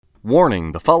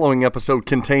Warning, the following episode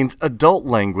contains adult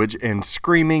language and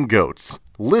screaming goats.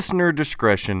 Listener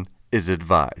discretion is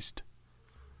advised.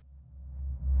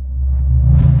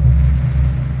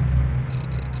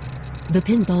 The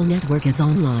Pinball Network is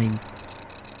online.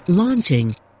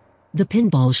 Launching The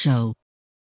Pinball Show.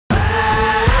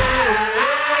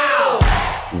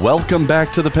 Welcome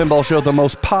back to The Pinball Show, the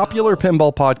most popular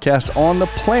pinball podcast on the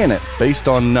planet, based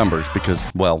on numbers because,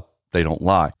 well, they don't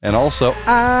lie. And also,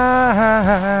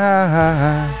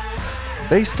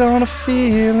 based on a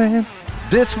feeling.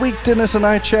 This week, Dennis and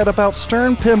I chat about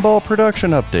Stern Pinball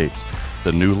production updates,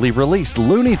 the newly released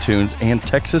Looney Tunes and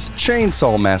Texas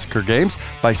Chainsaw Massacre games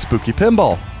by Spooky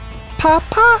Pinball,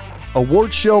 Papa,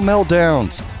 award show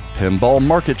meltdowns, pinball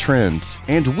market trends,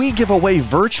 and we give away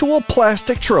virtual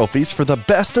plastic trophies for the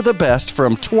best of the best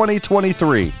from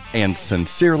 2023. And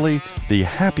sincerely, the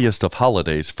happiest of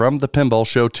holidays from the Pinball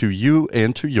Show to you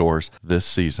and to yours this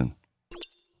season.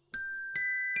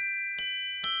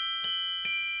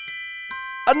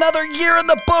 Another year in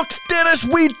the books, Dennis!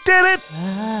 We did it!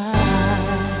 I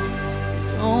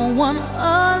don't want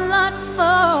a lot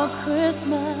for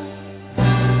Christmas.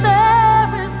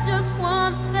 There is just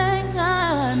one thing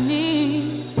I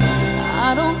need.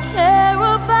 I don't care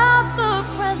about the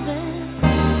presents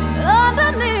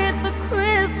underneath the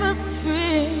Christmas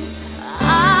tree.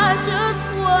 I just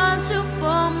want you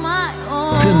for my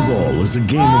own. Pinball is a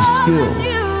game of skill.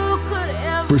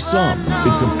 For some,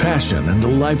 it's a passion and a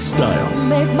lifestyle.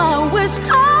 Make my wish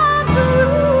come true.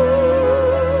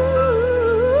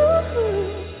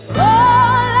 All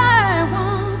I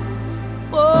want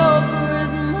for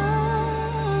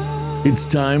Christmas. It's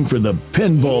time for the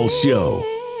Pinball Show.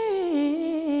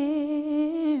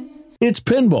 It's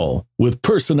pinball with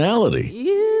personality.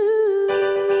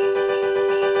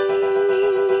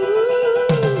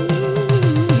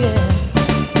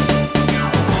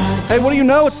 Hey, what do you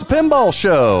know? It's the Pinball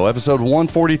Show, episode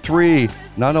 143.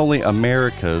 Not only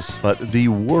America's, but the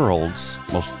world's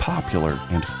most popular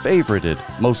and favorited,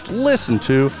 most listened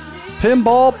to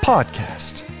pinball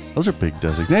podcast. Those are big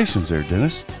designations there,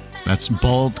 Dennis. That's a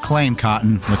bold claim,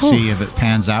 Cotton. Let's see if it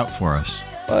pans out for us.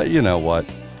 You know what?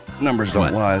 Numbers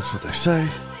don't lie. That's what they say.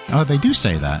 Oh, they do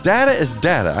say that. Data is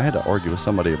data. I had to argue with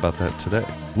somebody about that today.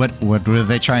 What were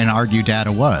they trying to argue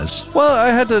data was? Well, I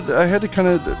had to kind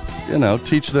of,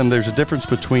 teach them there's a difference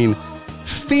between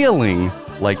feeling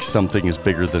like something is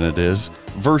bigger than it is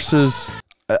versus,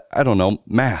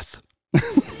 math.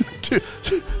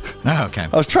 Oh, okay.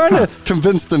 I was trying to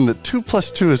convince them that 2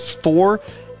 + 2 is 4,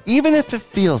 even if it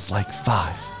feels like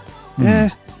 5.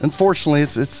 Unfortunately,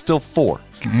 it's still 4.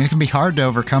 It can be hard to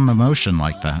overcome emotion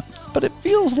like that. But it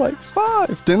feels like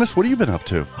 5. Dennis, what have you been up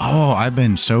to? Oh, I've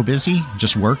been so busy,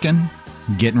 just working,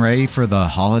 getting ready for the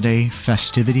holiday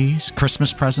festivities.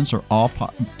 Christmas presents are all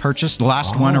purchased. The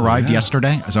last one arrived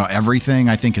yesterday, so everything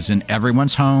I think is in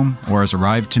everyone's home or has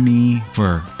arrived to me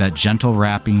for that gentle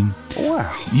wrapping.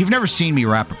 Wow. You've never seen me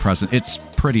wrap a present. It's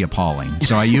pretty appalling,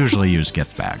 so I usually use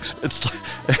gift bags. It's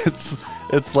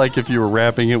like if you were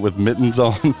wrapping it with mittens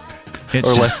on.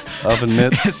 Or like oven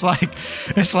mitts. It's like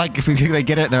if they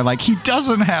get it, they're like, he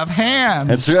doesn't have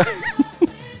hands. That's right.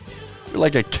 You're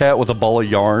like a cat with a ball of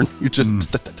yarn. You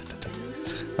just but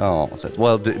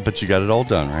you got it all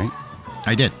done, right?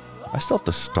 I did. I still have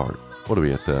to start. What are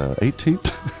we at, the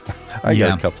 18th? I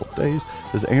got a couple of days.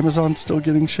 Is Amazon still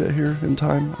getting shit here in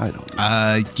time? I don't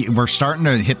know. We're starting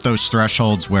to hit those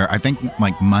thresholds where I think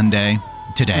like Monday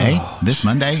today, this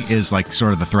Monday is like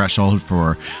sort of the threshold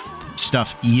for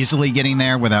stuff easily getting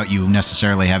there without you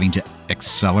necessarily having to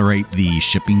accelerate the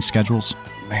shipping schedules.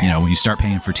 Man. You know, when you start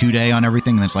paying for 2-day on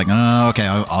everything, then it's like, oh, okay,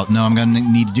 I'm going to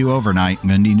need to do overnight. I'm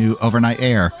going to need overnight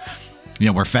air. You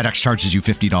know, where FedEx charges you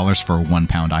 $50 for a 1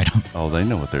 pound item. Oh, they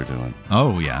know what they're doing.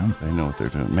 Oh, yeah. They know what they're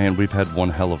doing. Man, we've had one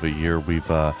hell of a year. We've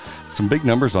some big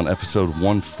numbers on episode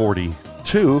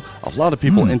 142. A lot of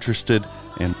people interested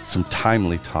in some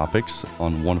timely topics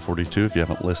on 142. If you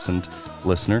haven't listened,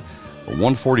 listener.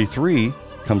 143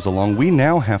 comes along. We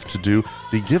now have to do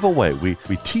the giveaway. We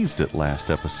teased it last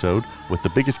episode with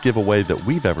the biggest giveaway that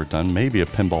we've ever done, maybe a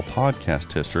pinball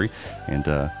podcast history, and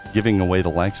giving away the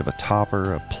likes of a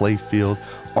topper, a playfield,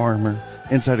 armor,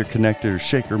 insider connectors,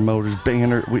 shaker motors,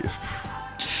 banner.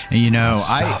 And you know,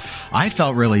 I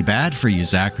felt really bad for you,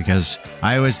 Zach, because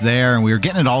I was there and we were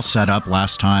getting it all set up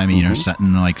last time, you know,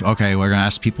 setting like, okay, we're going to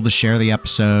ask people to share the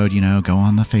episode, you know, go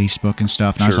on the Facebook and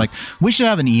stuff. And I was like, we should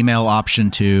have an email option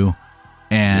too.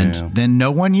 And then no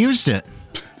one used it.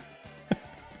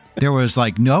 There was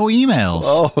like no emails.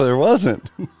 Oh, there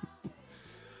wasn't.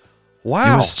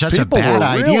 Wow. It was such a bad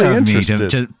idea of me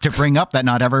to bring up that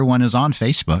not everyone is on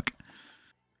Facebook.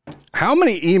 How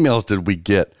many emails did we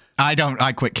get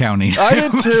I quit counting. I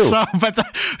did too.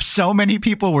 So many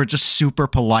people were just super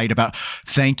polite about,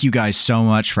 thank you guys so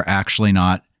much for actually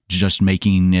not just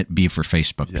making it be for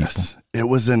Facebook people. It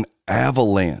was an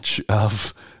avalanche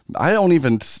of, I don't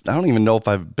even know if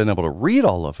I've been able to read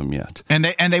all of them yet. And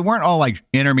they weren't all like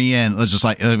enter me in. It was just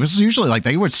like, it was usually like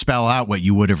they would spell out what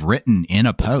you would have written in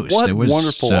a post. What it was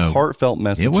wonderful, heartfelt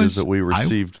messages that we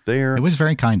received there. It was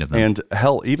very kind of them. And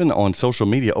hell, even on social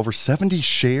media, over 70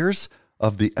 shares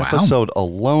of the episode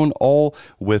alone, all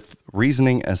with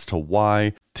reasoning as to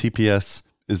why TPS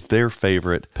is their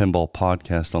favorite pinball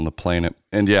podcast on the planet.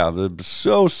 And yeah, it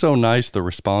was so nice, the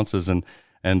responses and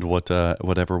what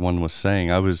everyone was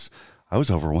saying. I was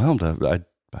overwhelmed. I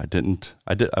didn't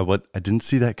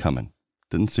see that coming.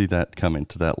 Didn't see that coming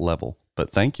to that level.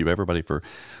 But thank you everybody for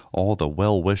all the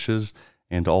well wishes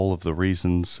and all of the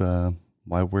reasons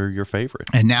why we're your favorite.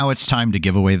 And now it's time to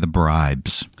give away the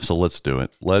bribes. So let's do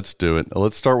it. Let's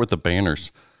start with the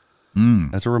banners.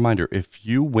 As a reminder, if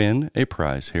you win a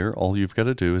prize here, all you've got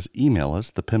to do is email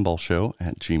us,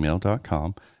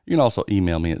 thepinballshow@gmail.com. You can also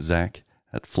email me at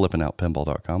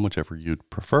zach@flippingoutpinball.com, whichever you'd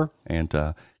prefer, and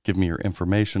give me your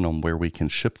information on where we can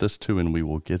ship this to, and we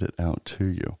will get it out to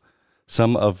you.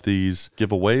 Some of these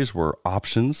giveaways were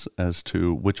options as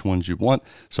to which ones you want,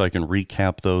 so I can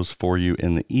recap those for you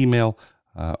in the email,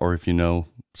 or if you know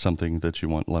something that you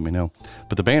want, let me know.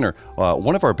 But the banner,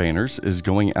 one of our banners is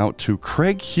going out to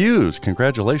Craig Hughes.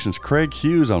 Congratulations, Craig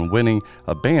Hughes, on winning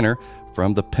a banner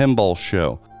from the Pinball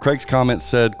Show. Craig's comment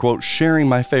said, quote, sharing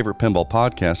my favorite pinball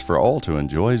podcast for all to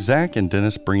enjoy, Zach and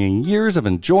Dennis bringing years of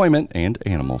enjoyment and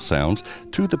animal sounds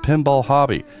to the pinball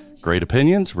hobby. Great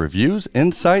opinions, reviews,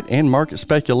 insight, and market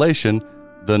speculation.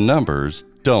 The numbers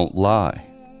don't lie.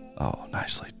 Oh,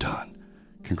 nicely done.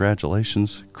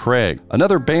 Congratulations, Craig.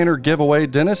 Another banner giveaway,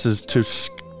 Dennis, is to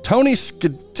Tony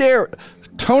Scudero.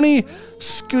 Tony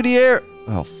Scudiero.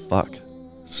 Oh, fuck.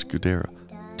 Scudero.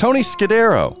 Tony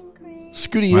Scudero.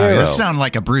 Scudiero. Wow, this sounds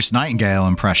like a Bruce Nightingale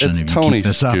impression. It's if you Tony keep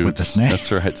this Scoots. up with this name. That's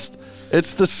right.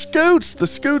 It's the Scoots. The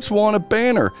Scoots want a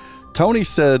banner. Tony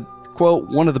said, quote,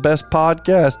 one of the best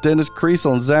podcasts, Dennis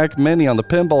Kriesel and Zach Meny on the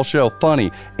Pinball Show.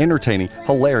 Funny, entertaining,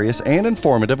 hilarious, and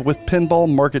informative with pinball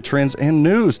market trends and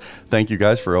news. Thank you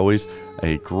guys for always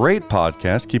a great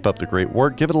podcast. Keep up the great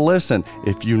work. Give it a listen.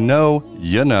 If you know,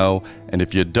 you know. And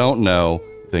if you don't know,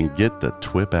 then get the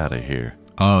twip out of here.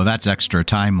 Oh, that's extra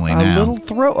timely now. A little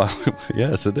throw.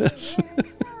 Yes, it is.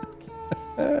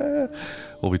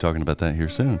 We'll be talking about that here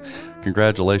soon.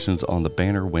 Congratulations on the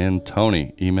banner win,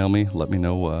 Tony. Email me. Let me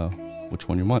know which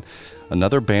one you want.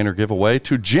 Another banner giveaway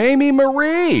to Jamie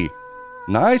Marie.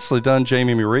 Nicely done,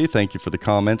 Jamie Marie. Thank you for the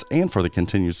comments and for the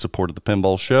continued support of the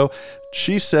Pinball Show.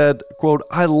 She said, quote,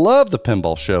 I love the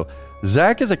Pinball Show.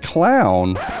 Zach is a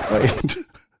clown. Wait.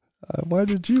 Why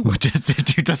did you?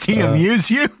 Does he amuse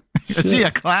you? Is he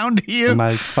a clown to you? Am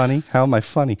I funny? How am I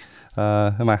funny?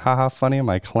 Am I haha funny? Am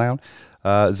I a clown?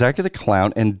 Zach is a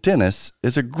clown and Dennis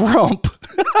is a grump.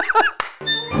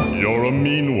 You're a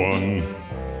mean one,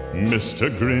 Mr.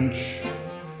 Grinch.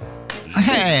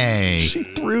 Hey, she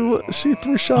threw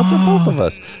shots at both of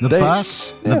us.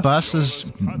 The bus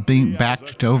is being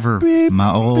backed over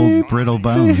my old brittle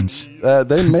bones.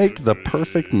 They make the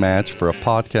perfect match for a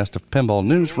podcast of pinball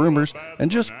news, rumors,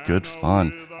 and just good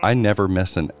fun. I never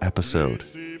miss an episode.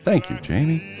 Thank you,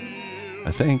 Jamie.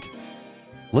 I think.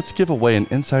 Let's give away an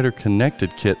Insider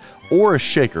Connected kit or a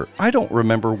shaker. I don't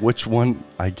remember which one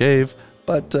I gave,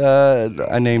 but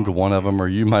I named one of them, or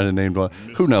you might have named one.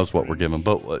 Who knows what we're giving,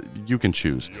 but you can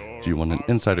choose. Do you want an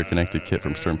Insider Connected kit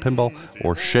from Stern Pinball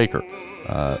or shaker?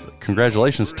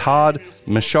 Congratulations, Todd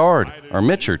Michard, or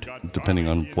Mitchard, depending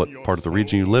on what part of the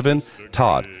region you live in.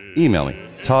 Todd, email me.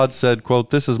 Todd said, quote,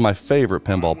 this is my favorite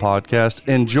pinball podcast.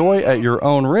 Enjoy at your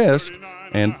own risk,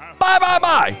 and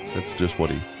bye. That's just what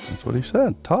he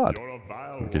said, Todd.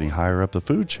 We're getting higher up the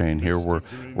food chain here. We're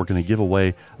going to give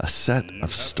away a set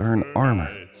of Stern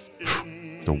armor.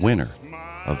 The winner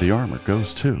of the armor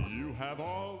goes to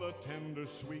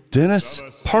Dennis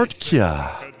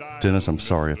Partka. Dennis, I'm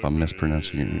sorry if I'm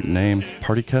mispronouncing your name.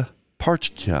 Partka?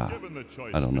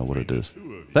 I don't know what it is.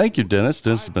 Thank you, Dennis.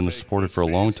 Dennis has been supported for a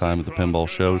long time at the Pinball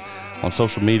Show on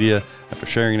social media and for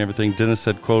sharing and everything. Dennis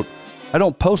said, quote, I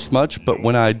don't post much, but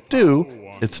when I do,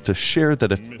 it's to share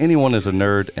that if anyone is a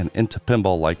nerd and into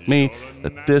pinball like me,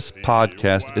 that this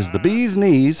podcast is the bee's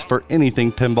knees for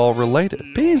anything pinball related.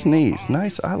 Bee's knees.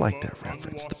 Nice. I like that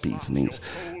reference, the bee's knees.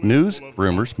 News,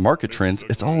 rumors, market trends,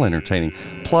 it's all entertaining.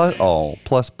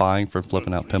 Plus buying from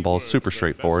Flipping Out Pinball is super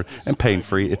straightforward and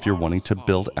pain-free if you're wanting to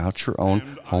build out your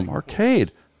own home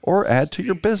arcade or add to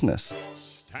your business.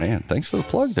 Man, thanks for the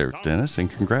plug there, Dennis, and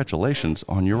congratulations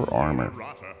on your armor.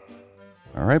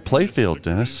 All right, Playfield,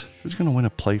 Dennis. Who's going to win a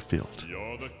Playfield?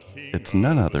 It's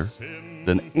none other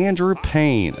than Andrew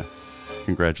Payne.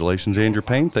 Congratulations, Andrew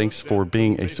Payne. Thanks for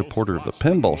being a supporter of the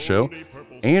Pinball Show.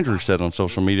 Andrew said on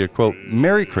social media, quote,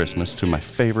 "Merry Christmas to my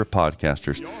favorite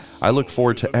podcasters. I look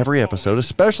forward to every episode,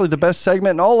 especially the best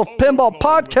segment in all of pinball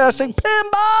podcasting,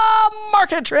 Pinball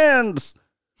Market Trends."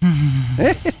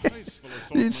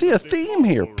 You see a theme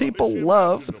here. People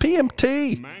love the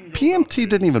PMT. PMT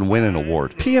didn't even win an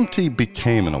award. PMT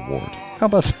became an award. How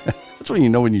about that? That's when you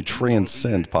know when you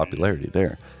transcend popularity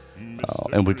there.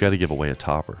 And we've got to give away a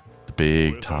topper. The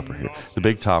big topper here. The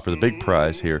big topper, the big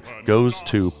prize here goes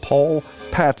to Paul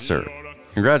Patzer.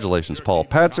 Congratulations, Paul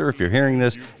Patzer. If you're hearing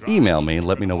this, email me and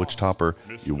let me know which topper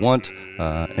you want.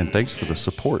 And thanks for the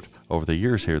support over the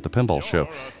years here at the Pinball Show.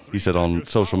 He said on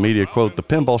social media, quote, "The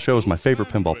Pinball Show is my favorite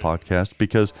pinball podcast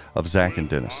because of Zach and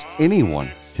Dennis.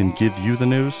 Anyone can give you the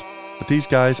news, but these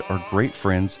guys are great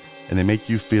friends and they make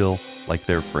you feel like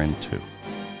their friend too."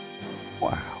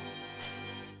 Wow.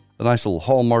 A nice little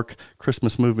Hallmark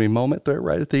Christmas movie moment there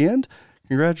right at the end.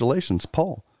 Congratulations,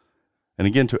 Paul. And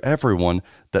again, to everyone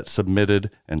that submitted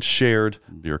and shared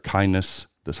your kindness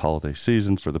this holiday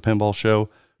season for the Pinball Show,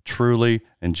 truly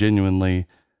and genuinely,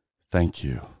 thank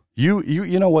you.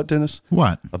 You know what, Dennis?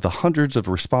 What? Of the hundreds of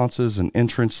responses and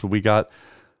entrants we got,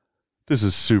 this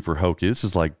is super hokey. This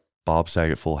is like Bob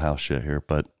Saget Full House shit here,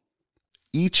 but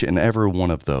each and every one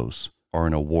of those are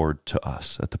an award to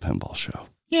us at the Pinball Show.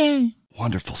 Yay.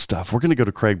 Wonderful stuff. We're going to go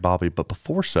to Craig Bobby, but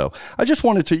before so, I just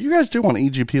wanted to, you guys do on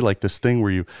EGP like this thing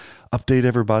where you update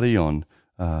everybody on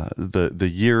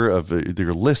the year of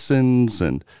your listens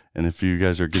and if you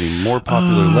guys are getting more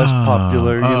popular, less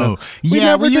popular, you know.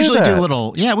 Yeah, we usually do a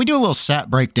little stat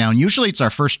breakdown. Usually it's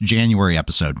our first January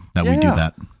episode that we do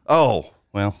that. Oh,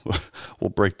 well, we'll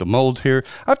break the mold here.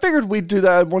 I figured we'd do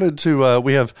that. I wanted to,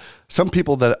 we have some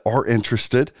people that are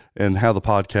interested in how the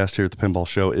podcast here at the Pinball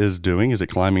Show is doing. Is it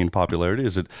climbing in popularity?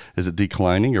 Is it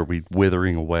declining? Are we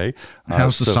withering away?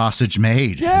 How's the sausage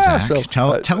made? Yeah. Zach?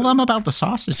 So, tell them about the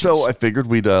sausage. So I figured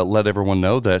we'd let everyone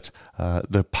know that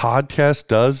the podcast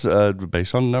does,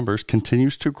 based on numbers,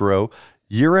 continues to grow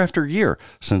year after year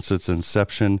since its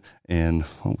inception in,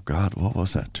 oh God, what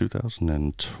was that,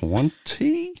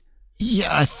 2020?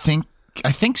 Yeah, I think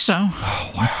so.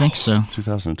 Oh, wow. I think so.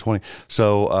 2020.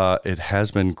 So it has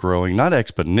been growing, not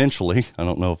exponentially. I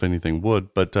don't know if anything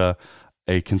would, but a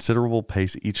considerable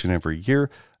pace each and every year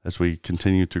as we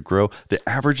continue to grow. The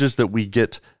averages that we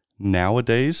get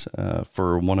nowadays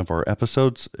for one of our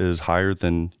episodes is higher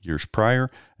than years prior,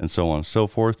 and so on and so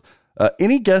forth.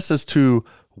 Any guess as to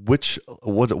what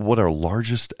our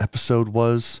largest episode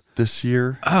was this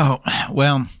year? Oh,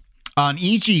 well, on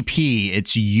EGP,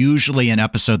 it's usually an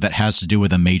episode that has to do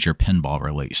with a major pinball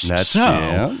release.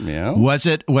 Yeah. Was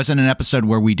it an episode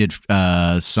where we did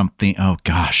something? Oh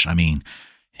gosh, I mean,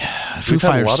 Foo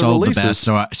Fighters sold the best,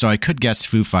 so I could guess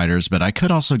Foo Fighters, but I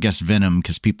could also guess Venom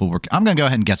because people were. I'm gonna go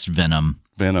ahead and guess Venom.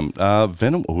 Venom. Oh,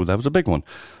 that was a big one.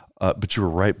 But you were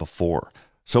right before.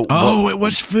 So, it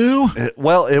was Foo? It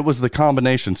was the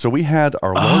combination. So we had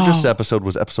our largest episode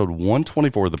was episode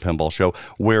 124 of the Pinball Show,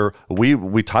 where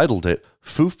we titled it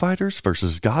Foo Fighters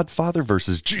versus Godfather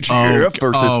versus GTF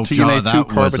versus TNA2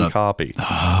 Carbon Copy. Oh,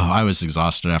 I was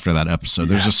exhausted after that episode.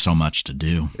 There's just so much to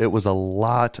do. It was a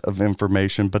lot of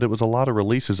information, but it was a lot of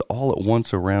releases all at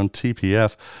once around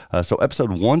TPF. So episode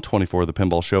 124 of the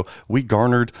Pinball Show, we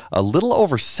garnered a little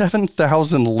over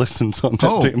 7,000 listens on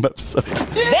that damn episode.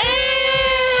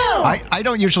 I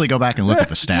don't usually go back and look at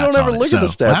the stats. You don't ever look at the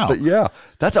stats, but yeah,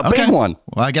 that's a big one.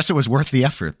 Well, I guess it was worth the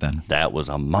effort then. That was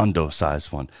a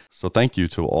Mondo-sized one. So thank you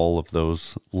to all of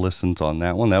those listens on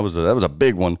that one. That was a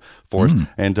big one for us.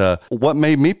 And what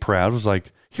made me proud was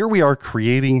like, here we are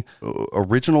creating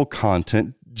original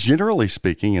content. Generally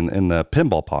speaking, in the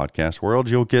pinball podcast world,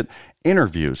 you'll get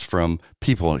interviews from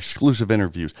people, exclusive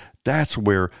interviews. That's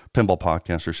where pinball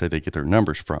podcasters say they get their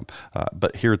numbers from.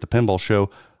 But here at the Pinball Show,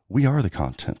 we are the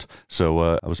content.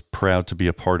 So I was proud to be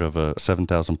a part of a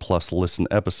 7,000 plus listen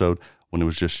episode when it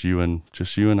was just you and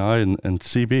I and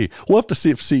CB. We'll have to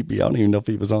see if CB, I don't even know if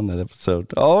he was on that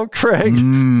episode. Oh, Craig.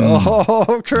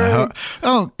 Oh, Craig.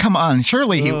 Come on.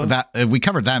 Surely if we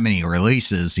covered that many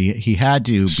releases, he had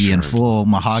to be in full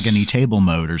mahogany table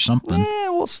mode or something.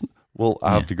 Yeah, I'll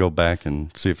have to go back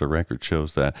and see if the record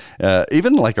shows that.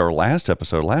 Even like our last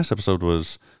episode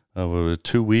was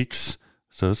 2 weeks.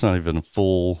 So it's not even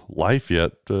full life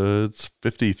yet. It's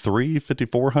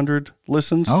 5,400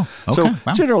 listens. Oh, okay. So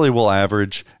wow. Generally we'll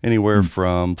average anywhere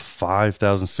from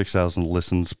 5,000, 6,000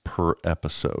 listens per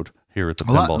episode here at the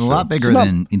A lot, Pinball a Show. lot bigger It's not-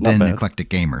 than not bad. Eclectic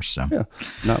Gamers. So Yeah,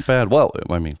 not bad. Well,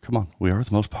 I mean, come on. We are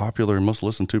the most popular and most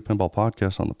listened to pinball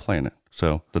podcast on the planet.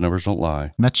 So the numbers don't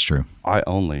lie. that's true. I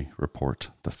only report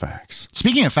the facts.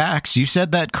 Speaking of facts, you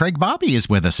said that Craig Bobby is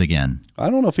with us again. I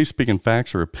don't know if he's speaking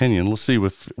facts or opinion. Let's see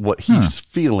what he's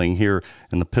feeling here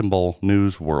in the pinball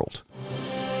news world.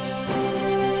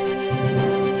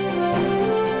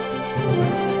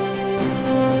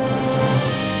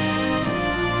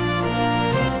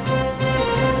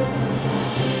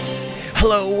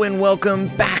 Hello and welcome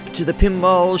back to the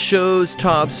Pinball Show's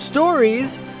Top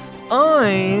Stories.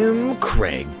 I'm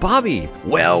Craig Bobby.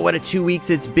 Well, what a 2 weeks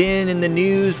it's been in the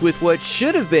news with what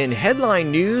should have been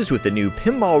headline news with the new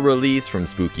pinball release from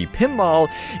Spooky Pinball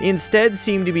instead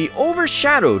seemed to be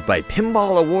overshadowed by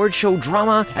Pinball Award Show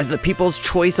drama. As the People's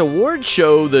Choice Award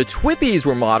Show, the Twippies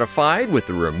were modified with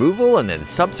the removal and then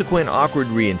subsequent awkward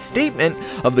reinstatement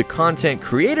of the Content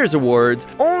Creators Awards,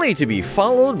 only to be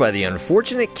followed by the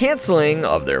unfortunate canceling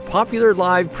of their popular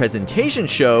live presentation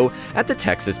show at the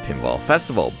Texas Pinball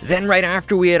Festival. Then right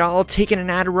after we had all taken an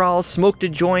Adderall, smoked a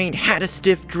joint, had a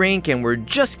stiff drink, and were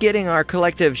just getting our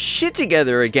collective shit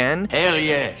together again, hell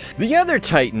yeah, the other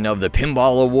titan of the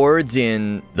Pinball Awards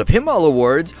in the Pinball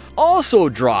Awards also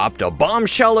dropped a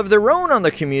bombshell of their own on the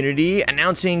community,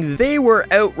 announcing they were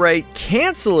outright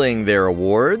canceling their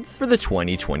awards for the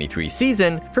 2023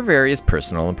 season for various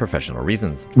personal and professional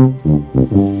reasons.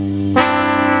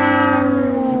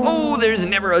 There's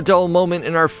never a dull moment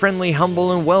in our friendly,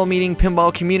 humble, and well-meaning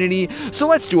pinball community, so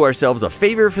let's do ourselves a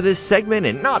favor for this segment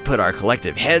and not put our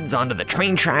collective heads onto the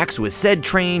train tracks with said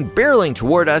train barreling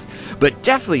toward us, but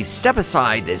definitely step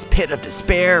aside this pit of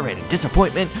despair and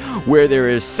disappointment where there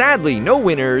is sadly no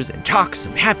winners and talk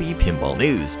some happy pinball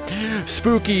news.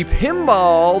 Spooky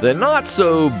Pinball, the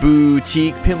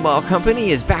not-so-boutique pinball company,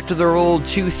 is back to their old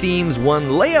two themes,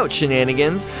 one layout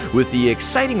shenanigans with the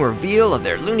exciting reveal of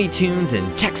their Looney Tunes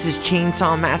and Texas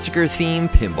Chainsaw Massacre themed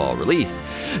pinball release.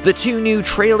 The two new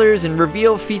trailers and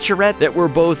reveal featurette that were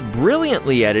both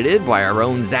brilliantly edited by our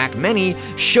own Zach Meny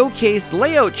showcased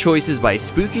layout choices by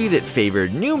Spooky that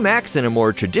favored new mechs and a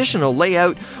more traditional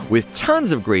layout with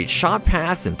tons of great shot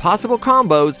paths and possible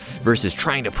combos versus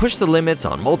trying to push the limits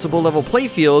on multiple level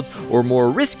playfields or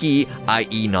more risky,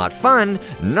 i.e. not fun,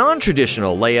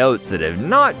 non-traditional layouts that have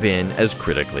not been as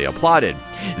critically applauded.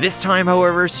 This time,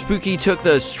 however, Spooky took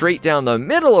the straight down the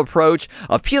middle approach,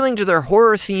 appealing to their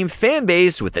horror-themed fan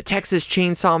base with the Texas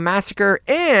Chainsaw Massacre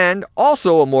and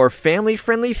also a more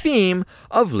family-friendly theme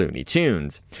of Looney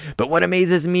Tunes. But what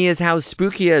amazes me is how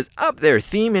Spooky has upped their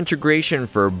theme integration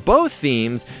for both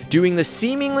themes, doing the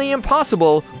seemingly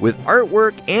impossible with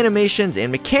artwork, animations,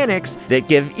 and mechanics that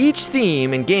give each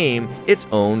theme and game its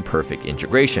own perfect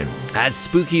integration. As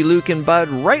Spooky Luke and Bud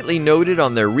rightly noted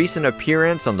on their recent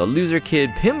appearance on the Loser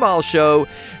Kid Pinball Show,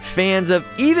 fans of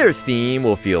either theme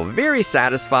will feel very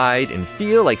satisfied and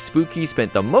feel like Spooky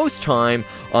spent the most time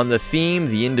on the theme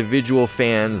the individual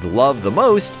fans love the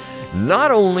most.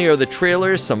 Not only are the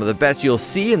trailers some of the best you'll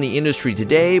see in the industry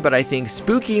today, but I think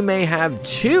Spooky may have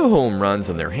two home runs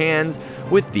on their hands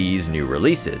with these new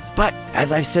releases. But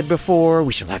as I've said before,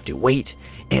 we shall have to wait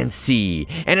and see.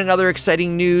 And in other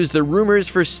exciting news, the rumors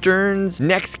for Stern's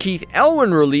next Keith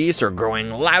Elwin release are growing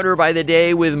louder by the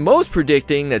day, with most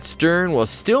predicting that Stern will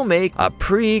still make a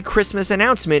pre-Christmas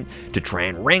announcement to try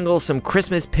and wrangle some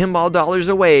Christmas pinball dollars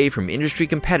away from industry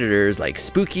competitors like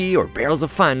Spooky or Barrels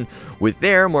of Fun with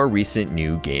their more recent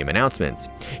new game announcements.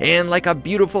 And like a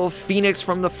beautiful phoenix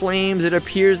from the flames, it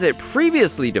appears that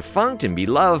previously defunct and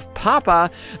beloved PAPA,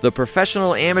 the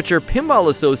Professional Amateur Pinball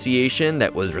Association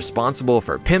that was responsible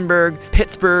for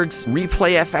Pittsburgh's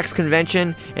Replay FX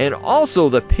convention, and also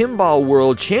the Pinball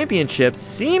World Championships,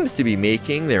 seems to be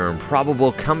making their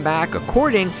improbable comeback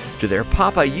according to their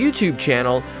Papa YouTube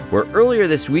channel, where earlier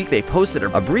this week they posted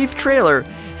a brief trailer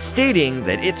stating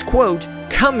that it's, quote,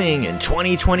 coming in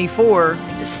 2024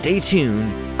 and to stay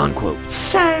tuned, unquote.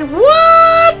 Say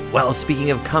what? Well,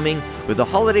 speaking of coming, with the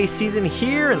holiday season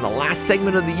here in the last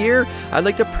segment of the year, I'd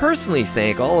like to personally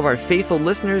thank all of our faithful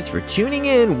listeners for tuning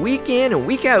in and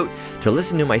week out to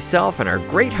listen to myself and our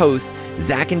great hosts,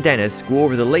 Zach and Dennis, go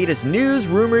over the latest news,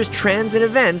 rumors, trends, and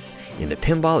events in the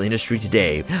pinball industry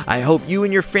today. I hope you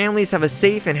and your families have a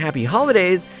safe and happy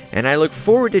holidays, and I look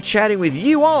forward to chatting with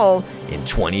you all in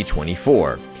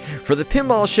 2024. For the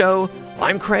Pinball Show,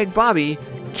 I'm Craig Bobby.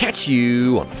 Catch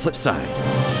you on the flip side.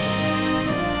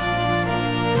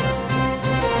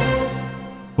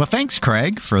 Well, thanks,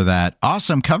 Craig, for that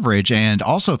awesome coverage. And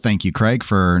also thank you, Craig,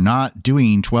 for not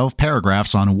doing 12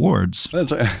 paragraphs on awards.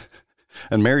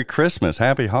 And Merry Christmas.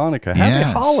 Happy Hanukkah. Happy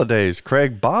holidays,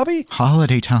 Craig Bobby.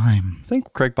 Holiday time. I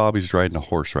think Craig Bobby's riding a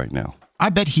horse right now. I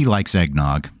bet he likes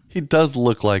eggnog. He does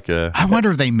look like a... I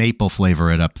wonder if they maple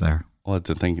flavor it up there. Well, it's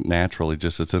a thing naturally,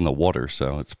 just it's in the water,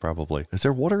 so it's probably... Is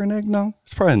there water in eggnog?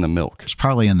 It's probably in the milk. It's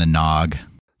probably in the nog.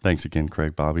 Thanks again,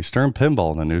 Craig Bobby. Stern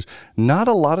Pinball in the news. Not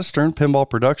a lot of Stern Pinball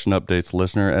production updates,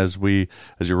 listener. As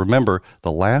you remember,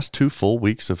 the last 2 full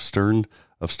weeks of Stern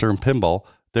Pinball,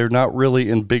 they're not really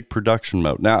in big production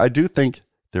mode. Now, I do think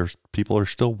people are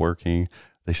still working.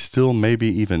 They still maybe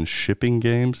even shipping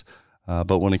games.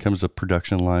 But when it comes to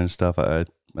production line stuff, I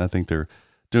think they're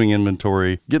doing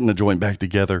inventory, getting the joint back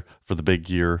together for the big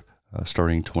year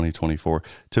starting 2024.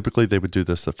 Typically, they would do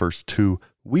this the first 2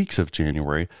 weeks of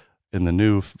January. In the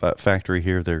new factory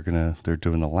here, they're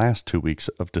doing the last 2 weeks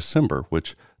of December,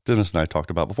 which Dennis and I talked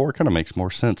about before. It kind of makes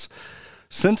more sense.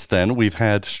 Since then, we've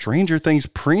had Stranger Things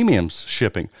premiums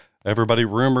shipping. Everybody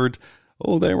rumored,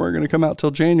 they weren't going to come out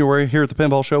till January. Here at the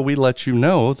Pinball Show, we let you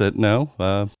know that no,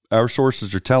 our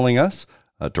sources are telling us,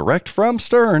 direct from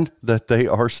Stern, that they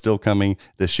are still coming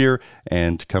this year,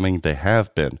 and coming they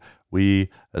have been. We,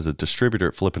 as a distributor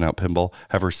at Flippin' Out Pinball,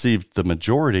 have received the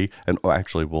majority, and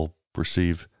actually will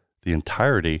receive the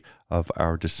entirety of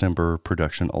our December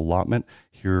production allotment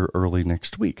here early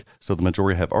next week. So the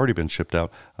majority have already been shipped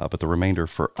out, but the remainder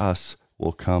for us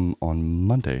will come on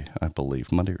Monday, I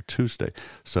believe, Monday or Tuesday.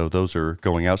 So those are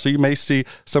going out. So you may see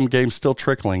some games still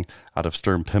trickling out of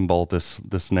Stern Pinball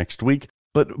this next week.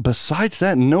 But besides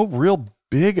that, no real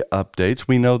big updates.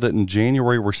 We know that in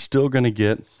January, we're still going to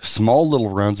get small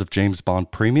little runs of James Bond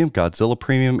Premium, Godzilla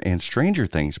Premium, and Stranger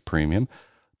Things Premium,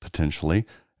 potentially.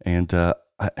 And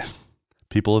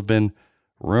people have been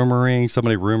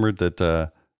somebody rumored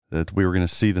that we were going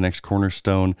to see the next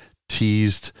Cornerstone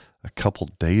teased a couple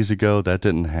days ago. That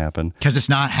didn't happen. Because it's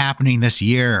not happening this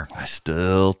year. I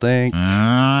still think.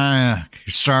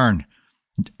 Stern.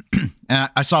 And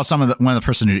I saw one of the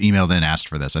person who emailed in asked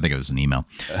for this. I think it was an email.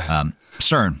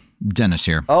 Stern, Dennis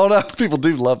here. Oh, no, people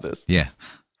do love this. Yeah.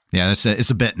 Yeah, it's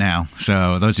a bit now.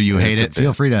 So those of you who hate it,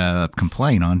 feel free to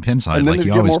complain on Pinside like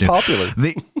you always do. Popular.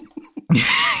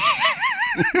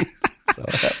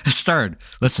 Stern,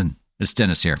 listen, it's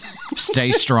Dennis here.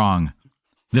 Stay strong.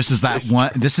 This is that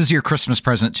one. This is your Christmas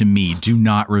present to me. Do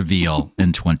not reveal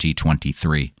in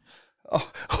 2023.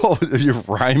 Oh, you're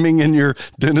rhyming in your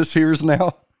Dennis here's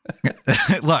now?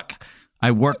 Look,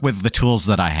 I work with the tools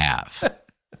that I have.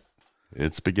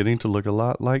 It's beginning to look a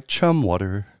lot like chum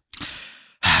water.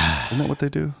 Isn't that what they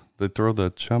do? They throw the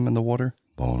chum in the water?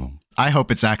 Boom. I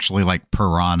hope it's actually like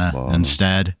Piranha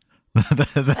instead.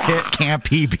 the hit Camp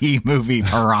PB movie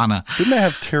Piranha. Didn't they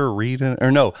have Tara Reid in it?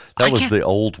 Or no, that was the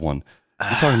old one.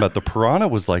 You're talking about the Piranha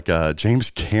was like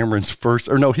James Cameron's first,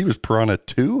 or no, he was Piranha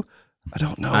 2? I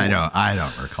don't know. I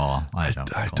don't recall. I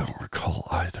don't recall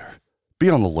either. Be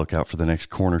on the lookout for the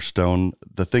next Cornerstone.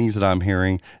 The things that I'm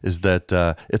hearing is that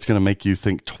it's going to make you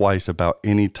think twice about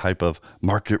any type of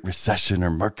market recession or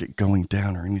market going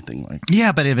down or anything like that.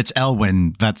 Yeah, but if it's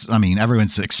Elwyn,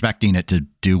 everyone's expecting it to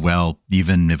do well,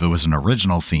 even if it was an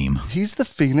original theme. He's the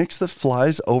phoenix that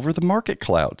flies over the market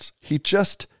clouds. He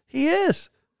is.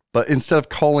 But instead of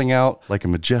calling out like a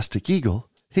majestic eagle,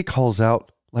 he calls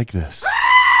out like this.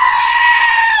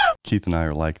 Keith and I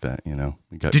are like that, you know.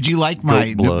 Did you like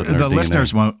my the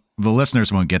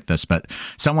listeners won't get this, but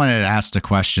someone had asked a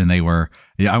question. I wanted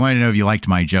to know if you liked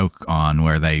my joke on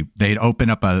where they'd open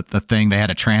up a thing. They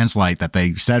had a translite that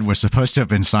they said was supposed to have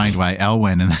been signed by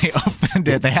Elwyn, and they opened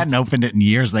it. They hadn't opened it in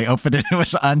years. They opened it. It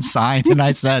was unsigned. And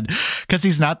I said, because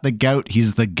he's not the goat,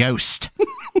 he's the ghost.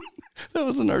 That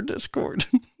was in our Discord.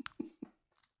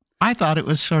 I thought it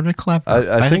was sort of clever.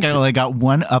 I think I only got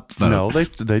one upvote. No,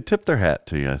 they tipped their hat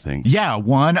to you, I think. Yeah,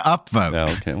 one upvote.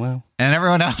 Oh, okay, well. And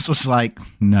everyone else was like,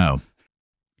 no,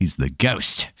 he's the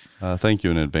ghost. Thank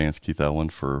you in advance, Keith Elwyn,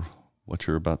 for what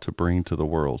you're about to bring to the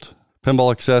world.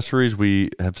 Pinball accessories, we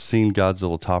have seen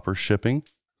Godzilla toppers shipping,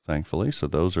 thankfully. So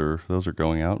those are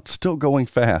going out. Still going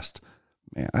fast.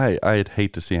 Man, I'd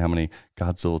hate to see how many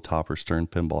Godzilla toppers Stern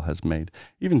Pinball has made.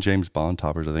 Even James Bond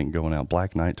toppers, I think, going out.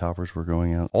 Black Knight toppers were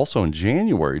going out. Also in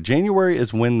January. January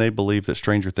is when they believe that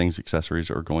Stranger Things accessories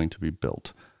are going to be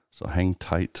built. So hang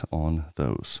tight on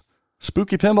those.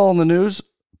 Spooky Pinball in the news,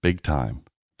 big time.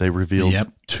 They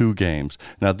revealed 2 games.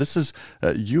 Now, this is,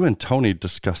 you and Tony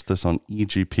discussed this on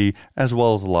EGP, as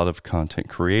well as a lot of content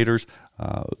creators.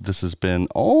 This has been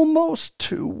almost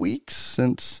 2 weeks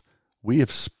since we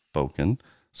have spoken.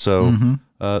 So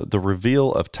the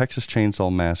reveal of Texas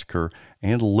Chainsaw Massacre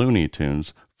and Looney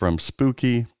Tunes from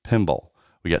Spooky Pinball.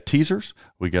 we got teasers,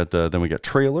 then we got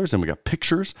trailers, then we got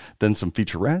pictures, then some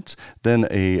featurettes, then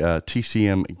a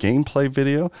TCM gameplay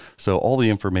video. So all the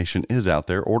information is out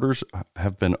there. Orders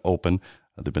have been open.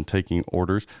 They've been taking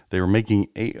orders. They were making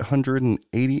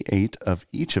 888 of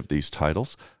each of these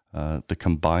titles. The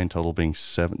combined total being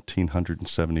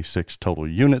 1,776 total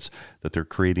units that they're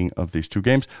creating of these two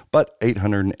games, but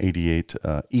 888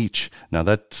 each. Now,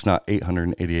 that's not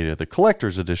 888 of the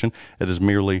collector's edition. It is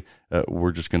merely,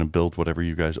 we're just going to build whatever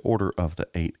you guys order of the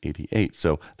 888.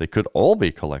 So they could all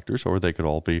be collectors, or they could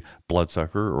all be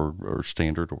Bloodsucker or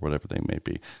standard or whatever they may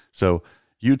be. So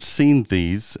you'd seen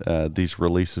these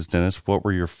releases, Dennis. What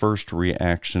were your first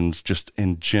reactions just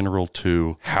in general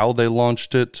to how they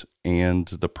launched it and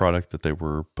the product that they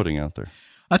were putting out there?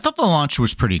 I thought the launch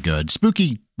was pretty good.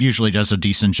 Spooky usually does a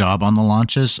decent job on the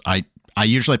launches. I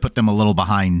usually put them a little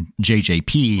behind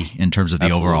JJP in terms of the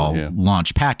overall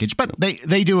launch package, but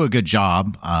they do a good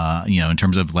job, in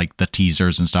terms of like the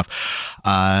teasers and stuff.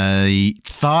 I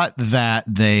thought that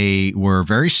they were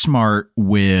very smart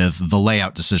with the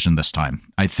layout decision this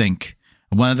time. I think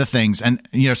one of the things, and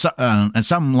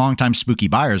some longtime Spooky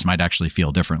buyers might actually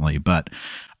feel differently, but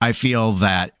I feel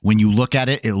that when you look at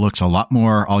it, it looks a lot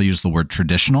more, I'll use the word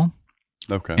traditional.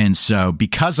 Okay. And so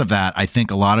because of that, I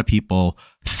think a lot of people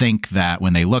think that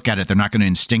when they look at it, they're not going to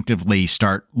instinctively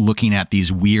start looking at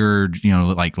these weird,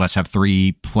 like let's have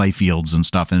 3 play fields and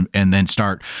stuff and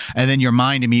then your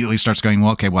mind immediately starts going,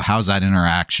 well, okay, well, how's that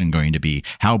interaction going to be?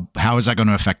 How is that going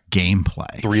to affect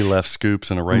gameplay? 3 left scoops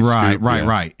and a right scoop.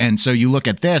 Right. And so you look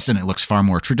at this and it looks far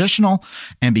more traditional.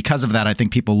 And because of that, I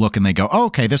think people look and they go, oh,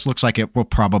 okay, this looks like it will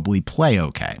probably play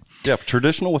okay. Yeah,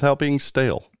 traditional without being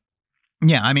stale.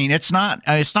 Yeah, I mean, it's not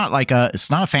a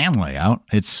fan layout.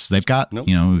 They've got,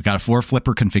 we've got a 4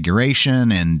 flipper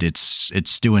configuration and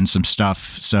it's doing some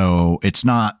stuff. So it's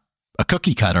not a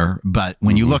cookie cutter, but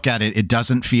when you look at it, it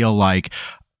doesn't feel like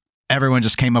everyone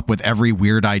just came up with every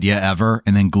weird idea ever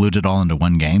and then glued it all into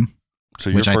one game. So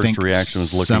your first reaction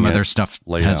was looking some at other stuff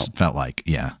has felt like,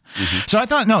 yeah. So I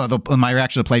thought, my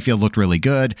reaction to the playfield looked really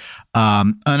good.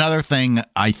 Another thing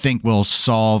I think will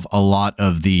solve a lot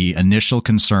of the initial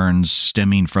concerns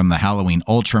stemming from the Halloween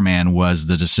Ultraman was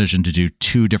the decision to do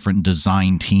 2 different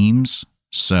design teams.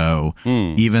 So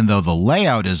even though the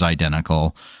layout is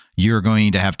identical, you're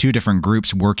going to have 2 different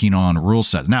groups working on rule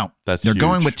sets. Now, they're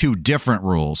going with 2 different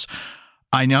rules.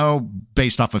 I know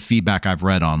based off of feedback I've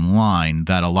read online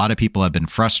that a lot of people have been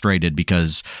frustrated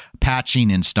because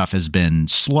patching and stuff has been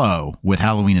slow with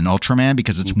Halloween and Ultraman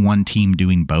because it's one team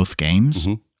doing both games.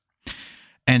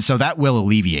 And so that will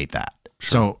alleviate that. Sure.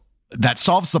 So that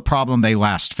solves the problem they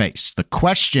last faced. The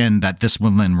question that this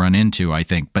will then run into, I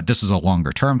think, but this is a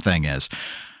longer term thing, is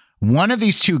one of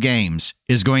these 2 games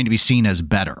is going to be seen as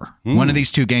better. One of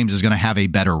these 2 games is going to have a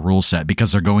better rule set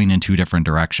because they're going in 2 different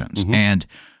directions. And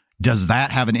does that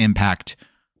have an impact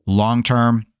long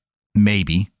term?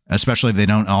 Maybe, especially if they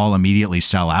don't all immediately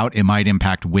sell out. It might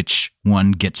impact which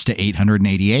one gets to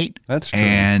 888. That's true.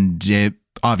 And it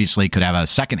obviously could have a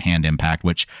secondhand impact,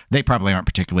 which they probably aren't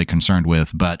particularly concerned with,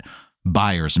 but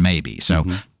buyers maybe. So,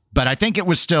 but I think it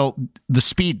was still, the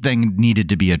speed thing needed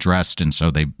to be addressed. And so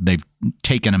they've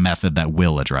taken a method that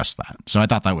will address that. So I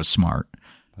thought that was smart.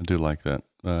 I do like that.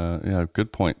 Yeah,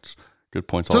 good points. Good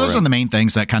points. So those are the main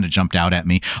things that kind of jumped out at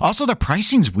me. Also, the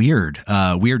pricing's weird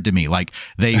to me. Like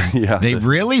they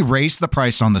really raised the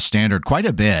price on the standard quite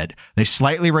a bit. They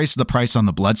slightly raised the price on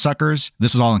the Bloodsuckers.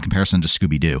 This is all in comparison to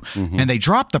Scooby-Doo. And they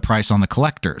dropped the price on the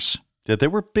collectors. Yeah, they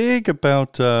were big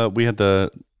about, we had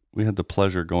the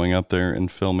pleasure going up there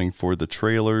and filming for the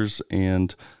trailers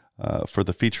and for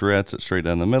the featurettes at Straight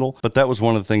Down the Middle. But that was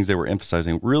one of the things they were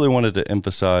emphasizing. Really wanted to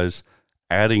emphasize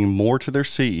adding more to their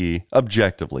CE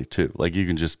objectively too. Like you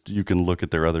can look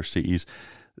at their other CEs.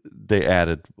 They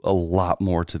added a lot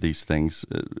more to these things,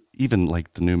 even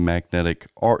like the new magnetic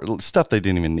art stuff they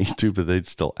didn't even need to, but they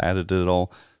still added it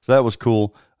all. So that was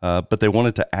cool. But they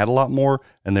wanted to add a lot more,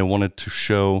 and they wanted to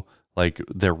show like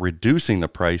they're reducing the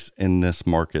price in this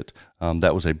market.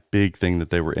 That was a big thing that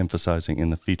they were emphasizing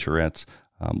in the featurettes,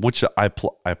 which I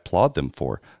applaud them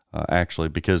for. Actually,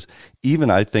 because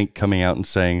even I think coming out and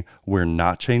saying we're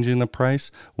not changing the price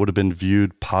would have been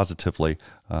viewed positively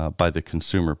by the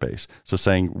consumer base. So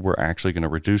saying we're actually going to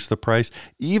reduce the price,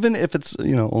 even if it's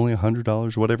only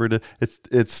 $100, whatever it is,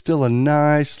 it's still a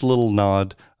nice little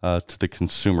nod to the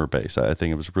consumer base. I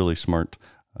think it was really smart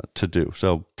to do.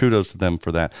 So kudos to them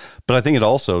for that. But I think it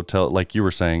also like you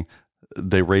were saying,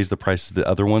 they raised the prices of the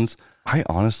other ones. I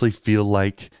honestly feel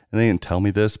like, and they didn't tell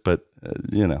me this, but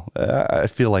I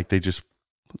feel like they just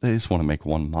want to make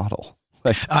one model.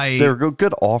 Like they're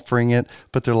good offering it,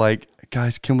 but they're like,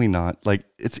 guys, can we not? Like,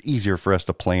 it's easier for us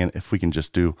to plan if we can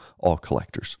just do all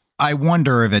collectors. I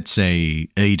wonder if it's a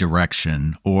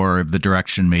direction, or if the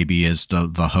direction maybe is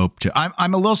the hope to.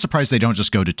 I'm a little surprised they don't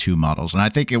just go to 2 models. And I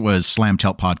think it was Slam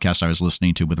Tilt podcast I was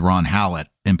listening to with Ron Hallett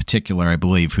in particular, I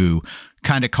believe, who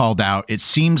kind of called out, it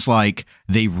seems like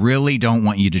they really don't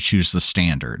want you to choose the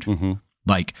standard. Mm-hmm.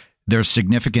 Like, there's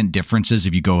significant differences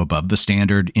if you go above the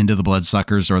standard into the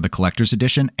Bloodsuckers or the collector's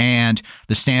edition. And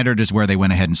the standard is where they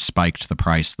went ahead and spiked the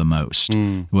price the most.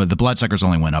 Well, the Bloodsuckers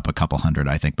only went up a couple hundred,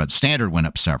 I think, but standard went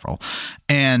up several.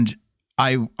 And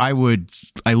I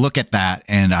look at that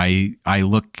and I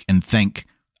look and think,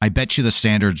 I bet you the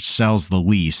standard sells the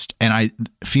least. And I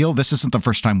feel this isn't the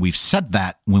first time we've said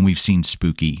that when we've seen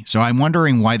Spooky. So I'm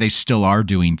wondering why they still are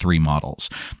doing 3 models,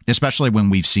 especially when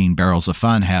we've seen Barrels of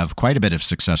Fun have quite a bit of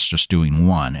success just doing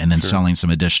 1 and then selling some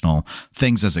additional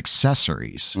things as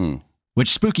accessories, which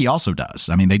Spooky also does.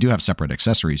 I mean, they do have separate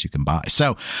accessories you can buy.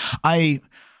 So I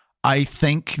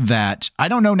think that I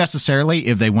don't know necessarily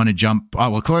if they want to jump.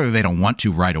 Well, clearly they don't want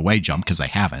to right away jump because they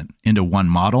haven't into 1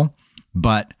 model,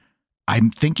 but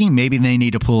I'm thinking maybe they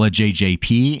need to pull a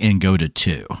JJP and go to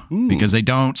 2 because they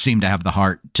don't seem to have the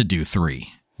heart to do 3,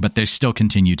 but they still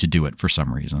continue to do it for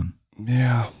some reason.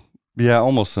 Yeah.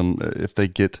 Almost if they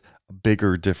get a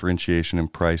bigger differentiation in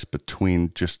price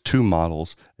between just 2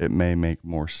 models, it may make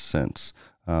more sense.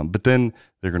 But then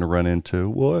they're going to run into,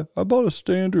 well, I bought a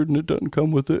standard and it doesn't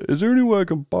come with it. Is there any way I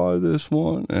can buy this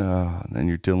one? And then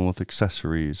you're dealing with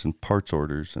accessories and parts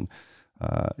orders. And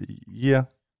yeah,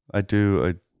 I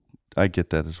do. I get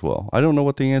that as well. I don't know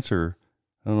what the answer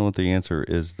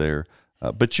is there.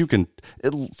 But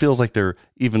it feels like they're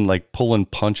even like pulling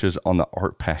punches on the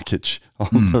art package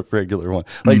on the regular one.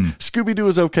 Like Scooby-Doo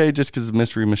is okay just because the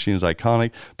Mystery Machine is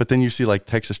iconic. But then you see like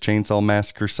Texas Chainsaw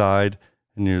Massacre side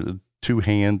and you're 2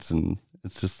 hands and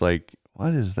it's just like,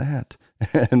 what is that?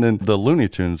 And then the Looney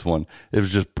Tunes one, it was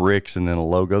just bricks and then a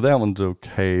logo. That one's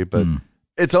okay, but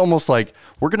it's almost like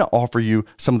we're going to offer you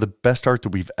some of the best art that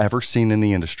we've ever seen in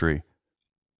the industry,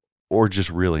 or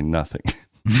just really nothing.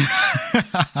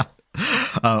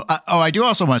 I do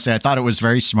also want to say I thought it was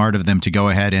very smart of them to go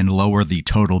ahead and lower the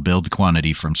total build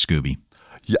quantity from Scooby.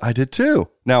 Yeah, I did too.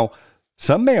 Now,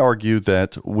 some may argue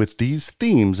that with these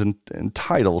themes and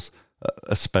titles,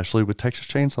 especially with Texas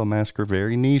Chainsaw Massacre,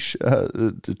 very niche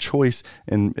choice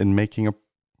in making a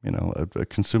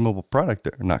consumable product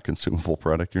there. Not consumable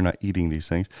product. You're not eating these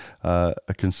things. A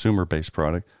consumer-based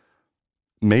product.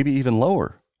 Maybe even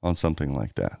lower on something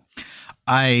like that.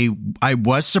 I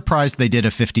was surprised they did a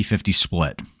 50-50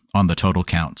 split on the total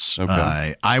counts.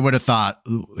 Okay. I would have thought,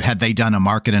 had they done a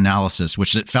market analysis,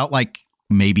 which it felt like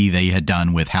maybe they had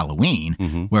done with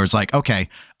Halloween, where it's like, okay,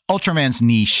 Ultraman's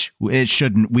niche,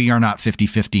 we are not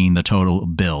 50-50ing the total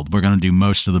build. We're going to do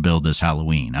most of the build as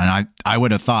Halloween. And I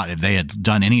would have thought if they had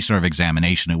done any sort of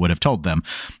examination, it would have told them,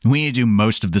 we need to do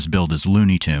most of this build as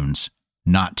Looney Tunes,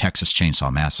 not Texas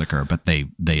Chainsaw Massacre, but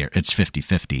it's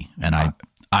 50-50. And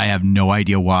I have no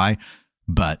idea why,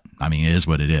 but I mean, it is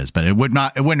what it is, but it wouldn't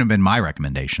have been my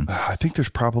recommendation. I think there's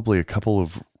probably a couple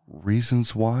of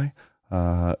reasons why.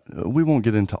 We won't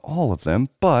get into all of them,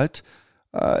 but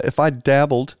if I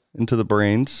dabbled into the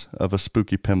brains of a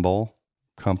spooky pinball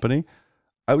company,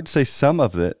 I would say some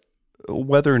of it,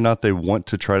 whether or not they want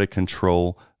to try to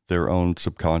control their own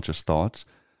subconscious thoughts,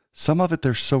 some of it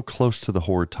they're so close to the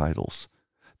horror titles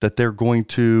that they're going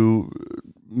to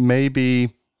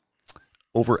maybe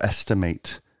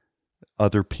overestimate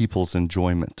other people's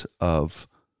enjoyment of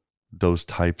those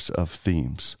types of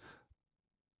themes.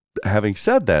 Having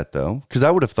said that, though, because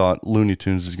I would have thought Looney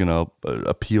Tunes is going to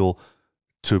appeal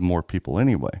to more people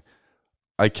anyway,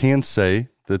 I can say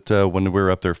that when we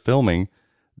were up there filming,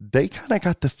 they kind of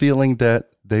got the feeling that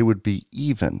they would be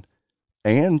even.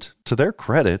 And to their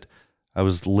credit, I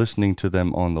was listening to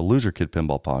them on the Loser Kid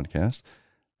Pinball podcast.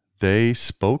 They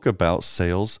spoke about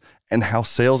sales and how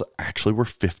sales actually were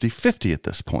 50-50 at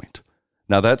this point.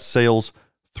 Now that's sales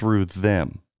through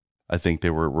them. I think they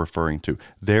were referring to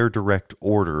their direct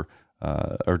order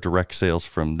or direct sales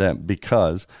from them,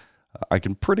 because I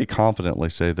can pretty confidently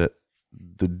say that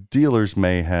the dealers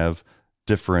may have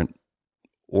different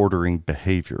ordering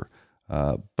behavior,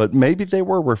 but maybe they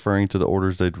were referring to the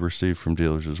orders they'd received from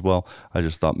dealers as well. I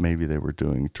just thought maybe they were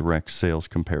doing direct sales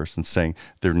comparisons, saying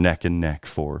they're neck and neck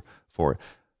for it.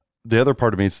 The other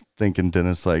part of me is thinking,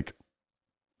 Dennis, like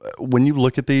when you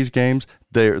look at these games,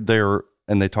 they're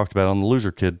and they talked about it on the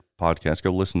Loser Kid podcast.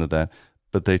 Go listen to that.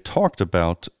 But they talked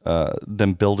about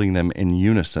them building them in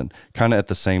unison, kind of at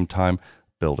the same time,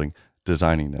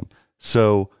 designing them.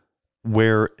 So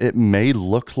where it may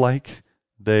look like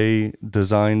they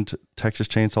designed Texas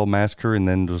Chainsaw Massacre and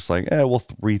then just like, we'll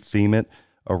retheme it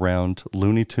around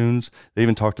Looney Tunes. They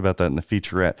even talked about that in the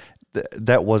featurette.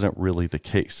 That wasn't really the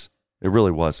case. It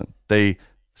really wasn't. They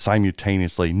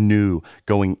simultaneously knew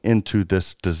going into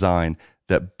this design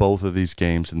that both of these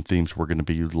games and themes were going to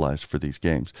be utilized for these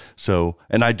games. So,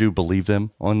 and I do believe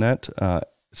them on that,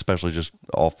 especially just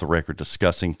off the record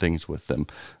discussing things with them.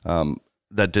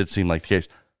 That did seem like the case.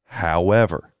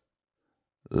 However,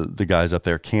 the guys up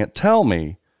there can't tell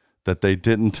me that they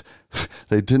didn't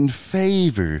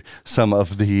favor some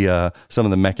of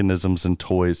the mechanisms and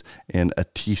toys in a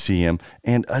TCM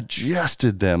and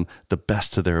adjusted them the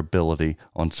best to their ability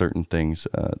on certain things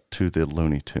to the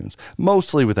Looney Tunes.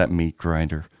 Mostly with that meat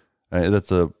grinder.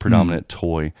 That's a predominant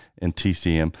toy in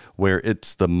TCM, where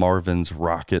it's the Marvin's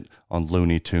rocket on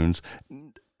Looney Tunes.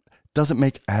 Doesn't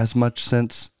make as much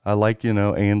sense. I like,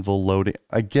 anvil loading.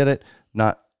 I get it.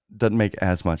 Doesn't make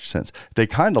as much sense. They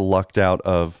kind of lucked out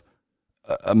of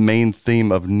a main theme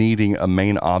of needing a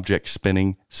main object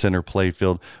spinning center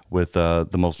playfield with the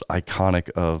most iconic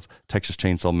of Texas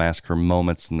Chainsaw Massacre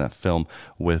moments in that film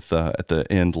with at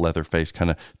the end Leatherface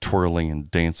kind of twirling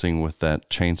and dancing with that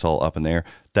chainsaw up in the air.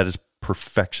 That is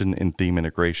perfection in theme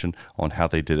integration on how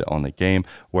they did it on the game.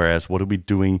 Whereas what are we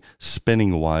doing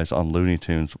spinning wise on Looney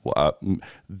Tunes?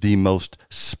 The most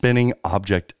spinning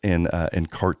object in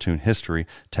cartoon history,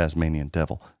 Tasmanian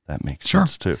Devil. That makes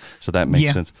sense too. So that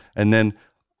makes sense. And then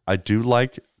I do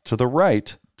like to the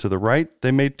right,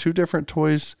 they made two different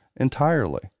toys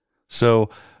entirely. So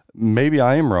maybe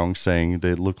I am wrong saying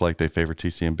they look like they favor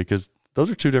TCM, because those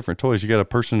are two different toys. You got a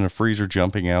person in a freezer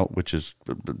jumping out, which is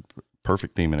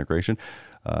perfect theme integration,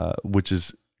 which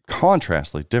is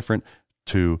contrastly different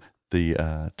to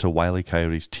to Wile E.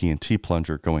 Coyote's TNT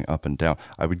plunger going up and down.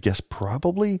 I would guess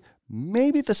probably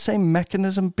maybe the same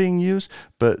mechanism being used,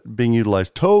 but being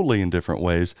utilized totally in different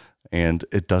ways. And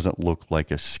it doesn't look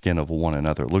like a skin of one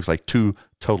another. It looks like two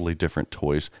totally different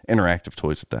toys, interactive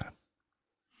toys at that.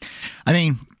 I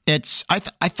mean, I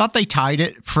thought they tied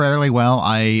it fairly well.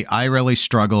 I really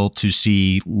struggle to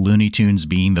see Looney Tunes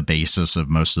being the basis of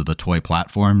most of the toy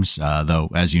platforms. Though,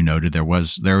 as you noted, there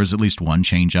was at least one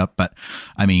change up. But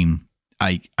I mean,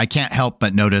 I can't help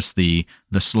but notice the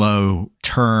slow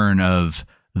turn of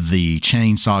the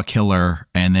Chainsaw Killer,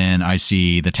 and then I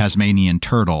see the Tasmanian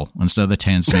Turtle instead of the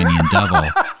Tasmanian Devil.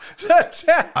 That's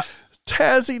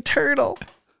Tazzy Turtle.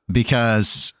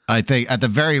 Because I think at the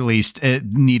very least it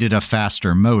needed a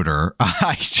faster motor.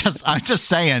 I'm just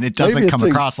saying it doesn't come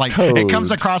across like code. It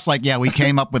comes across like, yeah, we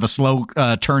came up with a slow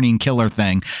turning killer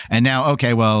thing, and now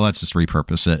okay, well, let's just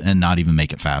repurpose it and not even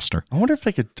make it faster. I wonder if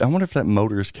that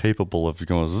motor is capable of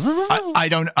going. I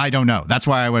don't know. That's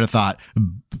why I would have thought.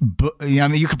 I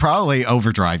mean, you could probably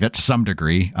overdrive it to some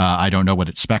degree. I don't know what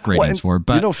its spec rating's for,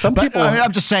 but some people.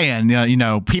 I'm just saying,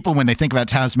 people when they think about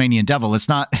Tasmanian Devil, it's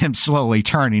not him slowly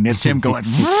turning; it's him going.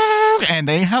 And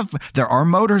there are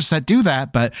motors that do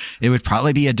that, but it would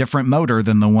probably be a different motor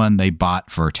than the one they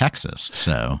bought for Texas.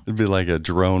 So it'd be like a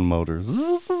drone motor.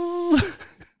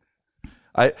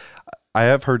 I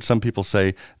have heard some people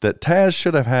say that Taz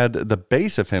should have had the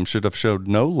base of him should have showed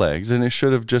no legs, and it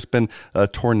should have just been a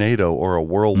tornado or a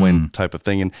whirlwind type of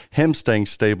thing, and him staying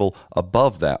stable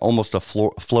above that, almost a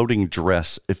floating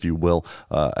dress, if you will,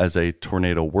 as a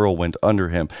tornado whirlwind under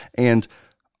him. And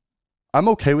I'm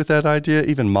okay with that idea.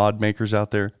 Even mod makers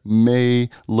out there may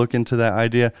look into that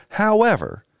idea.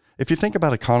 However, if you think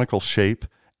about a conical shape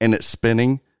and it's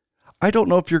spinning, I don't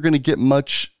know if you're going to get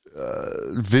much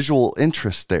visual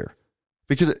interest there,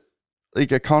 because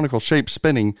like a conical shape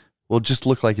spinning will just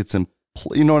look like it's in.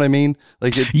 You know what I mean?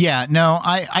 Like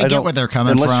I get where they're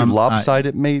coming from. Unless you lopside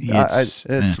it, mate.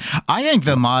 I think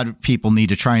the mod people need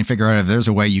to try and figure out if there's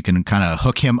a way you can kind of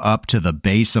hook him up to the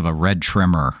base of a red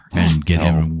trimmer and get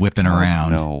him whipping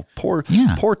around. No, poor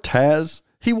Taz.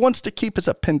 He wants to keep his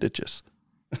appendages.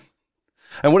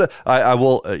 And what I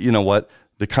will, you know what?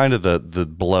 The kind of the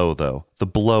blow though. The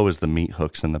blow is the meat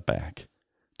hooks in the back.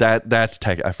 That's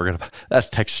I forgot about that's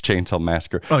Texas Chainsaw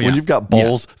Massacre. Oh, yeah. When you've got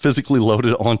balls physically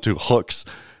loaded onto hooks,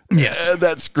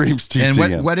 that screams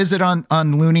TCM. And what is it on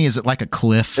Looney? Is it like a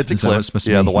cliff? It's a cliff.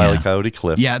 The Wile E. Coyote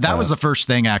cliff. Yeah, that was the first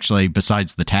thing actually,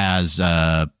 besides the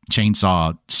Taz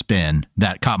chainsaw spin,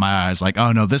 that caught my eyes. Like,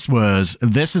 oh no, this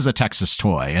is a Texas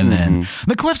toy. And then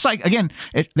the cliff's like, again,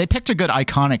 they picked a good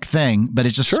iconic thing, but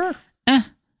it just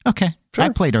okay. Sure. I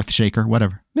played Earthshaker,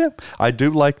 whatever. Yeah. I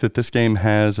do like that this game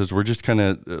has, as we're just kind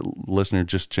of, listener,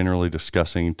 just generally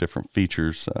discussing different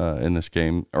features in this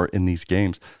game, or in these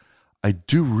games. I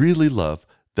do really love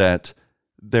that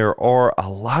there are a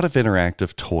lot of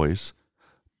interactive toys,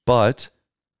 but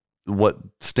what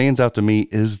stands out to me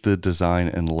is the design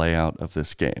and layout of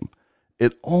this game.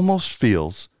 It almost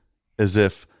feels as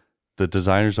if the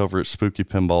designers over at Spooky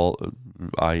Pinball,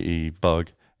 i.e.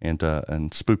 Bug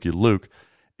and Spooky Luke,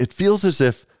 it feels as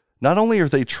if not only are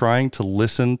they trying to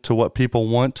listen to what people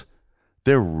want,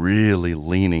 they're really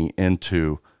leaning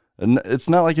into, and it's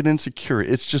not like an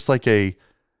insecurity. It's just like the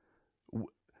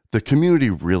community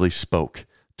really spoke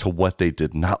to what they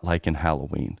did not like in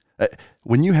Halloween.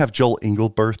 When you have Joel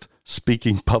Engelberth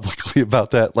speaking publicly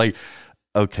about that, like,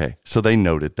 okay, so they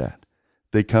noted that.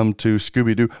 They come to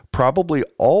Scooby-Doo probably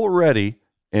already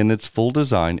in its full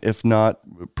design, if not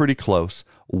pretty close,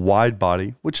 wide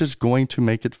body, which is going to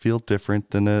make it feel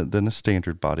different than a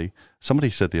standard body. Somebody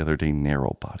said the other day,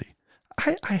 narrow body.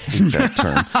 I hate that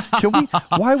term.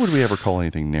 Why would we ever call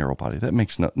anything narrow body? That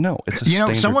makes no, it's a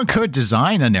standard someone body. Could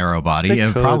design a narrow body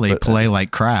and probably play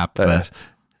like crap. But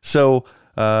So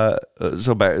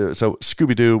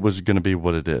Scooby-Doo was going to be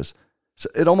what it is. So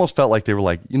it almost felt like they were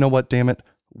like, you know what, damn it,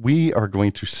 we are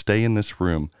going to stay in this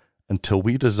room until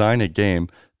we design a game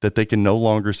that they can no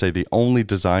longer say the only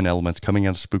design elements coming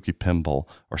out of Spooky Pinball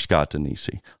are Scott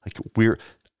Denisi. Like,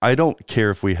 I don't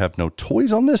care if we have no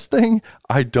toys on this thing.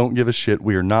 I don't give a shit.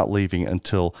 We are not leaving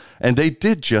until, and they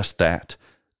did just that.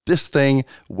 This thing,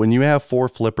 when you have 4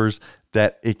 flippers,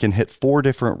 that it can hit 4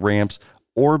 different ramps,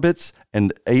 orbits,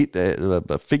 and 8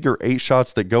 figure 8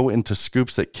 shots that go into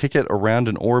scoops that kick it around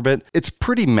an orbit. It's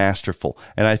pretty masterful.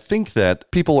 And I think that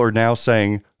people are now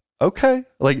saying, okay,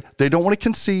 like, they don't want to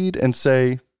concede and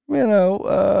say,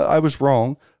 I was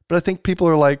wrong. But I think people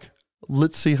are like,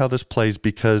 let's see how this plays,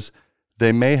 because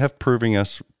they may have proven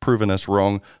us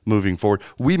wrong moving forward.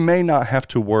 We may not have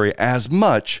to worry as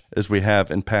much as we have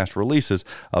in past releases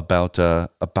about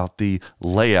the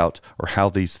layout or how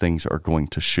these things are going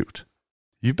to shoot.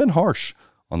 You've been harsh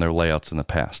on their layouts in the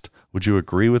past. Would you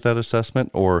agree with that assessment,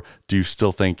 or do you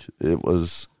still think it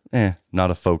was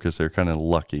not a focus? They're kind of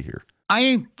lucky here.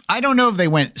 I don't know if they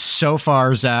went so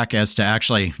far, Zach, as to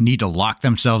actually need to lock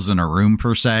themselves in a room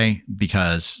per se,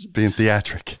 because being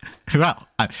theatric. Well,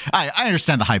 I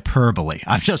understand the hyperbole.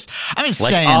 I'm just like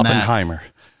saying Oppenheimer.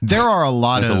 That there are a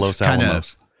lot of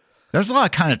there's a lot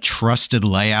of kind of trusted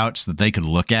layouts that they could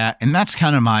look at, and that's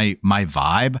kind of my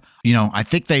vibe. I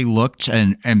think they looked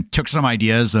and took some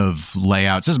ideas of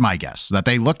layouts. This is my guess, that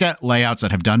they looked at layouts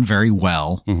that have done very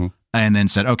well. Mm-hmm. And then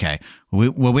said, okay, we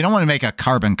don't want to make a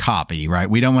carbon copy, right?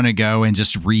 We don't want to go and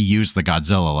just reuse the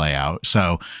Godzilla layout.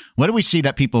 So what do we see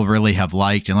that people really have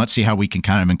liked? And let's see how we can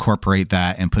kind of incorporate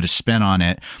that and put a spin on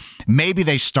it. Maybe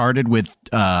they started with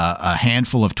a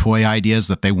handful of toy ideas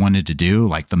that they wanted to do,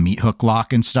 like the meat hook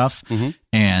lock and stuff, mm-hmm.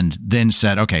 and then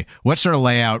said, okay, what sort of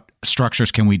layout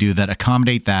structures can we do that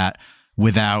accommodate that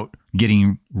without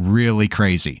getting really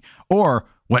crazy? Or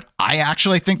what I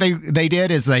actually think they did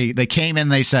is they came in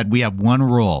and they said, we have one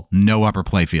rule, no upper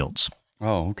play fields.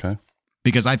 Oh, okay.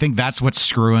 Because I think that's what's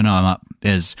screwing them up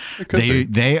is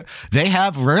they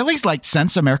have really, like,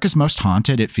 since America's Most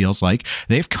Haunted, it feels like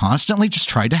they've constantly just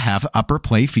tried to have upper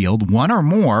play field, one or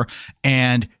more,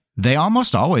 and they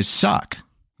almost always suck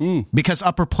because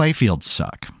upper play fields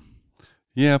suck.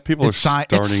 Yeah, people are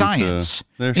starting it's science.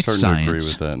 They're starting to agree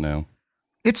with that now.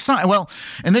 It's well,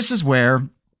 and this is where,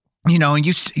 and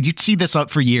you see this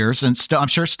up for years, and I'm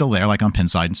sure it's still there, like on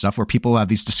Pinside and stuff, where people have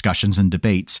these discussions and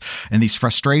debates and these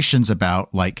frustrations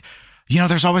about, like,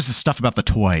 there's always this stuff about the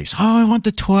toys. Oh, I want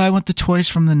the toys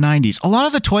from the 90s. A lot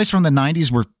of the toys from the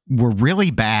 90s were really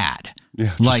bad.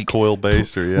 Yeah, like coil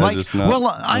based or just not.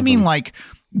 Well, I mean, like,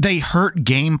 they hurt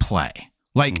gameplay.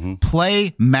 Like, mm-hmm.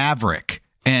 Play Maverick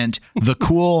and the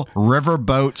cool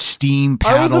riverboat steam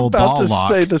paddle ball lock. I was about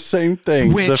to say the same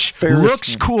thing. Which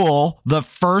looks cool the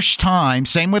first time.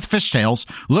 Same with Fishtails.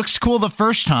 Looks cool the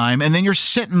first time, and then you're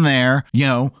sitting there,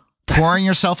 pouring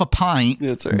yourself a pint,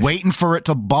 waiting for it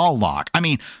to ball lock. I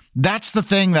mean, that's the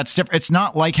thing that's different. It's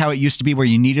not like how it used to be where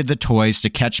you needed the toys to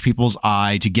catch people's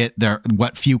eye to get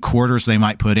what few quarters they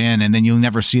might put in, and then you'll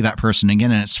never see that person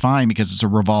again, and it's fine because it's a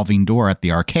revolving door at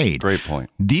the arcade. Great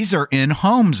point. These are in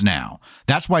homes now.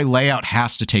 That's why layout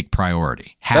has to take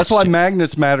priority. That's why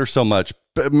magnets matter so much.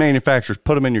 Manufacturers,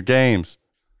 put them in your games.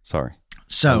 Sorry.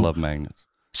 I love magnets.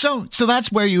 So that's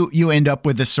where you end up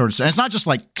with this sort of. It's not just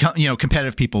like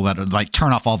competitive people that are like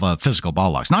turn off all the physical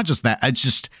ball locks. Not just that. It's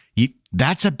just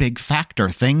that's a big factor.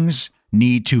 Things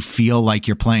need to feel like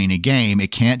you're playing a game.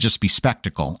 It can't just be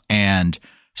spectacle. And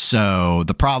so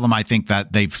the problem I think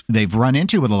that they've run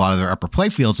into with a lot of their upper play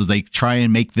fields is they try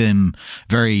and make them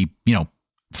very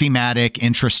thematic,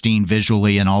 interesting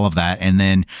visually, and all of that. And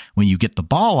then when you get the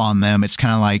ball on them, it's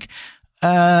kind of like,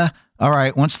 all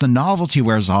right, once the novelty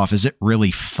wears off, is it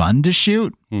really fun to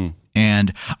shoot?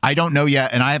 And I don't know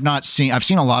yet, and I've seen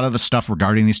a lot of the stuff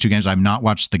regarding these two games. I've not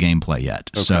watched the gameplay yet,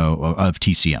 so of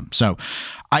TCM. So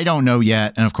I don't know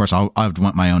yet, and of course I would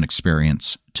want my own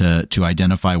experience to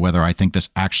identify whether I think this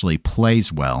actually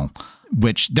plays well,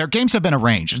 which their games have been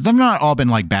arranged. They've not all been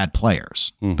like bad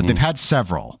players, but they've had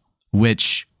several,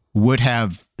 which would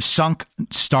have sunk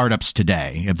startups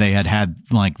today if they had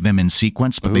like them in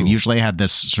sequence, but they've usually had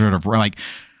this sort of like,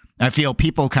 I feel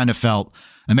people kind of felt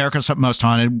America's Most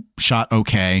Haunted shot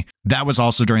okay. That was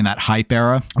also during that hype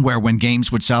era where when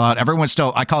games would sell out, everyone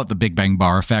still, I call it the Big Bang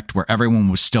Bar effect, where everyone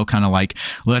was still kind of like,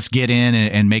 let's get in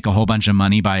and make a whole bunch of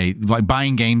money by like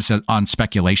buying games on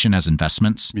speculation as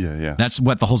investments. Yeah. That's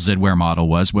what the whole Zidware model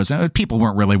was people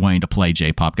weren't really wanting to play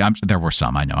J-pop. There were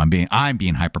some, I know. I'm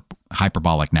being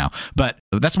hyperbolic now, but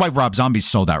that's why Rob Zombie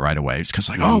sold out right away. It's because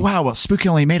like, oh wow, well, Spooky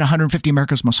only made 150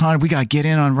 America's Most Haunted. We got to get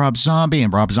in on Rob Zombie,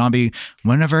 and Rob Zombie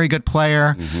wasn't a very good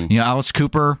player. You know, Alice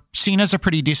Cooper seen as a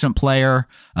pretty decent player.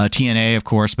 TNA, of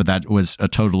course, but that was a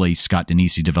totally Scott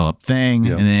Denisi developed thing.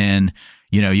 And then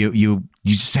you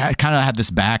just kind of had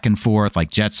this back and forth. Like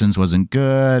Jetsons wasn't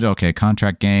good. Okay,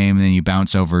 contract game. And then you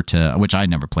bounce over to, which I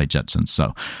never played Jetsons,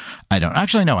 so I don't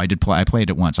actually know. I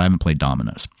played it once. I haven't played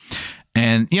Dominoes.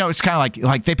 And, it's kind of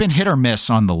like they've been hit or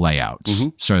miss on the layouts.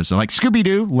 So like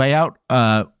Scooby-Doo layout,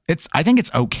 I think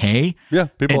it's okay. Yeah,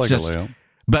 people like the layout.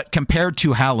 But compared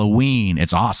to Halloween,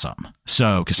 it's awesome.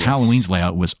 So, because Halloween's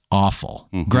layout was awful.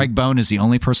 Greg Bone is the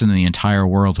only person in the entire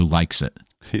world who likes it.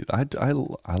 I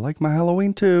like my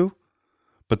Halloween too.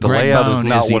 But the Greg layout Bone is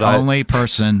not the only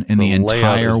person in the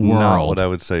entire world. Not what I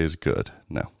would say is good.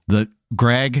 No.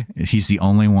 Greg, he's the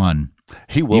only one.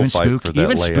 He will fight for that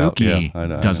even layout. Spooky I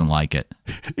know. Doesn't like it.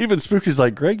 Even Spooky's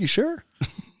like, Greg, you sure?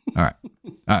 All right.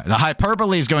 The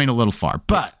hyperbole is going a little far,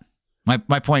 but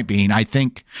my point being, I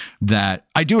think that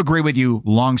I do agree with you.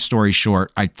 Long story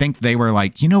short, I think they were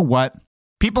like, you know what?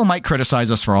 People might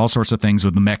criticize us for all sorts of things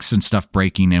with the mix and stuff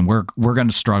breaking, and we're going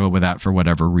to struggle with that for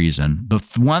whatever reason. The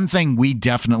one thing we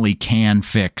definitely can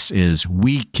fix is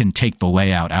we can take the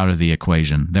layout out of the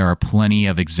equation. There are plenty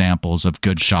of examples of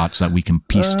good shots that we can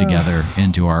piece together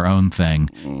into our own thing,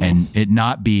 and it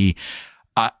not be.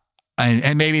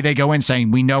 And maybe they go in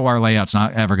saying, we know our layout's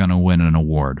not ever going to win an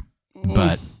award,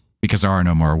 but because there are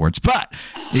no more awards. But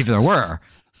if there were,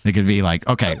 it could be like,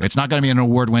 okay, it's not going to be an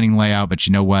award-winning layout, but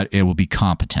you know what? It will be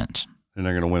competent. And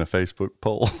they're going to win a Facebook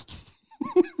poll.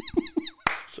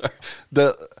 Sorry.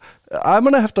 I'm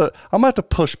gonna have to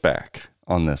push back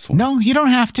on this one. No, you don't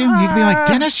have to. You can be like,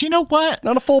 Dennis, you know what?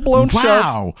 Not a full-blown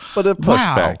shove, but a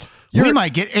pushback. We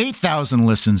might get 8,000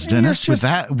 listens, Dennis, with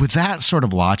that sort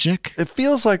of logic. It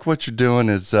feels like what you're doing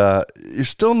is you're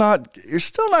still not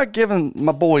giving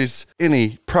my boys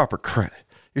any proper credit.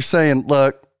 You're saying,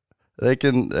 look, they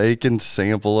can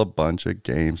sample a bunch of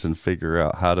games and figure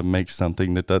out how to make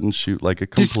something that doesn't shoot like a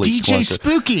complete Just DJ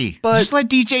Spooky. Just let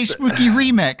DJ Spooky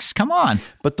remix. Come on.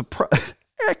 But the problem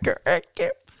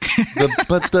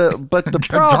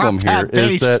here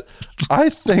is that I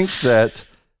think that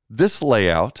this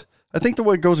layout, I think the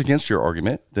way it goes against your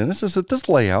argument, Dennis, is that this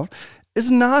layout is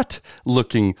not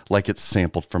looking like it's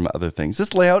sampled from other things.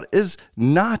 This layout is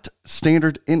not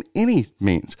standard in any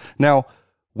means. Now,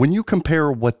 when you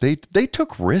compare what they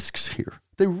took risks here.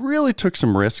 They really took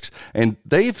some risks, and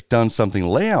they've done something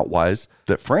layout-wise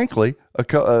that, frankly,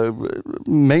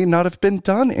 may not have been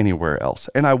done anywhere else.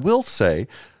 And I will say,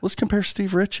 let's compare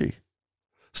Steve Ritchie.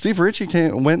 Steve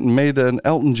Ritchie went and made an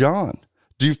Elton John.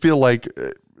 Do you feel like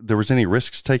there was any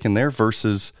risks taken there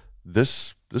versus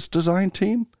this design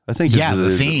team? I think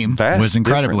the theme was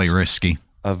incredibly risky.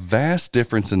 A vast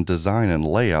difference in design and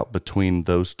layout between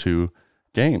those two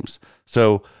games.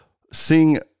 So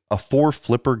seeing a 4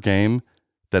 flipper game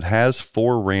that has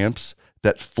 4 ramps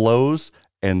that flows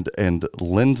and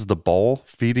lends the ball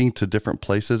feeding to different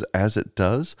places as it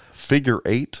does, figure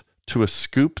 8 to a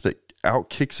scoop that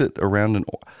outkicks it around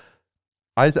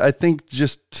I think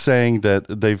just saying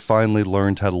that they've finally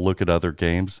learned how to look at other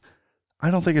games, I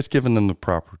don't think it's given them the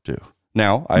proper due.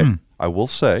 Now, I will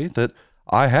say that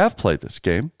I have played this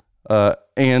game,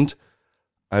 and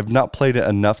I've not played it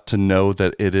enough to know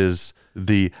that it is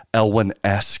the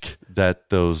Elwyn-esque that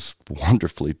those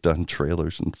wonderfully done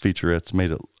trailers and featurettes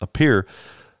made it appear.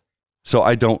 So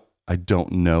I don't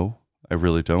know. I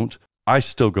really don't. I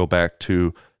still go back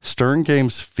to Stern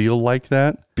games feel like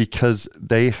that because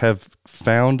they have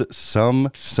found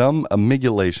some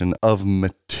amalgamation of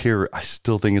material. I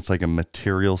still think it's like a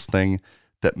materials thing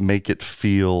that make it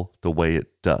feel the way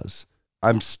it does.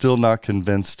 I'm still not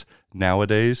convinced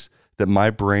nowadays that my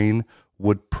brain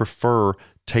would prefer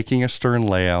taking a Stern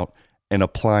layout and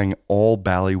applying all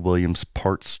Bally Williams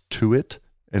parts to it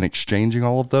and exchanging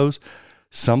all of those,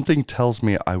 something tells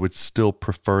me I would still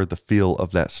prefer the feel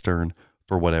of that stern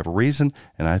for whatever reason.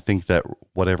 And I think that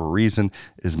whatever reason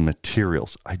is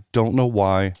materials. I don't know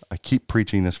why. I keep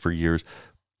preaching this for years,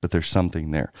 but there's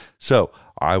something there. So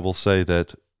I will say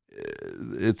that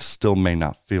it still may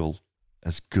not feel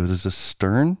as good as a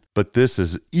stern, but this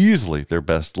is easily their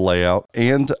best layout.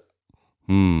 And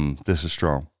this is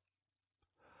strong.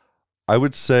 I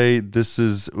would say this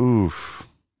is,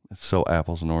 it's so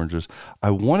apples and oranges.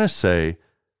 I want to say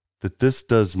that this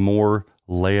does more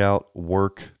layout,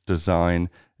 work, design.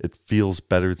 It feels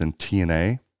better than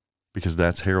TNA because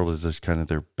that's heralded as kind of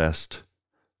their best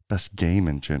game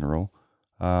in general.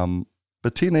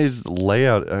 But TNA's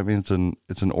layout, I mean,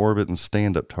 it's an orbit and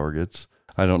stand-up targets.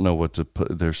 I don't know what to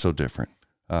put. They're so different.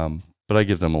 But I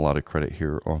give them a lot of credit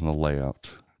here on the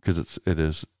layout because it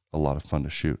is a lot of fun to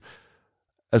shoot.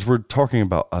 As we're talking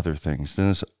about other things, then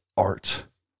it's art.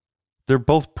 They're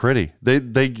both pretty. They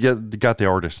got the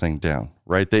artist thing down,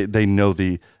 right? They know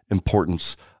the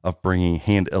importance of bringing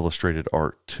hand illustrated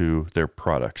art to their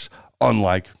products,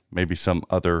 unlike maybe some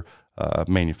other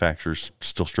manufacturers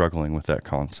still struggling with that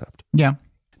concept. Yeah.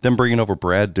 Then bringing over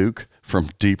Brad Duke from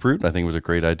Deeproot, I think was a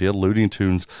great idea. Looney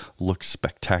Tunes looks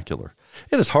spectacular.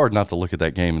 It is hard not to look at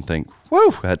that game and think,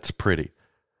 whoa, that's pretty.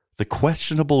 The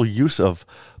questionable use of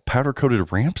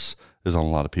powder-coated ramps is on a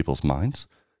lot of people's minds.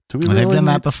 They've done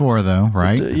that before, though,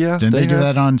 right? Yeah. Didn't they do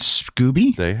that on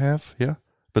Scooby? They have, yeah.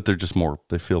 But they're just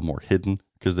they feel more hidden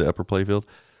because of the upper playfield.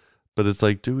 But it's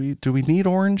like, do we need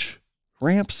orange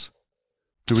ramps?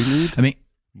 Do we need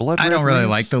blood red I don't really ramps?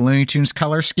 like the Looney Tunes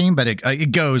color scheme, but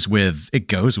it goes with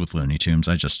Looney Tunes.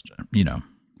 I just,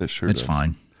 it sure it's does.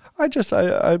 fine.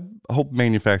 I hope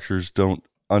manufacturers don't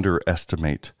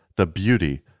underestimate the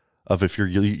beauty of if you're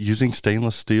using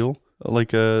stainless steel,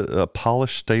 like a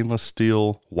polished stainless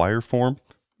steel wire form.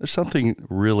 There's something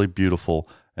really beautiful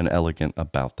and elegant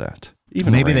about that.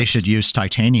 Even maybe they ramps. should use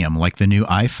titanium like the new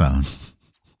iPhone.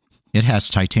 It has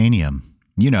titanium.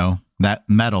 That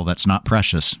metal that's not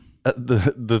precious.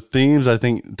 The themes, I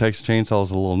think Texas Chainsaw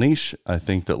is a little niche. I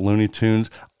think that Looney Tunes,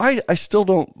 I still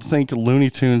don't think Looney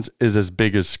Tunes is as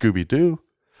big as Scooby-Doo.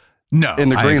 No, in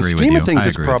the grand scheme of things,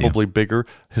 it's agree probably bigger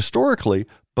historically.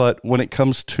 But when it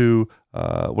comes to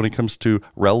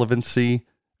relevancy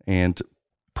and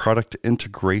product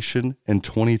integration in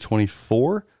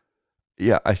 2024,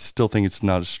 yeah, I still think it's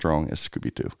not as strong as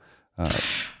Scooby-Doo.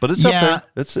 But it's up there.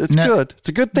 It's good. It's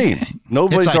a good theme.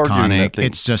 Nobody's arguing that theme.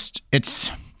 It's just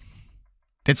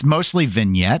it's mostly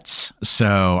vignettes,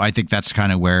 so I think that's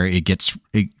kind of where it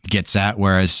gets at.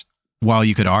 Whereas while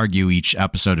you could argue each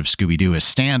episode of Scooby-Doo is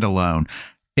standalone,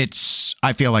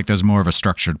 I feel like there's more of a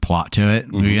structured plot to it.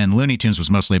 Mm-hmm. And Looney Tunes was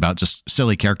mostly about just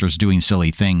silly characters doing silly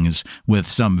things with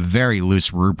some very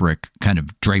loose rubric kind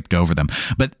of draped over them.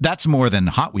 But that's more than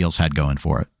Hot Wheels had going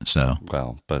for it. So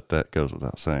but that goes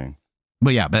without saying.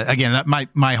 But yeah, but again,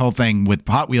 my whole thing with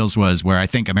Hot Wheels was where I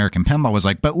think American Pinball was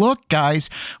like, but look,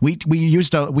 guys, we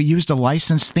used a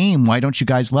licensed theme. Why don't you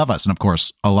guys love us? And of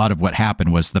course, a lot of what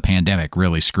happened was the pandemic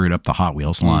really screwed up the Hot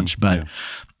Wheels launch. But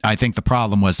I think the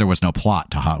problem was there was no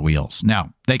plot to Hot Wheels.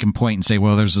 Now they can point and say,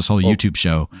 well, there's this whole YouTube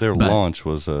show. Their launch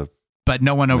was but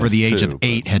no one over the age of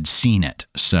 8 had seen it.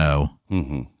 So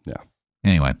yeah.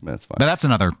 Anyway, that's fine. But that's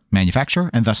another manufacturer,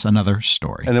 and thus another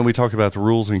story. And then we talk about the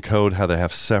rules and code, how they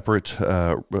have separate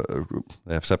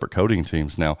coding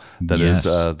teams now. That is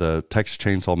the Texas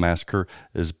Chainsaw Massacre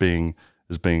is being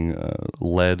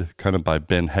led kind of by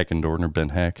Ben Heckendorn, Ben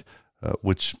Heck,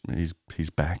 which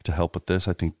he's back to help with this.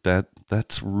 I think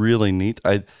that's really neat.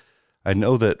 I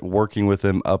know that working with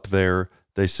him up there,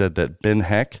 they said that Ben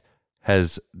Heck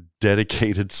has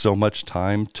dedicated so much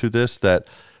time to this that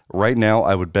right now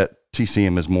I would bet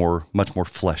TCM is much more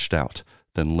fleshed out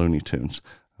than Looney Tunes.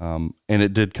 And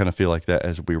it did kind of feel like that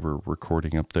as we were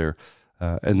recording up there.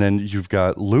 And then you've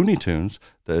got Looney Tunes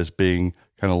that is being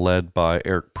kind of led by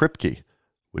Eric Pripke,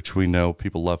 which we know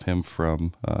people love him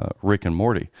from Rick and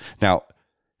Morty. Now,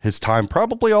 his time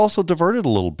probably also diverted a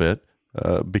little bit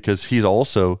because he's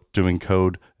also doing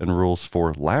code and rules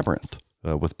for Labyrinth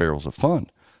with Barrels of Fun.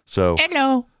 So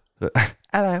hello.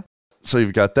 So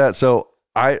you've got that. So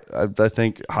I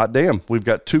think, hot damn, we've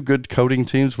got two good coding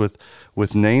teams with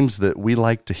names that we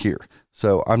like to hear.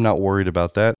 So I'm not worried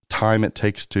about that. Time it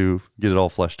takes to get it all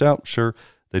fleshed out. Sure,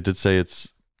 they did say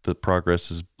the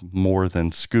progress is more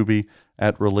than Scooby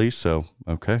at release. So,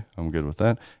 okay, I'm good with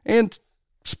that. And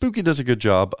Spooky does a good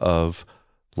job of,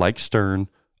 like Stern,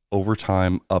 over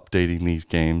time updating these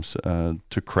games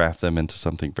to craft them into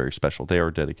something very special. They are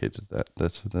dedicated to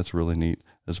that. That's really neat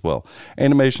as well.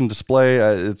 Animation display,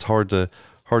 it's hard to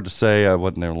hard to say. I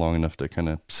wasn't there long enough to kind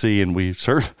of see, and we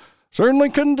certainly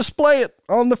couldn't display it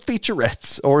on the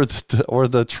featurettes or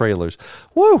the trailers.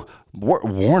 Woo!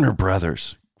 Warner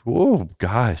Brothers. Whoa,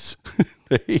 guys.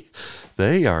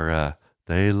 they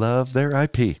love their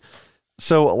IP.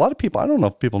 So a lot of people, I don't know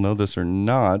if people know this or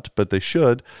not, but they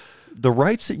should. The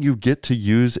rights that you get to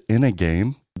use in a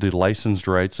game, the licensed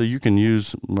rights, so you can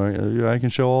use, I can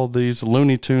show all these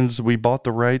Looney Tunes. We bought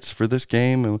the rights for this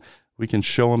game, and we can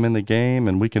show them in the game,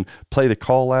 and we can play the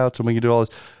call outs, and we can do all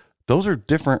this. Those are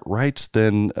different rights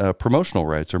than promotional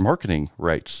rights or marketing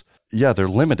rights. Yeah, they're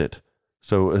limited.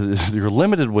 So you're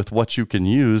limited with what you can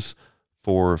use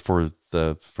for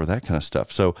that kind of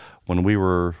stuff. So when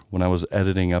I was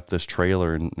editing up this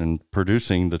trailer and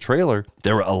producing the trailer,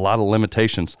 there were a lot of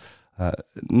limitations,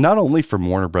 not only from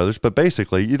Warner Brothers, but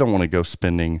basically you don't want to go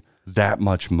spending that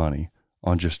much money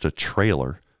on just a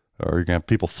trailer, or you're going to have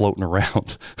people floating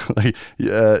around.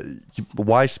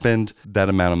 Why spend that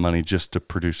amount of money just to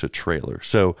produce a trailer?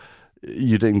 So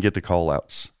you didn't get the call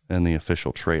outs in the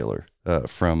official trailer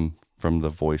from the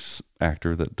voice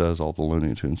actor that does all the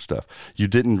Looney Tunes stuff.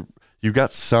 You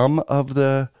got some of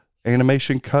the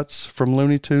animation cuts from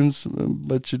Looney Tunes,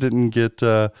 but you didn't get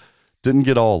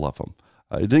all of them.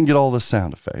 You didn't get all the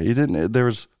sound effects.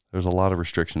 There's a lot of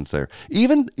restrictions there.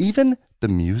 Even the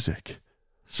music.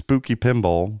 Spooky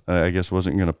Pinball, I guess,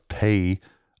 wasn't going to pay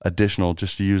additional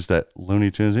just to use that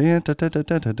Looney Tunes.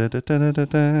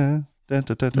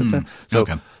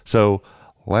 So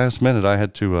last minute I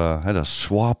had to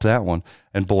swap that one,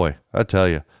 and boy, I tell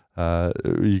you,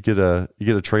 you get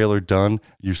a trailer done,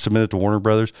 you submit it to Warner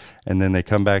Brothers, and then they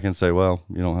come back and say, well,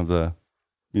 you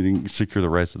didn't secure the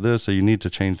rights to this, so you need to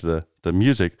change the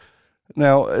music.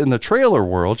 Now, in the trailer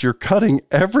world, you're cutting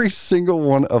every single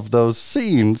one of those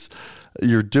scenes.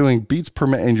 You're doing beats per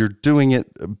minute, and you're doing it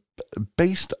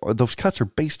those cuts are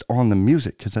based on the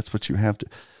music, because that's what you have to.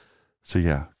 So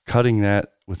yeah, recutting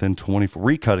that within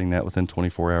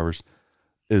 24 hours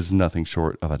is nothing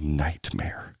short of a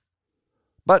nightmare.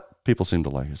 But people seem to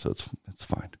like it, so it's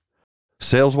fine.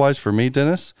 Sales-wise for me,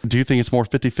 Dennis, do you think it's more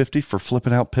 50-50 for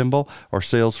flipping out pinball or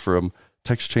sales from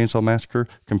Texas Chainsaw Massacre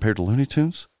compared to Looney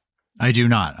Tunes? I do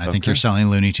not. I think you're selling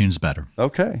Looney Tunes better.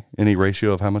 Okay. Any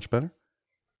ratio of how much better?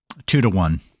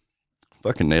 2-1.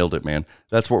 Fucking nailed it, man.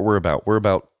 That's what we're about. We're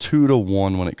about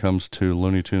 2-1 when it comes to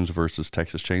Looney Tunes versus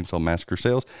Texas Chainsaw Massacre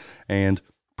sales, and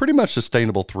pretty much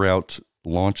sustainable throughout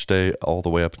launch day all the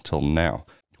way up until now.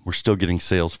 We're still getting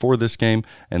sales for this game,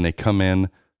 and they come in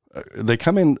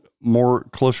more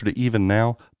closer to even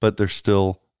now, but they're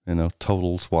still,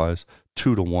 totals wise,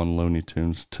 2-1 Looney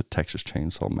Tunes to Texas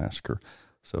Chainsaw Massacre.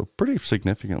 So pretty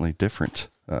significantly different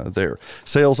there.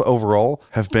 Sales overall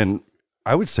have been,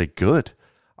 I would say, good.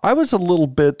 I was a little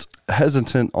bit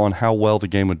hesitant on how well the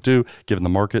game would do, given the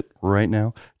market right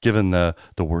now, given the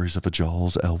worries of a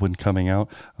Jaws Elwyn coming out,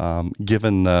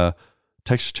 given the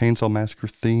Texas Chainsaw Massacre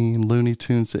theme, Looney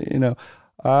Tunes,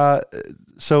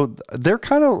 so they're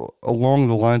kind of along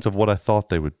the lines of what I thought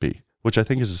they would be, which I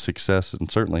think is a success,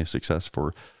 and certainly a success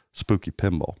for Spooky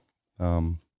Pinball.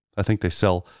 I think they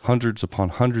sell hundreds upon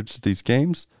hundreds of these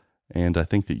games, and I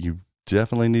think that you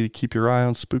definitely need to keep your eye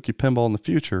on Spooky Pinball in the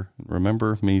future.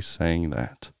 Remember me saying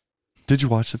that. Did you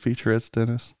watch the featurettes,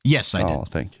 Dennis? Yes, I did. Oh,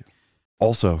 thank you.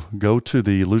 Also, go to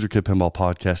the Loser Kid Pinball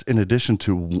podcast. In addition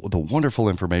to the wonderful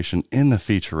information in the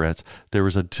featurettes, there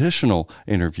was additional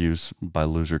interviews by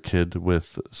Loser Kid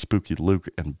with Spooky Luke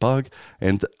and Bug.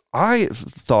 And I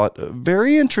thought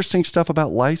very interesting stuff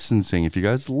about licensing, if you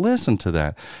guys listen to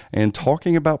that, and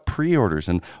talking about pre-orders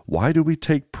and why do we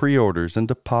take pre-orders and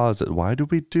deposit? Why do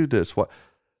we do this?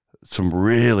 Some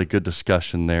really good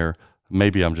discussion there.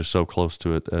 Maybe I'm just so close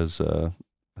to it as a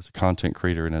content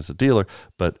creator and as a dealer,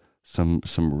 but some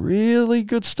really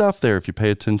good stuff there if you pay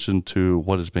attention to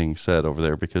what is being said over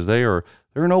there, because they're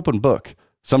an open book.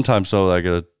 Sometimes, so I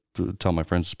gotta tell my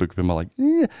friends Spooky Pinball, like,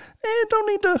 don't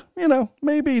need to,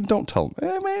 maybe don't tell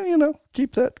them, maybe,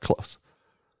 keep that close.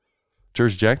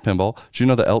 Jersey Jack Pinball, did you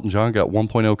know that Elton John got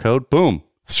 1.0 code? Boom.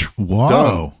 Whoa.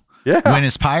 Done. Yeah. Win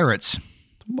his Pirates.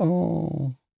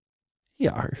 Oh,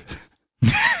 yeah.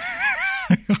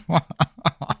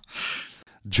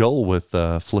 Joel with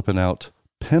flipping out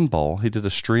Pinball. He did a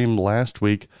stream last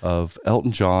week of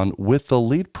Elton John with the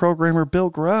lead programmer Bill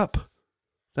Grupp.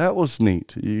 That was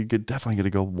neat. You could definitely get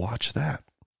to go watch that.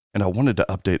 And I wanted to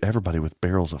update everybody with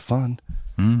Barrels of Fun.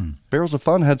 Barrels of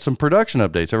Fun had some production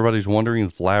updates. Everybody's wondering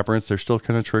if Labyrinths, they're still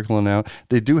kind of trickling out.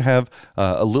 They do have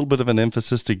a little bit of an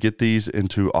emphasis to get these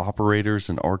into operators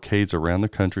and arcades around the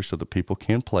country so that people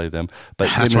can play them. But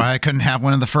that's why I couldn't have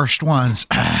one of the first ones.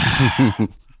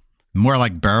 More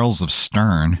like Barrels of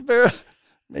Stern.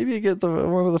 Maybe you get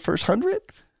one of the first 100.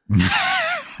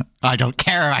 I don't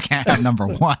care. I can't have number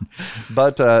one.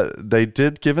 But they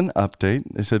did give an update.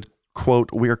 They said,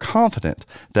 quote, "We are confident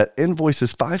that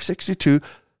invoices 562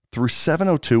 through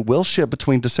 702 will ship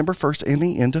between December 1st and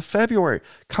the end of February."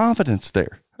 Confidence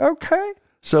there. Okay.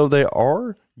 So they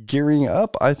are gearing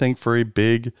up, I think, for a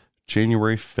big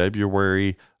January,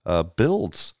 February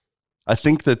builds. I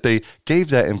think that they gave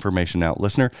that information out,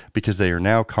 listener, because they are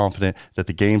now confident that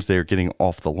the games they are getting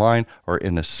off the line are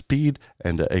in a speed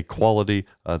and a quality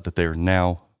that they are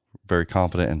now very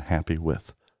confident and happy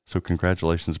with. So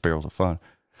congratulations, Barrels of Fun.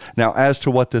 Now, as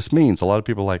to what this means, a lot of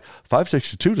people are like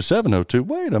 562 to 702.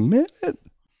 Wait a minute.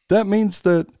 That means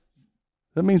that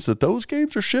those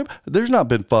games are shipped. There's not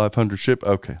been 500 shipped.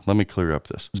 Okay, let me clear up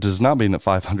this. It does not mean that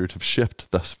 500 have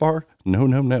shipped thus far.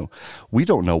 No. We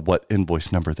don't know what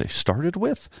invoice number they started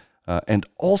with. And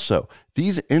also,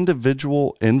 these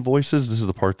individual invoices, this is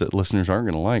the part that listeners aren't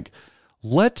going to like.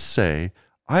 Let's say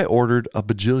I ordered a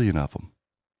bajillion of them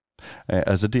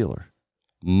as a dealer.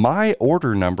 My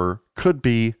order number could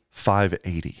be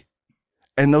 580.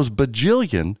 And those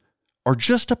bajillion are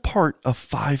just a part of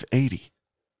 580.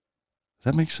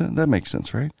 That makes sense. That makes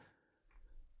sense, right?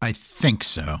 I think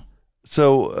so.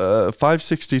 So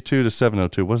 562 to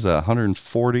 702, what is that,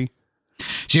 140?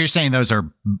 So you're saying those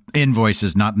are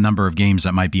invoices, not the number of games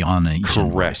that might be on each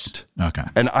invoice. Correct. Okay.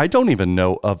 And I don't even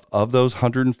know of those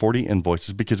 140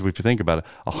 invoices, because if you think about it,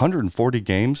 140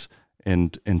 games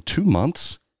in 2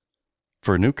 months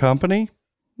for a new company,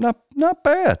 not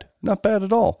bad. Not bad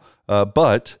at all.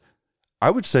 But I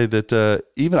would say that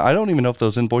I don't even know if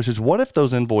those invoices, what if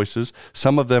those invoices,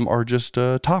 some of them are just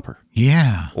topper?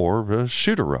 Yeah. Or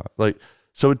shooter rod.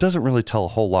 So it doesn't really tell a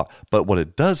whole lot. But what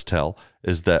it does tell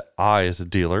is that I, as a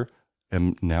dealer,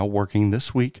 am now working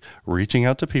this week, reaching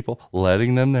out to people,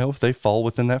 letting them know if they fall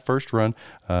within that first run.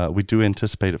 We do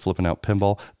anticipate it flipping out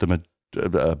Pinball,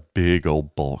 a big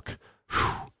old bulk.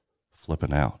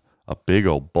 Flipping out. A big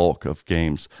old bulk of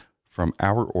games from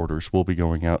our orders will be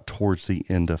going out towards the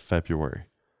end of February.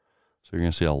 So you're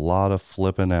going to see a lot of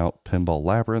flipping out Pinball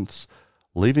Labyrinths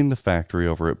leaving the factory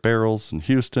over at Barrels in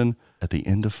Houston at the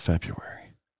end of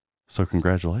February. So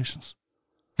congratulations.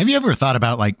 Have you ever thought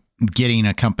about getting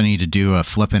a company to do a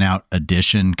flipping out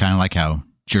edition, kind of like how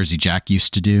Jersey Jack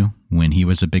used to do when he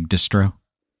was a big distro?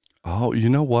 Oh, you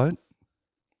know what?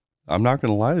 I'm not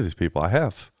going to lie to these people. I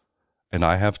have. And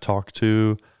I have talked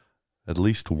to at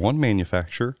least one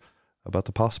manufacturer about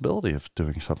the possibility of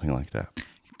doing something like that.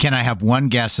 Can I have one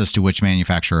guess as to which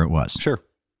manufacturer it was? Sure.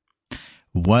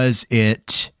 Was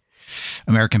it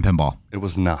American Pinball? It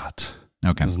was not.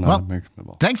 Okay. It was not American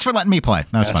Pinball. Thanks for letting me play.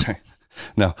 That was fun. Right.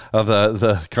 No, of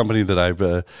the company that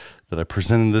I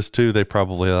presented this to, they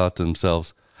probably thought to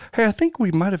themselves, "Hey, I think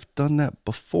we might have done that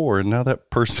before, and now that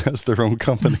person has their own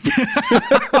company."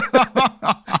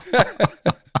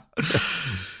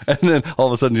 And then all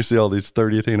of a sudden you see all these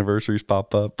 30th anniversaries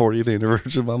pop up, 40th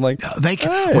anniversary. I'm like,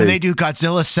 hey. When they do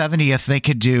Godzilla 70th, they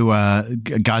could do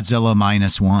Godzilla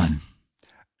 -1.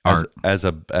 As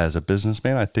a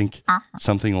businessman, I think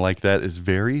something like that is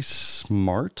very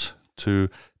smart to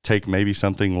take. Maybe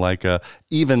something like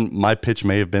even my pitch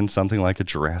may have been something like a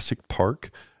Jurassic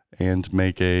Park, and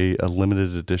make a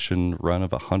limited edition run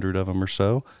of 100 of them or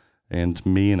so. And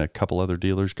me and a couple other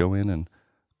dealers go in and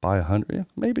buy 100. Yeah,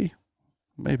 maybe.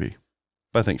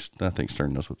 But I think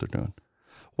Stern knows what they're doing.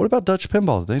 What about Dutch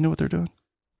Pinball? Do they know what they're doing?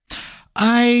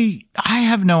 I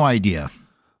have no idea.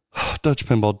 Dutch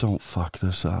Pinball, don't fuck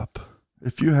this up.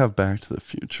 If you have Back to the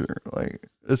Future,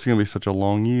 it's going to be such a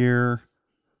long year.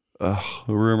 The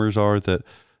rumors are that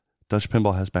Dutch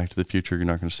Pinball has Back to the Future. You're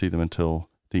not going to see them until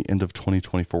the end of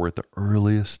 2024 at the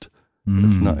earliest,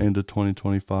 if not into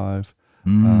 2025.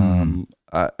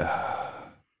 I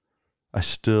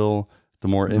still... The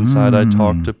more inside I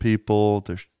talk to people,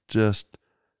 there's just,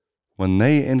 when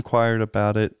they inquired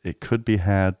about it, it could be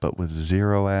had, but with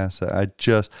zero asset.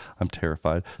 I'm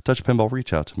terrified. Dutch Pinball,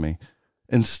 reach out to me.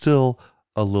 Instill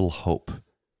a little hope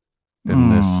in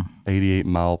this 88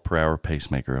 mile per hour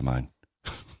pacemaker of mine.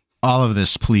 All of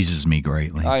this pleases me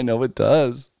greatly. I know it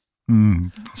does.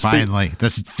 Finally,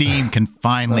 this theme can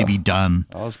finally be done.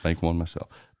 I'll just make one myself.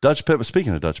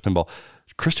 Speaking of Dutch Pinball,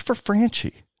 Christopher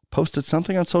Franchi posted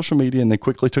something on social media and they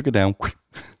quickly took it down.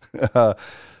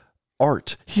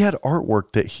 Art. He had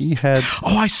artwork that he had.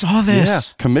 Oh, I saw this. Yeah,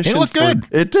 commissioned. It looked good.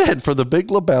 It did, for the Big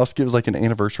Lebowski. It was like an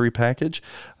anniversary package.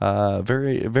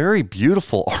 Very, very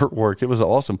beautiful artwork. It was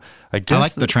awesome. I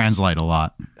like the translate a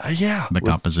lot. Yeah. The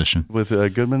composition. With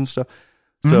Goodman and stuff.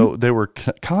 So they were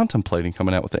contemplating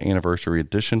coming out with the anniversary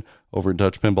edition over at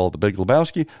Dutch Pinball, The Big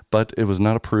Lebowski, but it was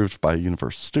not approved by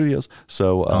Universal Studios.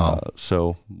 So,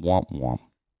 so womp womp.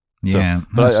 Yeah, so,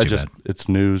 but I just, it's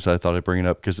news. I thought I'd bring it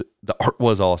up because the art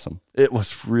was awesome. It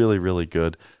was really, really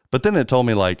good. But then it told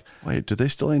me like, wait, do they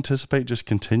still anticipate just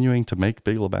continuing to make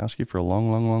Big Lebowski for a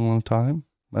long time?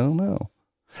 I don't know.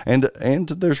 And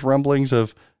there's rumblings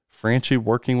of Franchi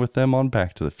working with them on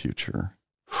Back to the Future.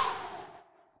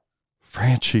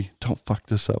 Franchi, don't fuck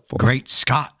this up for me. Great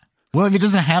Scott. Well, if he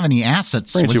doesn't have any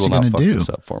assets, Franchi what's he going to do? This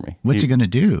up for me. What's he going to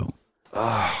do?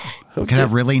 He could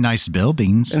have really nice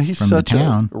buildings and he's from such the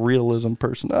town. A realism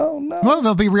person. Oh, no. Well,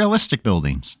 they'll be realistic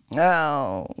buildings.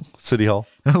 No. City Hall.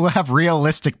 We'll have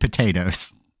realistic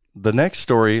potatoes. The next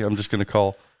story I'm just going to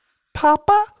call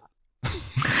Papa.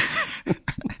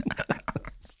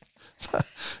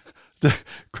 The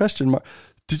question mark.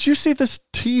 Did you see this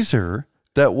teaser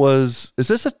that was, is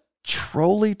this a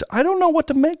trolley? I don't know what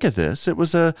to make of this. It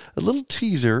was a little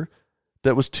teaser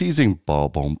that was teasing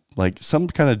Bob, like some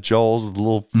kind of Jaws with a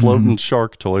little floating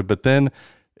shark toy, but then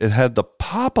it had the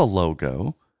Papa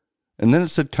logo, and then it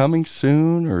said coming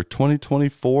soon or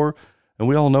 2024, and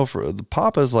we all know for the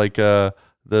Papa's like the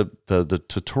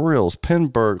tutorials,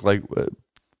 Pinburg, like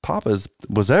Papa's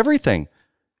was everything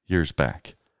years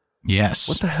back. Yes.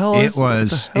 What the hell it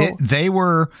was? They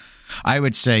were, I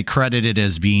would say, credited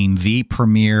as being the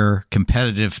premier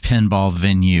competitive pinball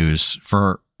venues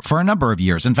for a number of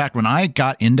years. In fact, when I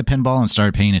got into pinball and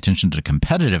started paying attention to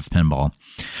competitive pinball,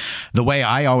 the way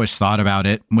I always thought about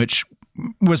it, which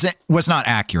was not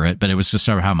accurate, but it was just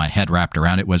sort of how my head wrapped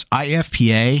around it, was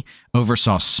IFPA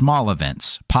oversaw small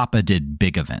events. Papa did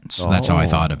big events. That's how I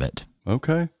thought of it.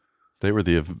 Okay. They were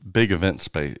the big event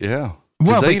space. Yeah.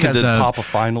 Well, they because even did Papa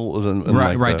Final.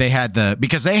 Right. They had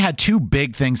because they had two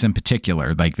big things in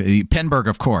particular, like the Pinburg,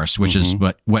 of course, which is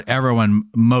what everyone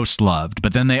most loved.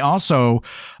 But then they also,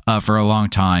 for a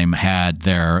long time, had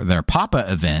their Papa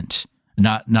event.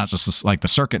 Not just like the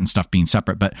circuit and stuff being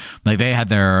separate, but like they had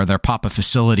their Papa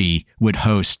facility would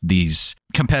host these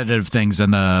competitive things,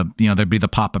 and there'd be the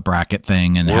Papa bracket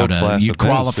thing and how to you'd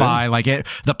qualify. Like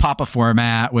the Papa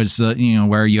format was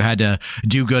where you had to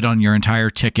do good on your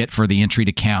entire ticket for the entry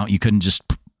to count. You couldn't just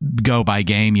go by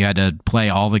game. You had to play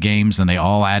all the games, and they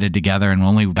all added together, and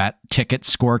only that ticket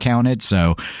score counted.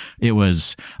 So it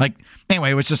was like.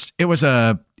 Anyway,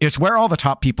 it's where all the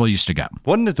top people used to go.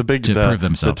 Wasn't it the big to prove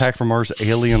themselves? The Attack from Mars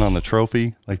alien on the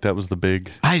trophy? Like that was the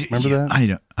big. Remember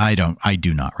that? I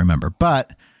do not remember,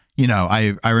 but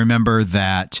I remember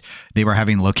that they were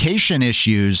having location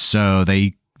issues, so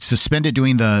they suspended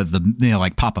doing the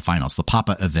like Papa Finals, the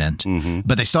Papa event,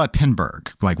 but they still had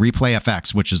Pinburg, like Replay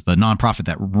FX, which is the nonprofit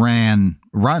that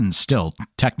runs still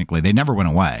technically. They never went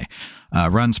away.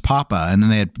 Runs Papa, and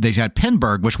then they had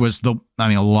Pinburg, which was a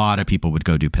lot of people would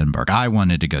go do Pinburg. I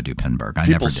wanted to go do Pinburg. I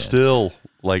never did. Still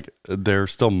they're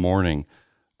still mourning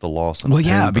the loss of Pinburg.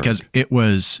 Yeah, because it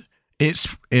was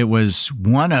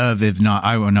one of, if not,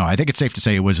 I don't know, I think it's safe to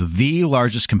say it was the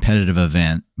largest competitive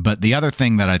event. But the other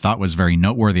thing that I thought was very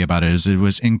noteworthy about it is it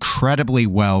was incredibly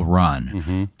well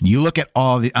run. You look at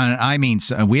all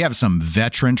we have some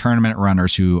veteran tournament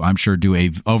runners who I'm sure do a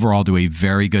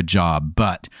very good job,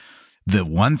 but the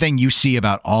one thing you see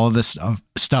about all of this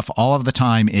stuff all of the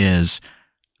time is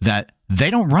that they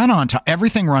don't run on time.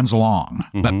 Everything runs long,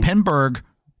 but Pinburg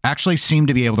actually seemed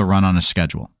to be able to run on a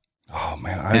schedule. Oh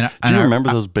man! Do you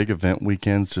remember those big event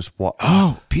weekends?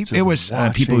 People were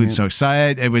so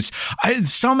excited. It was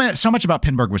so much about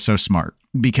Pinburg was so smart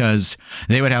because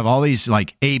they would have all these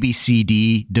like A, B, C,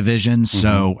 D divisions.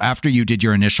 So after you did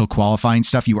your initial qualifying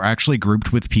stuff, you were actually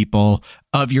grouped with people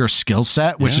of your skill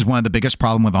set, which is one of the biggest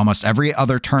problem with almost every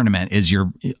other tournament. Is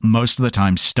you're most of the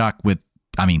time stuck with.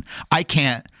 I mean, I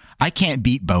can't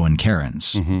beat Bowen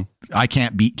Cairns. I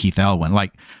can't beat Keith Elwin.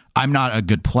 Like. I'm not a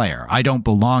good player. I don't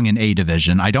belong in A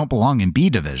division. I don't belong in B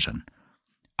division.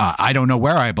 I don't know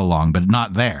where I belong, but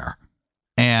not there.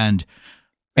 And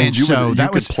so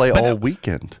that was play all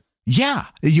weekend. Yeah,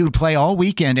 you would play all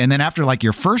weekend, and then after like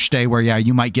your first day, where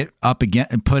you might get up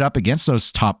and put up against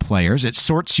those top players, it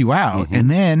sorts you out, and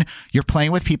then you're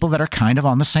playing with people that are kind of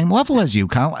on the same level as you,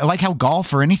 kind of like how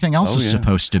golf or anything else is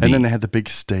supposed to be. And then they had the big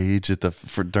stage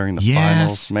during the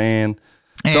finals, man.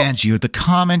 And you had the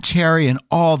commentary and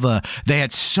they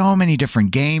had so many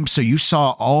different games. So you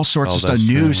saw all sorts of stuff,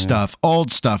 new stuff,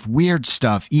 old stuff, weird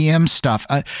stuff, EM stuff.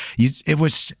 It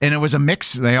was a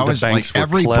mix. They always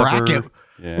every bracket.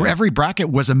 Yeah. Every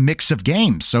bracket was a mix of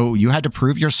games. So you had to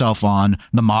prove yourself on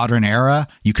the modern era.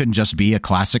 You couldn't just be a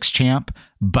classics champ,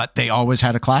 but they always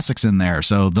had a classics in there.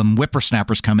 So the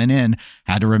whippersnappers coming in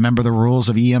had to remember the rules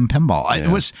of EM pinball. It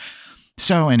was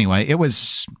So anyway, it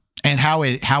was, and how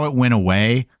it went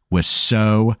away was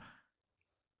so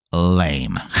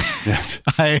lame. Yes.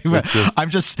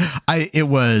 It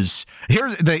was,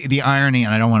 here's the irony,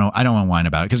 and I don't want to whine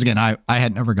about it, because again, I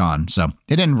had never gone, so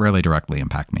it didn't really directly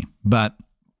impact me. But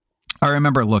I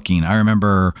remember seeing their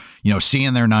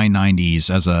 990s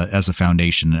as a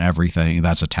foundation and everything.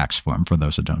 That's a tax form for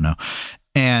those that don't know.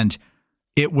 And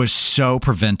it was so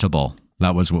preventable.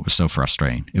 That was what was so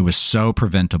frustrating. It was so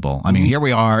preventable. I mean, here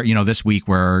we are, this week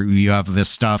where you have this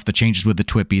stuff, the changes with the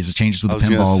Twippies, the changes with the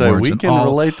Pinball Awards, we and can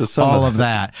relate to some all of of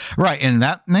that. Right. And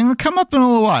that will come up in a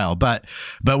little while. But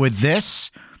with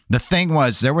this, the thing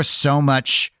was, there was so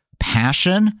much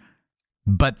passion,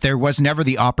 but there was never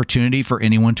the opportunity for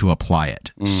anyone to apply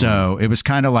it. So it was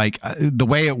kind of like the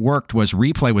way it worked was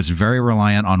Replay was very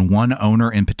reliant on one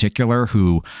owner in particular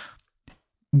who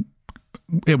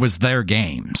it was their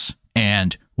games.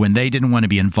 And when they didn't want to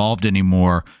be involved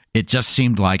anymore, it just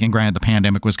seemed like, and granted the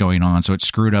pandemic was going on, so it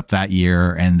screwed up that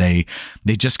year. And they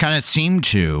just kind of seemed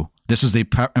to, this was the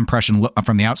impression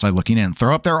from the outside looking in,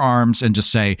 throw up their arms and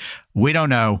just say, we don't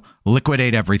know,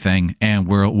 liquidate everything, and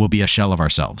we'll be a shell of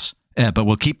ourselves. But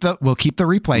we'll keep the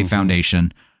Replay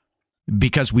foundation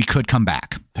because we could come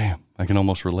back. Damn, I can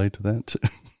almost relate to that.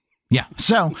 Yeah.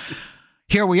 So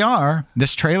here we are.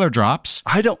 This trailer drops.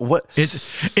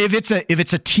 If it's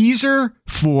a teaser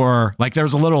for, like, there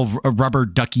was a little rubber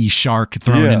ducky shark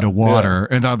thrown into water,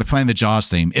 and they're playing the Jaws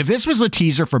theme. If this was a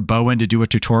teaser for Bowen to do a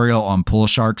tutorial on pool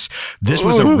sharks, this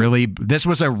was a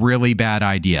really bad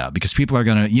idea, because people are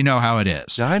gonna, you know how it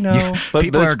is. I know, but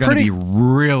people are going to be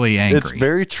really angry. It's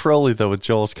very trolly though with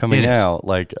Jaws coming out.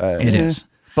 Like it is.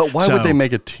 But why would they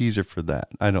make a teaser for that?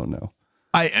 I don't know.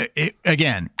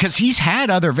 Again, because he's had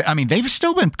other, they've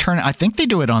still been turning, I think they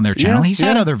do it on their channel. He's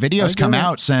had other videos come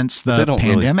out since the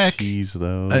pandemic. Really tease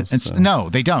those. No,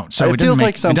 they don't. So it feels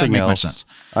like something else. Much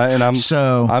sense.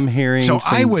 I'm hearing. So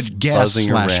I would guess /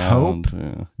 hope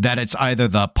Yeah. that it's either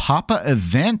the Papa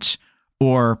event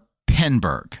or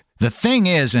Pinburg. The thing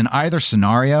is, in either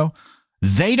scenario,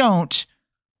 they don't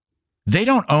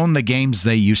own the games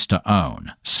they used to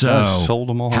own. So sold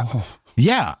them all.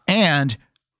 Yeah, and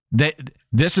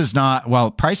this is not, well,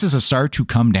 prices have started to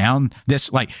come down. This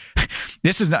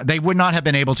is not, they would not have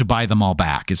been able to buy them all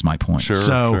back, is my point.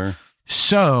 Sure.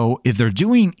 So if they're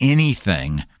doing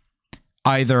anything,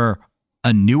 either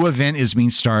a new event is being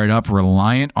started up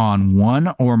reliant on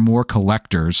one or more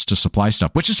collectors to supply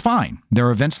stuff, which is fine. There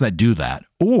are events that do that.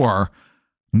 Or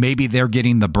maybe they're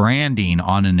getting the branding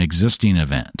on an existing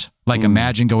event. Like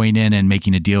imagine going in and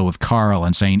making a deal with Carl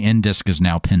and saying Indisc is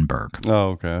now Pinburg. Oh,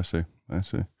 okay. I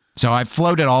see. So I've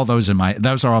floated all those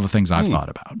those are all the things I've thought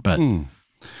about. But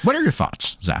what are your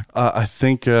thoughts, Zach? I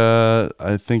think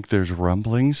there's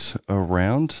rumblings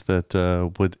around that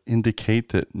would indicate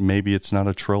that maybe it's not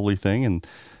a trolley thing, and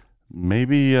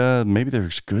maybe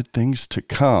there's good things to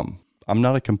come. I'm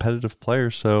not a competitive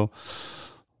player, so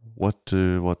what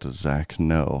does Zach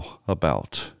know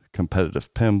about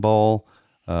competitive pinball?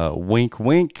 Wink,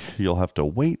 wink. You'll have to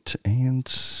wait and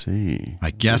see.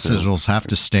 I guess it'll have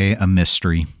to stay a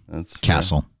mystery.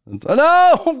 Castle.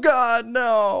 No, God,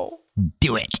 no.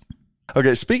 Do it.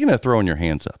 Okay, speaking of throwing your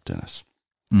hands up, Dennis.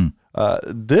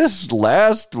 This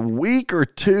last week or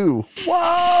two,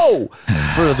 whoa,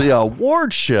 for the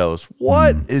award shows,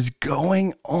 what is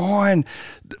going on?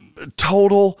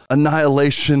 Total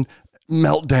annihilation,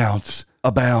 meltdowns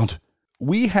abound.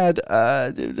 We had,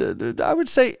 I would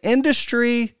say,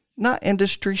 not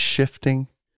industry shifting,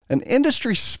 an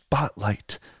industry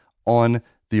spotlight on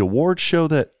the award show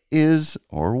that is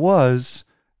or was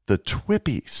the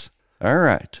Twippies. All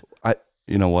right.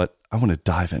 You know what? I want to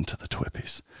dive into the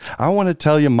Twippies. I want to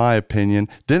tell you my opinion.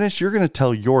 Dennis, you're going to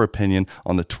tell your opinion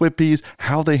on the Twippies,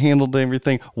 how they handled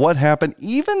everything, what happened,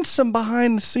 even some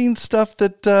behind the scenes stuff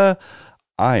that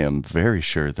I am very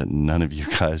sure that none of you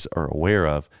guys are aware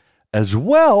of, as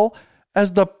well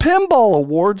as the Pinball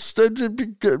Awards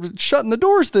shutting the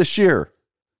doors this year.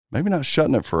 Maybe not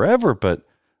shutting it forever, but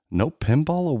no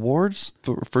Pinball Awards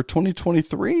for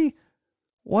 2023?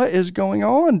 What is going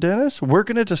on, Dennis? We're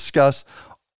going to discuss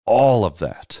all of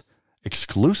that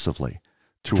exclusively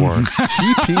to our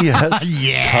TPS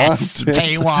content.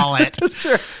 Paywall it. That's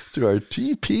right. To our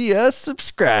TPS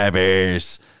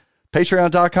subscribers.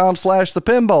 Patreon.com/The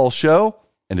Pinball Show.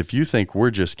 And if you think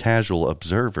we're just casual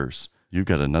observers, you've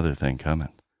got another thing coming.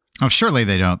 Oh, surely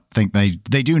they don't think they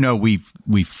do know we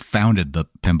founded the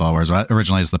Pinball Awards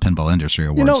originally as the Pinball Industry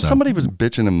Awards. You know, somebody was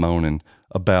bitching and moaning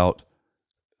about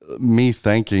me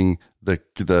thanking the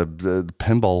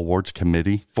Pinball Awards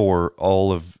Committee for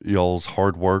all of y'all's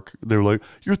hard work. They're like,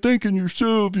 "You're thanking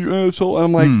yourself, you asshole." And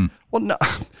I'm like, well, no.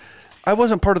 I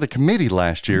wasn't part of the committee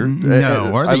last year.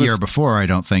 No, or the year before, I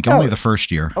don't think. Only the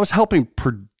first year. I was helping,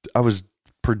 I was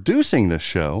producing the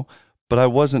show, but I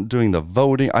wasn't doing the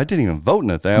voting. I didn't even vote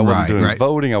in it. I wasn't doing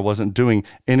voting. I wasn't doing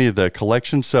any of the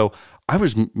collections. So I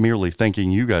was merely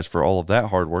thanking you guys for all of that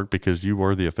hard work because you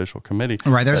were the official committee.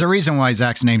 Right. There's a reason why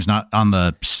Zach's name's not on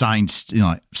the signed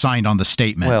on the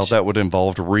statement. Well, that would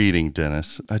involve reading,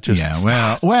 Dennis. I do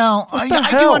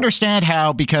understand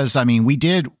how, because we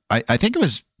did. I think it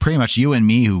was pretty much you and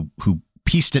me who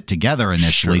pieced it together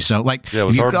initially. Sure. So if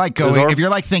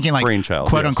you're thinking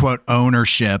quote unquote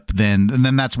ownership, then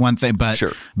that's one thing. But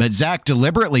but Zach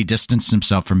deliberately distanced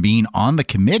himself from being on the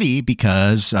committee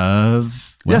because of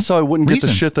so I wouldn't get the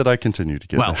shit that I continue to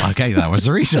get. Well, okay, that was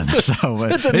the reason. So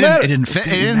it didn't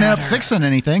end up fixing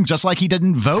anything. Just like he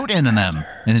didn't vote in them,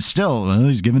 and it's still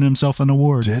he's giving himself an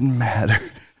award. Didn't matter.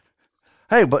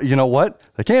 Hey, but you know what?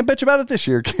 They can't bitch about it this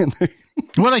year, can they?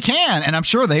 Well, they can, and I'm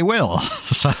sure they will.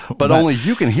 But only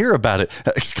you can hear about it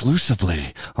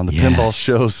exclusively on the Pinball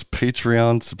Show's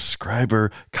Patreon subscriber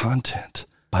content.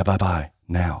 Buy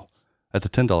now at the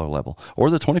 $10 level or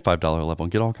the $25 level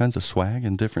and get all kinds of swag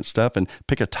and different stuff and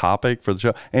pick a topic for the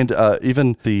show. And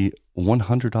even the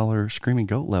 $100 Screaming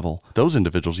Goat level, those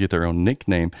individuals get their own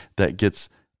nickname that gets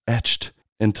etched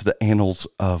into the annals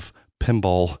of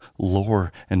pinball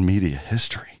lore and media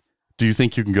history. Do you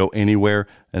think you can go anywhere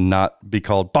and not be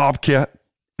called Bobcat?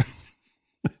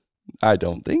 I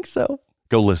don't think so.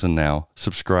 Go listen now.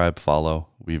 Subscribe, follow.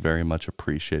 We very much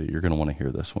appreciate it. You're going to want to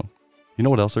hear this one. You know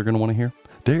what else they're going to want to hear?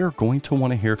 They're going to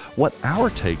want to hear what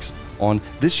our takes on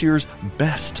this year's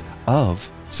best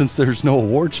of. Since there's no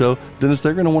award show, Dennis,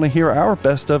 they're going to want to hear our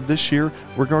best of this year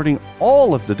regarding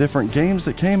all of the different games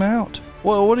that came out.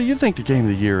 Well, what do you think the game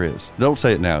of the year is? Don't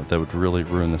say it now. That would really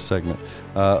ruin this segment.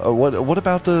 What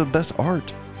about the best art?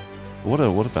 What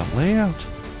about layout?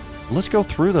 Let's go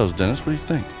through those, Dennis. What do you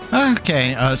think?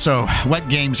 Okay, so what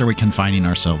games are we confining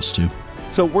ourselves to?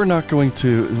 So we're not going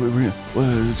to...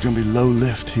 it's going to be low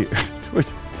lift here.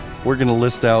 We're going to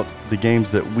list out the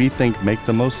games that we think make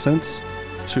the most sense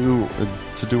to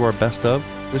do our best of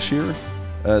this year.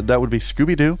 That would be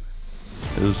Scooby-Doo.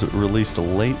 It was released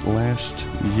late last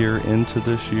year into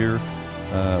this year.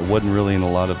 Wasn't really in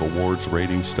a lot of awards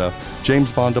rating stuff.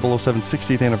 James Bond 007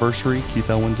 60th Anniversary,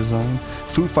 Keith Elwin design.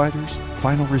 Foo Fighters,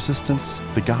 Final Resistance,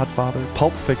 The Godfather,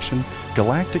 Pulp Fiction,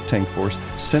 Galactic Tank Force,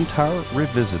 Centaur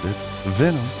Revisited,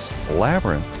 Venom,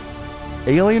 Labyrinth,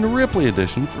 Alien Ripley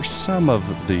Edition for some of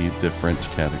the different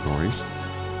categories,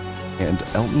 and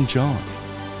Elton John.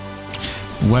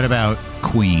 What about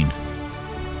Queen?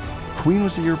 Queen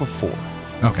was the year before.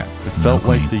 Okay. It felt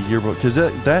like the year before. Because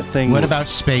that thing... What about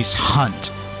Space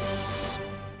Hunt?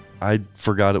 I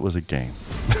forgot it was a game.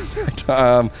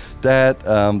 The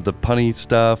punny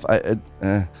stuff,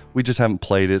 we just haven't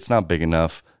played it. It's not big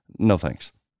enough. No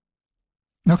thanks.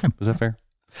 Okay. Is that fair?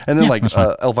 And then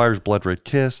Elvira's Blood Red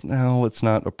Kiss. No, it's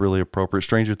not really appropriate.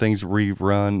 Stranger Things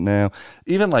rerun. No.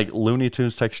 Even like Looney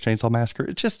Tunes Texas Chainsaw Massacre.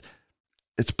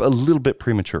 It's a little bit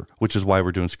premature, which is why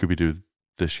we're doing Scooby-Doo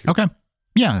this year. Okay.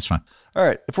 Yeah, that's fine. All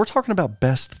right. If we're talking about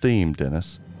best theme,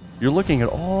 Dennis, you're looking at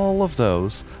all of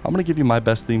those. I'm going to give you my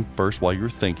best theme first while you're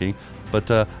thinking.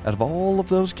 But out of all of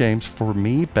those games, for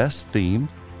me, best theme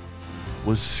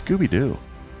was Scooby-Doo.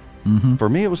 Mm-hmm. For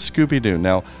me, it was Scooby-Doo.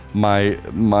 Now, my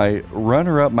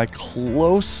runner-up,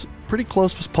 pretty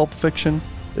close was Pulp Fiction.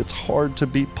 It's hard to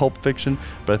beat Pulp Fiction,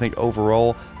 but I think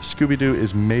overall, Scooby-Doo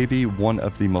is maybe one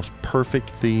of the most perfect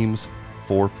themes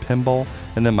for pinball.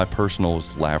 And then my personal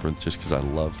is Labyrinth, just because I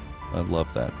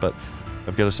love that. But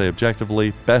I've got to say,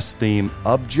 objectively, best theme,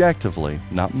 objectively,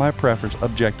 not my preference,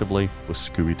 objectively, was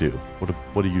Scooby-Doo.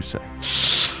 What do you say?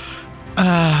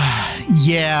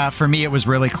 Yeah, for me it was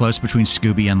really close between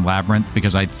Scooby and Labyrinth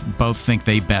because I both think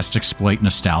they best exploit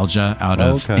nostalgia out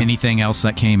of anything else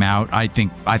that came out. I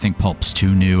think Pulp's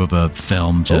too new of a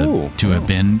film to have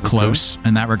been close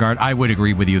in that regard. I would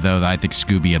agree with you though that I think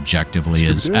Scooby objectively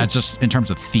is just in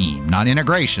terms of theme, not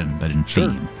integration, but in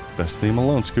theme. Best theme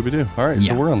alone, Scooby-Doo. All right,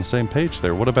 so we're on the same page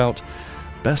there. What about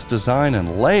best design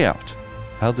and layout?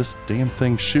 How this damn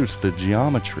thing shoots, the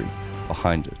geometry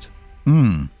behind it.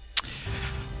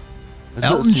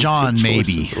 Elton John,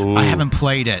 maybe. I haven't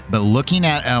played it, but looking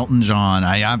at Elton John,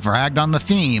 I've ragged on the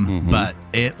theme, but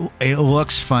it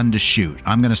looks fun to shoot.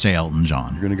 I'm going to say Elton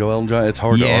John. You're going to go Elton John? It's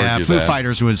hard to argue Yeah, Foo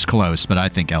Fighters was close, but I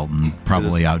think Elton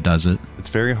probably outdoes it. It's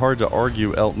very hard to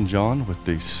argue Elton John with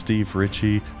the Steve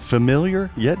Ritchie familiar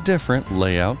yet different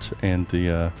layout and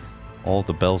the all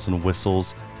the bells and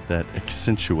whistles that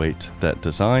accentuate that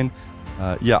design.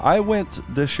 I went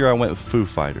with Foo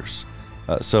Fighters.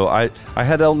 So I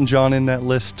had Elton John in that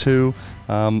list too.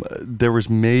 There was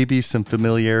maybe some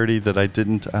familiarity that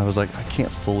I was like, I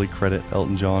can't fully credit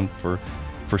Elton John for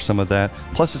some of that.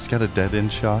 Plus, it's got a dead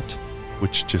end shot,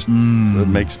 which just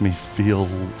makes me feel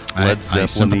Led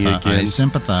Zeppelin-y again. I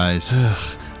sympathize.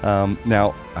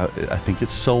 Now, I think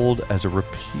it's sold as a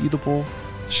repeatable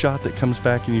shot that comes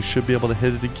back and you should be able to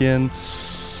hit it again.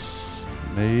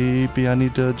 Maybe I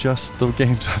need to adjust the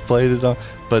games I played it on.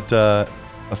 But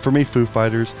for me, Foo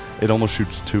Fighters, it almost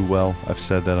shoots too well. I've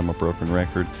said that. I'm a broken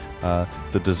record.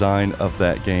 The design of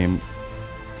that game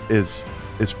is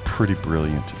pretty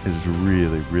brilliant. It is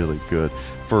really, really good.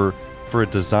 For a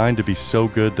design to be so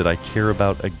good that I care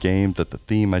about a game that the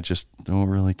theme I just don't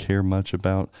really care much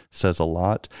about says a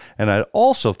lot. And I'd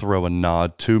also throw a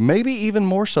nod to, maybe even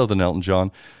more so than Elton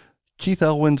John, Keith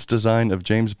Elwin's design of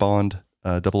James Bond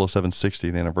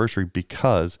 00760, the anniversary,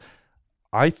 because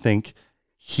I think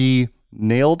he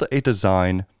nailed a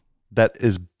design that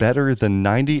is better than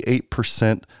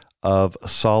 98% of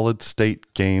solid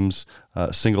state games,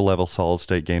 single level solid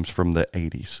state games from the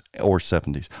 80s or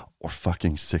 70s or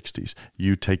fucking 60s.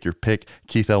 You take your pick.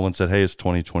 Keith Elwin said, hey, it's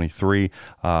 2023,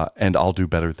 and I'll do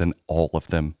better than all of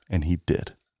them. And he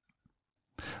did.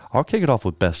 I'll kick it off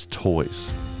with best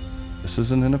toys. This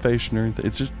isn't innovation or anything.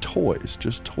 It's just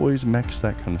toys, mechs,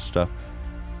 that kind of stuff.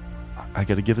 I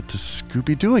got to give it to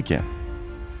Scooby-Doo again.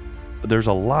 There's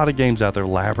a lot of games out there.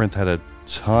 Labyrinth had a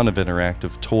ton of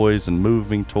interactive toys and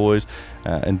moving toys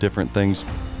and different things.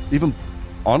 Even,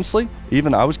 honestly,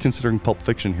 I was considering Pulp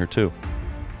Fiction here too.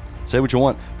 Say what you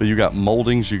want, but you got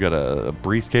moldings, you got a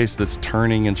briefcase that's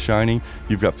turning and shining,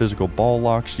 you've got physical ball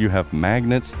locks, you have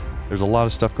magnets. There's a lot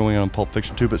of stuff going on in Pulp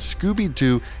Fiction too, but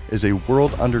Scooby-Doo is a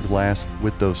world under glass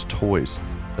with those toys.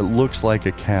 It looks like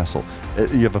a castle.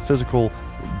 You have a physical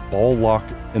ball lock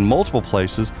in multiple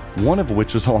places, one of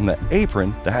which is on the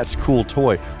apron. That's cool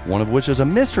toy. One of which is a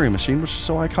mystery machine, which is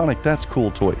so iconic. That's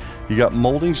cool toy. You got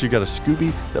moldings. You got a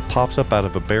Scooby that pops up out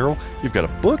of a barrel. You've got a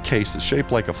bookcase that's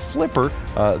shaped like a flipper.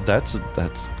 That's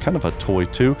kind of a toy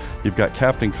too. You've got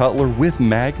Captain Cutler with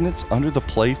magnets under the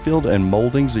playfield and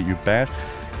moldings that you bash.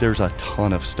 There's a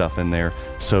ton of stuff in there.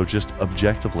 So just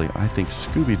objectively, I think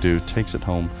Scooby-Doo takes it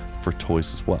home for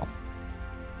toys as well.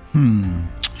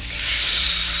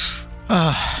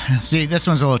 See, this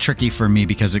one's a little tricky for me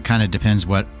because it kind of depends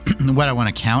what I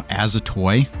want to count as a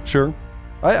toy. Sure.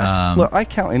 I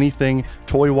count anything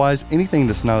toy-wise, anything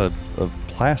that's not of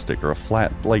plastic or a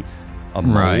flat, like a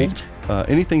mold, right.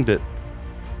 Anything that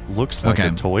looks like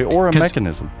a toy or a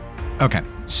mechanism. Okay,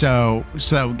 so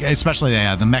especially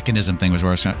the mechanism thing was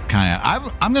where I was kind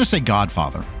of. I'm going to say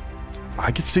Godfather.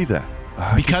 I could see that.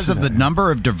 Because of the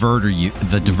number of diverter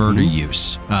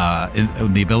use,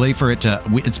 the ability for it to,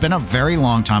 it's been a very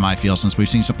long time, I feel, since we've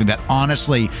seen something that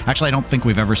honestly, actually, I don't think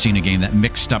we've ever seen a game that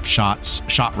mixed up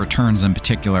shot returns in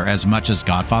particular as much as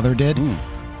Godfather did.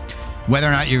 Whether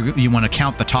or not you want to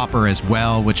count the topper as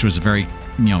well, which was a very,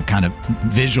 kind of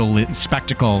visual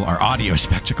spectacle or audio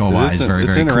spectacle wise, very,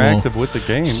 very cool. It's interactive with the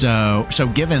game. So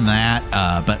given that,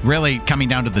 but really coming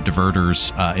down to the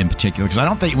diverters in particular, because I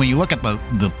don't think when you look at the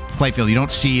playfield, you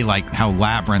don't see like how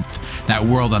Labyrinth, that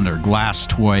world under glass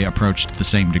toy, approached the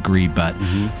same degree. But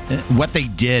what they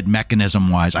did mechanism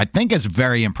wise, I think is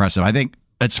very impressive. I think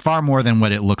it's far more than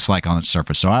what it looks like on its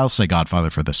surface. So I'll say Godfather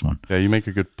for this one. Yeah, you make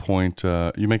a good point.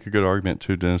 You make a good argument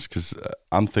too, Dennis, because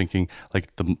I'm thinking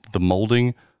like the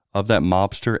molding of that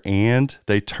mobster, and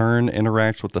they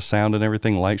interacts with the sound and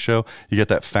everything, light show. You get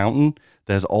that fountain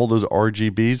that has all those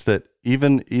RGBs that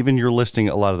even you're listing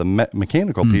a lot of the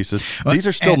mechanical pieces. These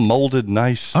are still molded,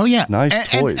 nice. Oh yeah, nice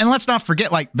toys. And let's not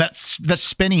forget, like that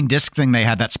spinning disc thing they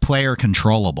had. That's player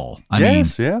controllable. That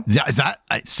is cool.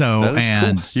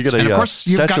 You get of course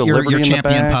you've got your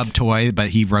Champion Pub toy, but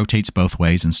he rotates both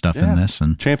ways and stuff in this.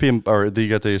 And Champion, or you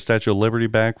got the Statue of Liberty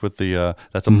back with the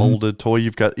that's a molded toy.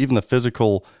 You've got even the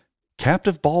physical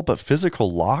captive ball, but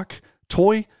physical lock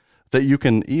toy that you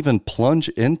can even plunge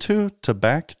into to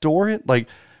backdoor it. Like,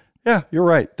 yeah, you're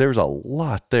right. There's a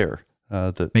lot there.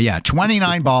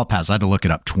 29 ball paths. I had to look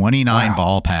it up. 29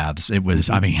 ball paths. It was,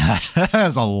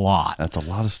 that's a lot. That's a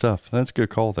lot of stuff. That's a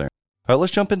good call there. All right,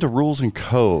 let's jump into rules and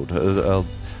code.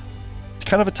 It's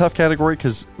kind of a tough category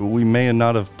because we may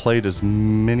not have played as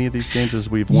many of these games as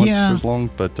we've wanted for as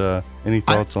long, but any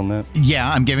thoughts on that? Yeah,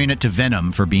 I'm giving it to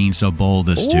Venom for being so bold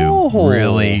as to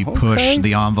really push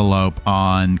the envelope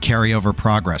on carryover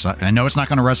progress. I know it's not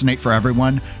going to resonate for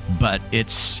everyone, but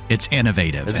it's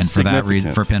innovative, and for that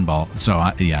reason, for pinball. So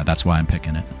that's why I'm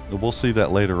picking it. We'll see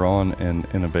that later on in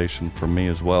innovation for me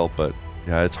as well, but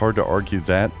yeah, it's hard to argue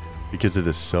that because it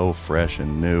is so fresh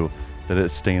and new that it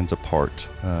stands apart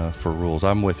for rules.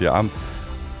 I'm with you.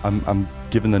 I'm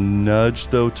giving the nudge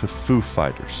though to Foo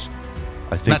Fighters.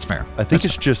 I think that's fair. I think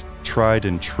it's just tried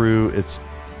and true. It's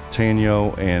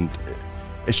Tanyo, and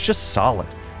it's just solid.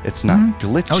 It's not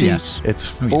glitchy. Oh, yes. It's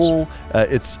full.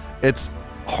 It's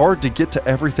hard to get to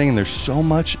everything, and there's so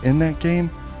much in that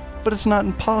game, but it's not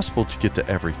impossible to get to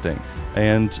everything.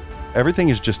 And everything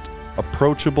is just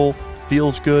approachable,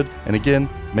 feels good, and again,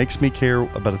 makes me care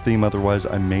about a theme otherwise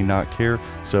I may not care.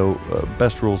 So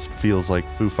Best Rules feels like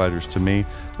Foo Fighters to me.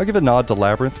 I'll give a nod to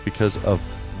Labyrinth because of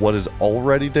what is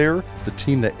already there, the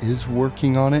team that is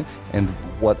working on it, and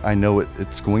what I know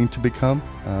it's going to become.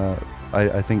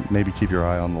 I think maybe keep your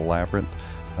eye on the Labyrinth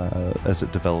as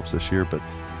it develops this year, but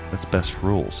that's Best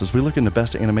Rules. As we look into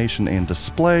Best Animation and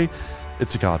Display,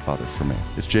 it's a Godfather for me.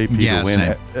 It's JP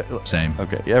to win. Same.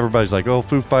 Okay. Everybody's like, oh,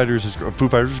 Foo Fighters is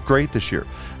great this year.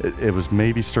 It was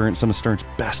maybe some of Stern's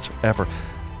best ever,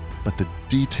 but the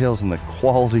details and the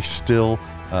quality still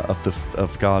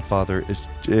of Godfather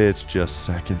it's just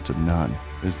second to none.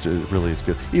 It really is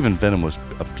good. Even Venom was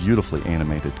a beautifully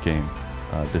animated game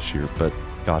this year, but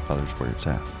Godfather's where it's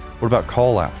at. What about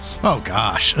call-outs? Oh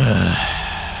gosh.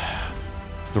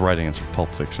 The right answer is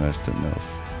Pulp Fiction. I just didn't know if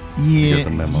you got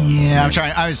the memo. Yeah, I'm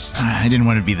trying. I didn't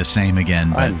want to be the same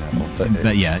again, but I know,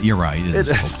 but yeah, you're right. It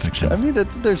is Pulp Fiction. I mean,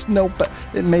 there's no.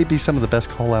 It may be some of the best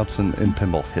call-outs in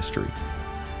pinball history.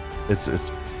 It's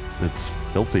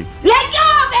filthy. Let go!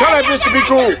 Tell that bitch to be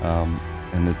cool.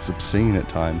 And it's obscene at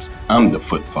times. I'm the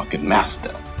foot fucking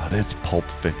master. But it's Pulp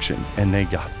Fiction, and they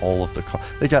got all of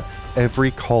they got every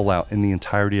call out in the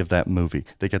entirety of that movie.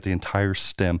 They got the entire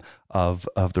stem of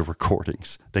the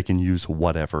recordings. They can use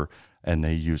whatever, and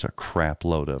they use a crap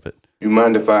load of it. You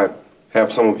mind if I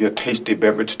have some of your tasty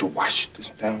beverage to wash this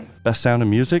down? Best sound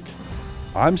and music?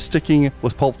 I'm sticking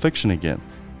with Pulp Fiction again.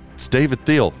 It's David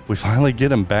Thiel. We finally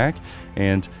get him back,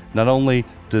 and not only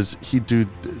does he do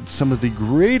some of the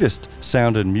greatest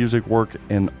sound and music work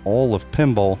in all of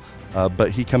pinball,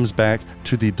 but he comes back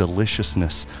to the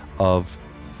deliciousness of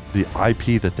the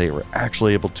IP that they were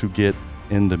actually able to get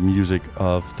in the music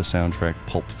of the soundtrack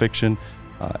Pulp Fiction.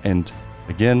 And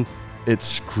again, it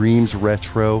screams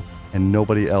retro, and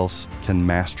nobody else can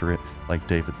master it like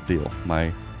David Thiel.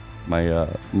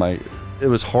 It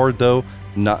was hard though.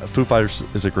 Foo Fighters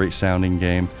is a great sounding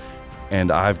game,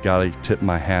 and I've got to tip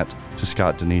my hat to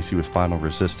Scott Denisi with Final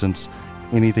Resistance.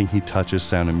 Anything he touches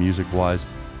sound and music wise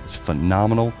is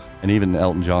phenomenal, and even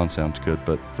Elton John sounds good,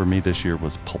 but for me this year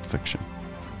was Pulp Fiction.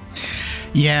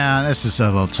 Yeah, this is a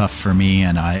little tough for me,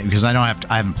 and I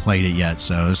haven't played it yet,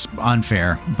 so it's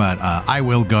unfair. But I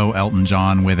will go Elton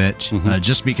John with it,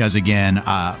 just because again,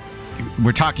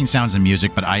 we're talking sounds and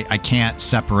music, but I can't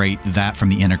separate that from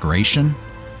the integration.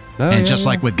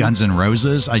 Like with Guns N'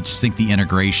 Roses, I just think the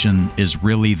integration is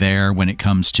really there when it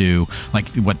comes to like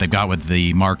what they've got with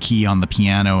the marquee on the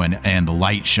piano and the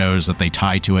light shows that they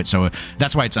tie to it. So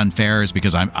that's why it's unfair, is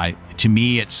because to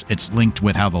me it's linked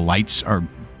with how the lights are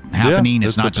happening.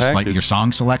 It's not just like your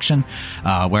song selection.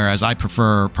 Whereas I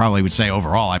probably would say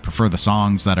overall, I prefer the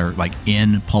songs that are like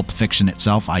in Pulp Fiction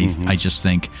itself. I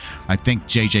think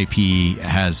JJP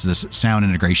has this sound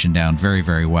integration down very,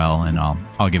 very well, and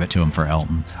I'll give it to him for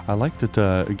Elton. I like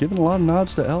that giving a lot of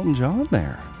nods to Elton John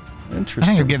there. Interesting. I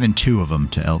think you're giving 2 of them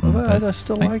to Elton. But I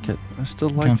still like it. I still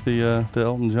like the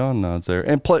Elton John nods there.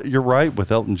 And you're right,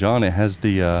 with Elton John, it has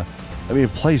the...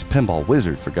 it plays Pinball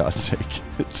Wizard, for God's sake.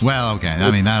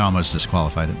 That almost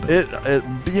disqualified it.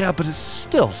 But but it's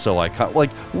still so iconic.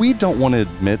 Like, we don't want to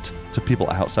admit to people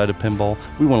outside of pinball.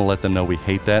 We want to let them know we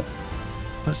hate that.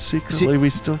 But secretly, we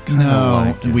still kind of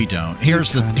like it. No, we don't.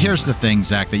 Here's the thing,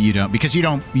 Zach, that you don't, because you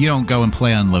don't go and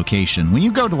play on location. When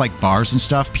you go to like bars and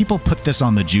stuff, people put this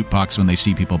on the jukebox when they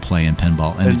see people play in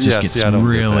pinball, and it just gets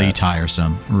really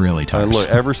tiresome. Really tiresome. Look,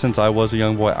 ever since I was a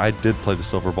young boy, I did play the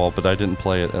silver ball, but I didn't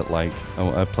play it at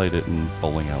I played it in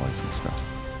bowling alleys and stuff.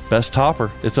 Best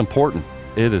topper. It's important.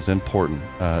 It is important.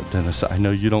 Dennis, I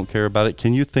know you don't care about it.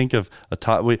 Can you think of a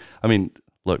top?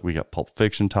 Look, we got Pulp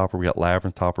Fiction topper, we got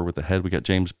Labyrinth topper with the head, we got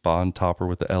James Bond topper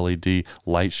with the LED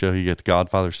light show, you get the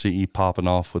Godfather CE popping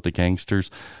off with the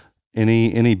gangsters.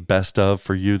 Any best of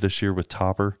for you this year with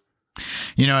topper?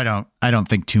 I don't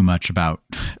think too much about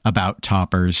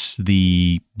toppers.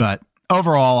 But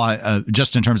overall,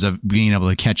 just in terms of being able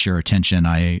to catch your attention,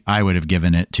 I would have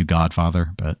given it to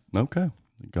Godfather. But okay,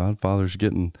 Godfather's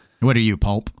getting. What are you,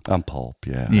 Pulp? I'm Pulp,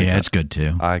 yeah. Yeah, it's good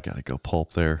too. I got to go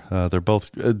Pulp there. They're both,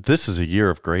 this is a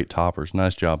year of great toppers.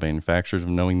 Nice job, manufacturers, of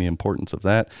knowing the importance of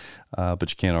that.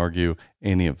 But you can't argue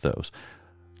any of those.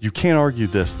 You can't argue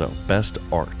this, though. Best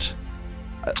art.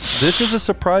 This is a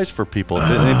surprise for people. If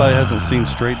anybody hasn't seen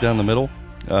Straight Down the Middle,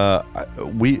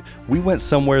 We went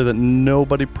somewhere that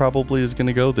nobody probably is going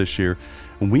to go this year,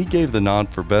 and we gave the nod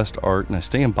for best art, and I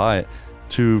stand by it,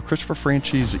 to Christopher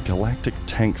Franchi's Galactic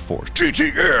Tank Force.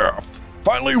 GTF!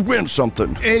 Finally win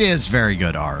something. It is very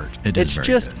good art. It's very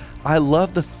just, good. I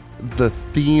love the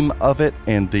theme of it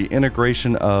and the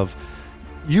integration of,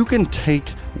 you can take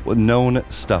known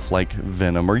stuff like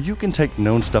Venom, or you can take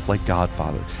known stuff like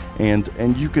Godfather, and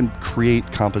you can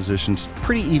create compositions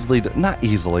pretty easily, not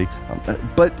easily,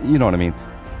 but you know what I mean.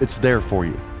 It's there for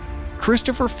you.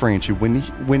 Christopher Franchi,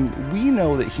 when we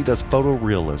know that he does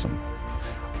photorealism,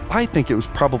 I think it was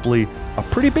probably a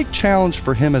pretty big challenge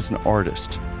for him as an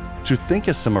artist to think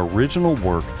of some original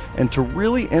work and to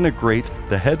really integrate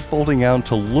the head folding out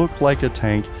to look like a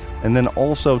tank, and then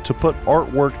also to put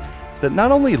artwork that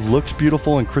not only looks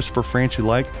beautiful and Christopher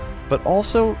Franchi-like, but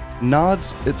also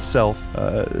nods itself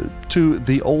to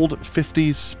the old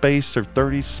 50s space or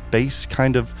 30s space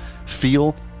kind of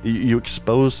feel. You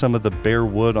expose some of the bare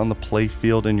wood on the play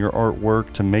field in your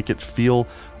artwork to make it feel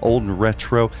old and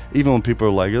retro, even when people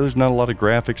are like, oh, there's not a lot of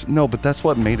graphics. No, but that's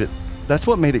what made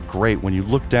it great. When you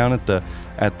look down at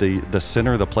the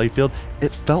center of the play field,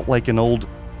 it felt like an old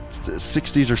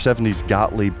 60s or 70s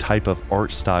Gottlieb type of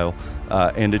art style,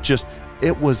 and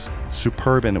it was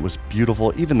superb and it was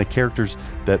beautiful. Even the characters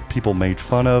that people made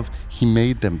fun of, he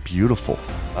made them beautiful,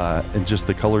 and just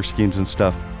the color schemes and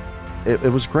stuff.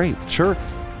 It was great. Sure,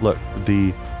 look,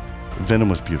 the Venom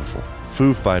was beautiful.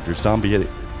 Foo Fighters, Zombie,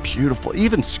 beautiful.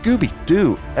 Even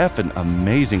Scooby-Doo, effing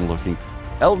amazing looking.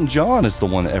 Elton John is the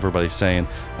one that everybody's saying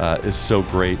is so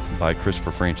great by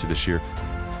Christopher Franchi this year.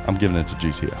 I'm giving it to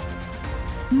GTF.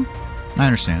 I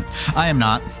understand. I am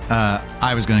not.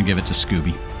 I was going to give it to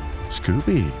Scooby.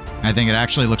 Scooby. I think it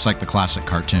actually looks like the classic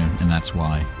cartoon, and that's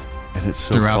why. And it's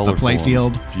so throughout the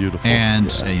playfield, beautiful, and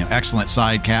excellent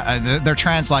side cap. Their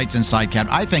translights and side cap.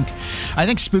 I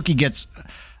think Spooky gets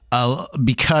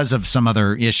because of some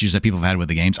other issues that people have had with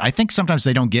the games. I think sometimes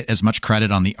they don't get as much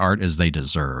credit on the art as they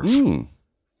deserve.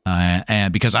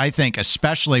 And because I think,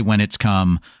 especially when it's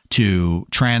come to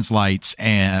translights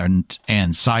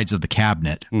and sides of the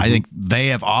cabinet, I think they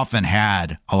have often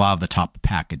had a lot of the top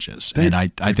packages, and I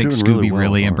think Scooby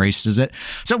really embraces it.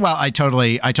 So, well, I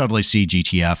totally see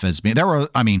GTF as being there.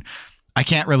 I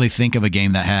can't really think of a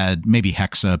game that had, maybe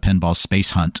Hexa Pinball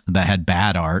Space Hunt, that had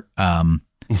bad art.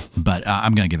 But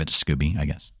I'm going to give it to Scooby, I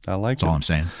guess. I like That's all I'm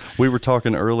saying. We were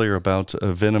talking earlier about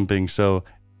Venom being so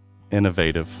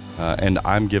innovative, and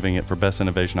I'm giving it for best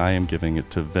innovation. I am giving it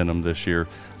to Venom this year,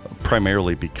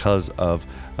 primarily because of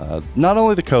not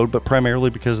only the code, but primarily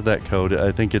because of that code.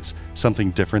 I think it's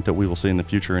something different that we will see in the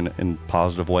future in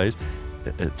positive ways.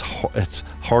 It's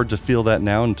hard to feel that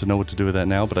now and to know what to do with that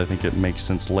now, but I think it makes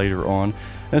sense later on.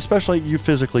 And especially, you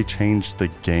physically change the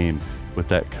game with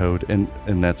that code, and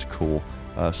that's cool.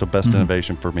 So best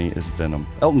innovation for me is Venom.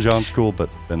 Elton John's cool, but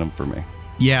Venom for me.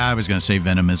 Yeah, I was going to say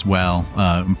Venom as well.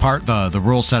 In part, the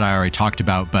rule set I already talked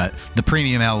about, but the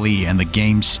premium LE and the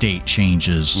game state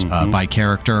changes by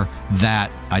character,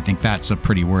 I think that's a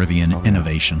pretty worthy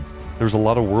innovation. There's a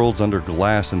lot of worlds under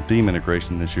glass and theme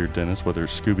integration this year, Dennis, whether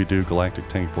it's Scooby-Doo, Galactic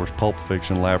Tank Force, Pulp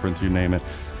Fiction, Labyrinth, you name it.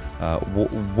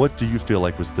 What do you feel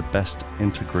like was the best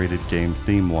integrated game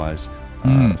theme-wise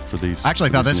for these? I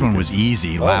actually thought this one was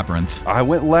easy, Labyrinth. I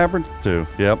went Labyrinth too.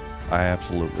 Yep. I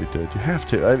absolutely did. You have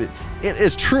to. I mean, it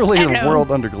is truly a world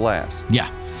under glass.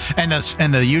 Yeah,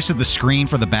 and the use of the screen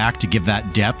for the back to give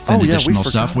that depth and additional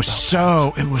stuff was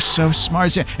so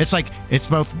smart. It's like it's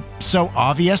both so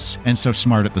obvious and so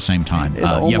smart at the same time.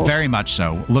 Yeah, very much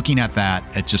so. Looking at that,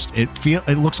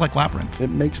 it looks like Labyrinth. It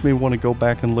makes me want to go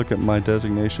back and look at my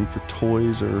designation for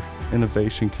toys or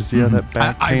innovation, because that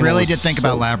back. I really did think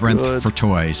about Labyrinth for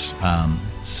toys.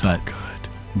 So good.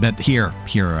 But here,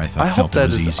 I felt it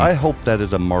was easy. I hope that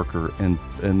is a marker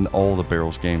in all the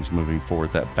Barrels games moving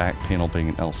forward, that back panel being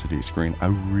an LCD screen. I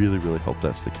really, really hope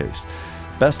that's the case.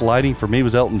 Best lighting for me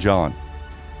was Elton John.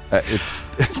 It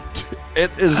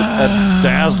is a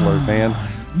dazzler, man.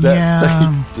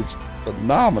 It's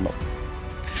phenomenal.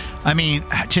 I mean,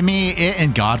 to me, it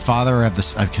and Godfather have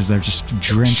this, because they're just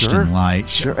drenched in light.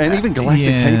 Sure, and even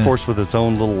Galactic Tank Force with its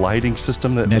own little lighting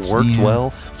system that worked well.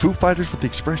 Foo Fighters with the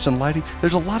expression lighting.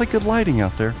 There's a lot of good lighting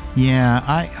out there. Yeah,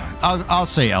 I'll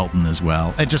say Elton as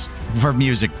well. It just, for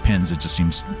music pins, it just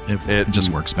seems, it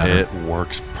just works better. It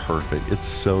works perfect. It's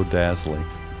so dazzling.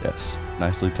 Yes,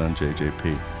 nicely done,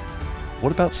 JJP.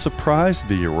 What about surprise of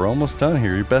the year? We're almost done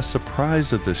here. Your best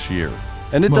surprise of this year.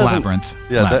 And it doesn't. Labyrinth.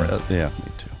 Yeah, Labyrinth. Me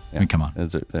too. Yeah. I mean, come on.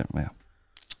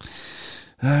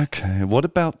 Okay. What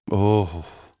about? I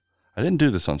didn't do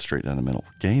this on Straight Down the Middle.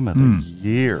 Game of the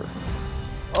year.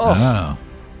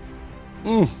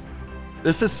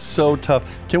 This is so tough.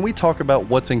 Can we talk about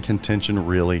what's in contention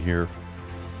really here?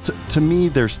 To me,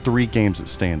 there's 3 games that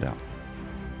stand out.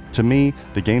 To me,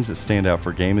 the games that stand out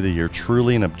for Game of the Year,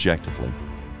 truly and objectively,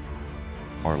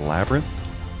 are Labyrinth,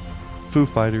 Foo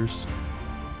Fighters,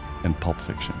 and Pulp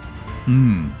Fiction.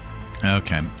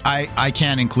 Okay. I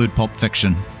can't include Pulp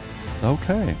Fiction.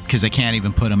 Okay. Because they can't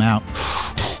even put them out.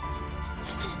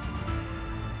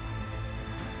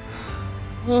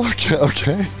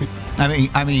 Okay.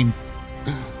 I mean,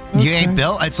 you ain't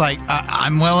built. It's like,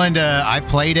 I've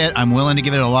played it. I'm willing to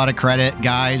give it a lot of credit.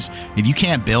 Guys, if you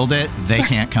can't build it, they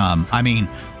can't come. I mean,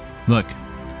 look,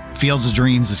 Fields of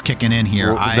Dreams is kicking in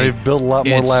here. Well, they've built a lot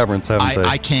more labyrinths, haven't they?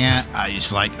 I can't.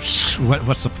 It's like,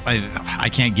 what's the? I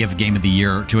can't give Game of the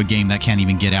Year to a game that can't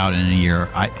even get out in a year.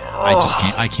 I just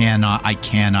can't. I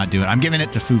cannot do it. I'm giving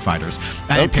it to Foo Fighters.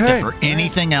 I didn't pick it for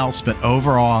anything else, but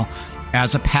overall,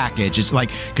 as a package, it's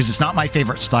like, because it's not my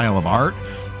favorite style of art.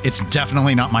 It's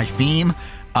definitely not my theme.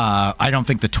 I don't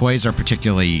think the toys are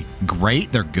particularly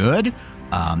great. They're good.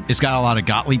 It's got a lot of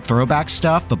Gottlieb throwback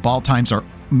stuff. The ball times are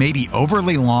maybe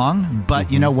overly long, but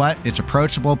you know what? It's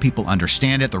approachable. People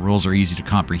understand it. The rules are easy to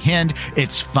comprehend.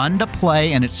 It's fun to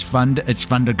play, and it's fun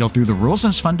to go through the rules,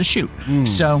 and it's fun to shoot.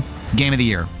 So, Game of the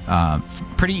Year,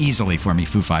 pretty easily for me,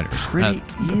 Foo Fighters. Pretty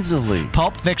easily.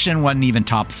 Pulp Fiction wasn't even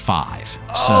top 5.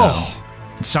 So,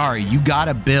 sorry, you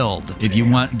gotta build. Damn. If you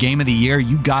want Game of the Year,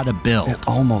 you gotta build. It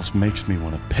almost makes me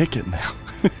want to pick it now.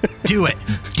 Do it.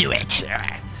 Do it. Do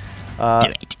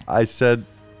it. I said,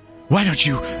 why don't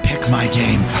you pick my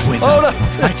game with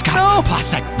it's got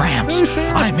plastic ramps.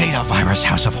 I made a virus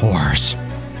House of Horrors.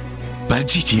 But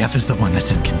GTF is the one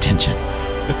that's in contention.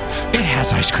 It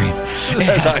has ice cream. It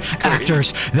has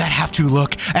actors that have to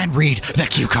look and read the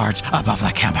cue cards above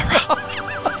the camera.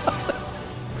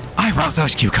 I wrote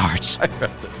those cue cards. I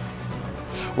read them.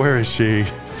 Where is she?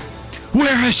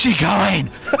 Where is she going?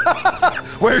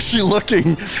 Where is she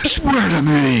looking? Swear to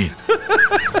me.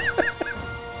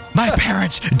 My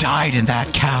parents died in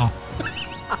that cow.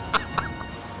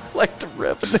 Like the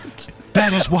Revenant.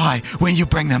 That is why, when you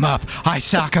bring them up, I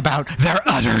talk about their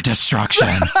utter destruction.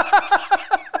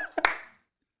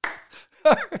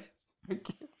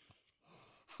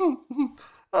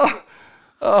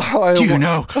 Do you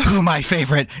know who my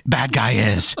favorite bad guy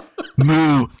is?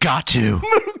 Mugatu.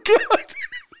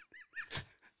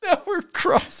 Now we're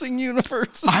crossing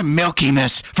universes. I'm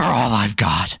Milky-Miss for all I've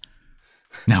got.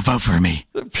 Now vote for me.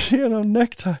 The piano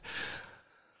necktie.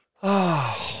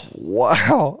 Oh,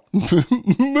 wow.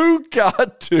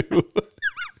 Mugatu.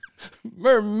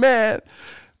 Merman.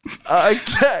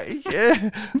 Okay. Yeah.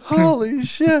 Holy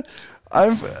shit.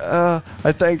 I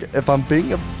think if I'm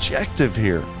being objective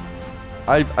here,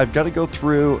 I've got to go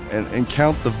through and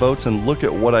count the votes and look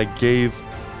at what I gave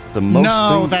the most.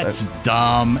 No, that's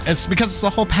dumb. It's because it's the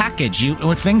whole package.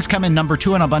 When things come in number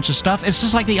 2 on a bunch of stuff, it's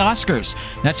just like the Oscars.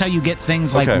 That's how you get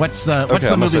things like what's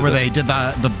the movie where they did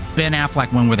the Ben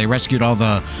Affleck one where they rescued all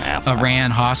the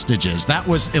Iran hostages? That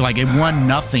was like it won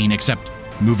nothing except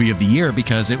movie of the year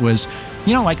because it was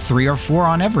like 3 or 4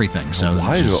 on everything. So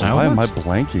why am I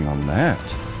blanking on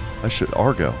that? I should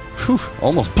Argo. Whew,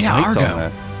 almost blanked on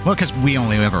that. Well, because we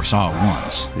only ever saw it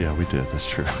once. Yeah, we did. That's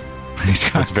true.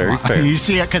 That's very fair. You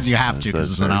see it because you have to,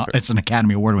 because it's an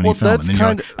Academy Award-winning film. That's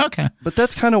okay. But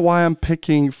that's kind of why I'm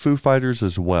picking Foo Fighters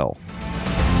as well.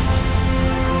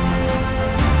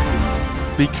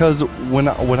 Because when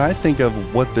I think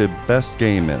of what the best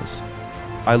game is,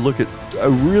 I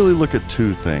really look at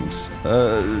 2 things.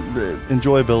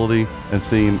 Enjoyability and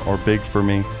theme are big for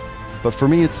me. But for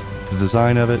me, it's the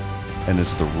design of it and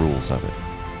it's the rules of it.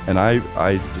 And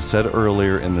I said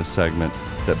earlier in this segment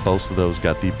that both of those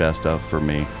got the best of for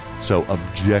me. So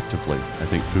objectively, I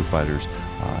think Foo Fighters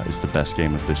is the best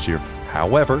game of this year.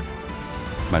 However,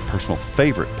 my personal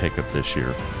favorite pick of this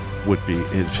year would be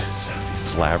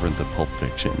it's Labyrinth and Pulp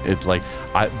Fiction.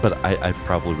 I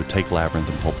probably would take Labyrinth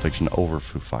and Pulp Fiction over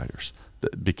Foo Fighters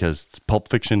because Pulp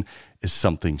Fiction is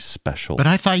something special. But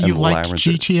I thought you liked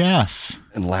GTF.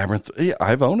 And Labyrinth, yeah,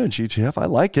 I've owned a GTF. I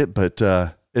like it, but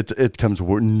it comes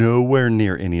nowhere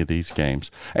near any of these games.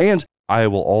 And I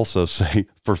will also say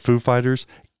for Foo Fighters,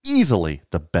 easily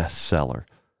the best seller.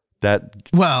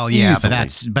 But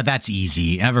that's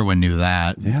easy. Everyone knew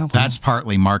that. Yeah, that's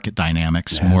partly market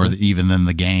dynamics more even than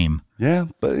the game. Yeah,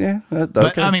 but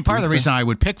but I mean, part of the reason I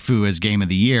would pick Foo as Game of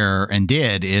the Year and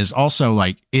did is also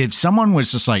like if someone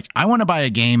was just like, I want to buy a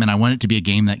game and I want it to be a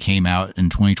game that came out in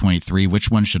 2023.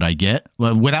 Which one should I get?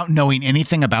 Well, without knowing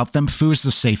anything about them, Foo is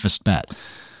the safest bet.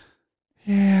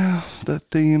 Yeah, the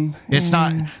theme. It's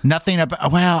not nothing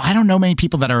about. Well, I don't know many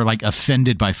people that are like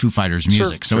offended by Foo Fighters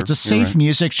music, so it's a safe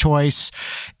music choice.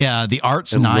 The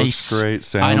art's nice. Looks great.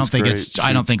 Sounds I don't think great,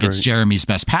 I don't think it's Jeremy's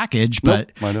best package,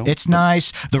 but it's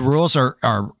nice. The rules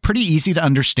are pretty easy to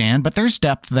understand, but there's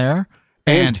depth there.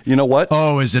 And you know what?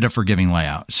 Oh, is it a forgiving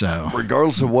layout? So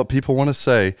regardless of what people want to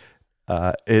say,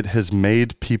 it has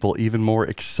made people even more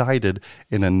excited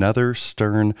in another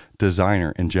Stern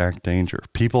designer in Jack Danger.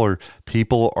 People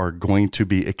are going to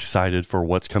be excited for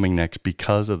what's coming next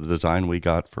because of the design we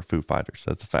got for Foo Fighters.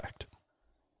 That's a fact.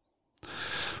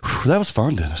 Whew, that was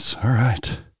fun, Dennis. All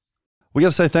right. We got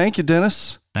to say thank you,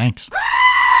 Dennis. Thanks.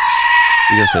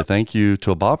 We got to say thank you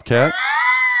to a Bobcat.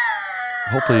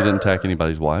 Hopefully you didn't attack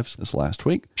anybody's wives this last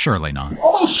week. Surely not.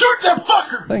 Oh, shoot that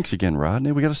fucker! Thanks again,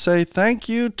 Rodney. We got to say thank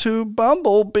you to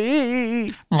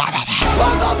Bumblebee.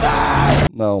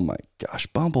 Oh my gosh,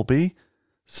 Bumblebee.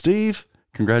 Steve,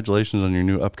 congratulations on your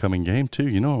new upcoming game too.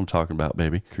 You know what I'm talking about,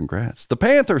 baby. Congrats. The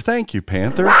Panther, thank you,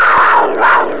 Panther.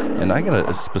 And I got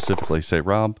to specifically say,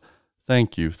 Rob,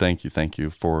 thank you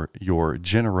for your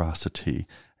generosity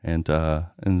and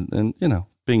you know,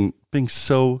 being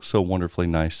so wonderfully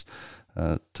nice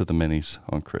to the minis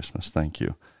on Christmas. Thank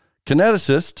you.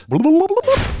 Kineticist,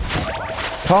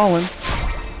 Colin,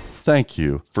 thank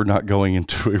you for not going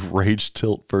into a rage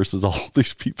tilt versus all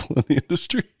these people in the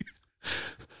industry.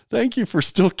 Thank you for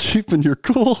still keeping your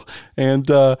cool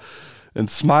and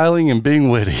smiling and being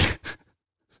witty.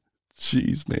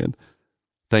 Jeez, man.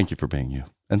 Thank you for being you.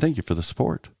 And thank you for the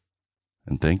support.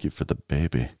 And thank you for the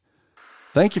baby.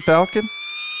 Thank you, Falcon.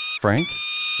 Frank,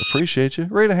 appreciate you.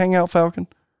 Ready to hang out, Falcon?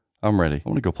 I'm ready. I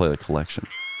want to go play the collection.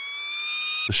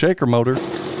 The shaker motor.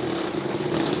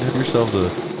 Have yourself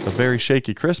a very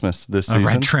shaky Christmas this season. A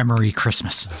red trimmery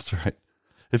Christmas. That's right.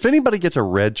 If anybody gets a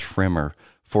red trimmer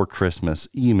for Christmas,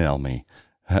 email me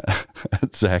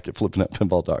at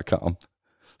Zach@flippinutpinball.com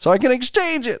so I can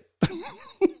exchange it.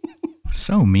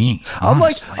 So mean. I'm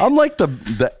like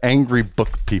the angry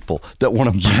book people that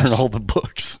want to burn all the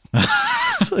books.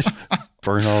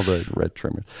 Burn all the red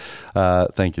trimmers.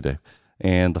 Thank you, Dave.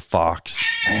 And the Fox.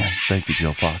 Man, thank you,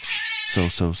 Joe Fox.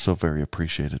 So very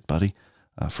appreciated, buddy,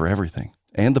 for everything.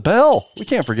 And the bell. We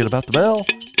can't forget about the bell.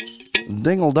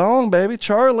 Dingle dong, baby.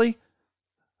 Charlie.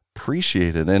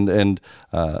 Appreciate it. And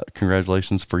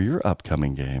congratulations for your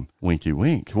upcoming game. Winky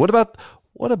wink. What about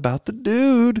the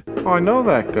dude? Oh, I know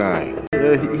that guy.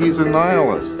 He's a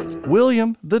nihilist.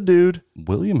 William, the dude.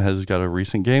 William has got a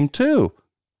recent game too.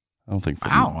 I don't think for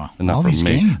me. Not all for these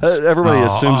me. games. Everybody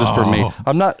assumes it's for me.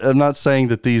 I'm not saying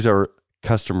that these are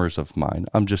customers of mine.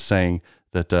 I'm just saying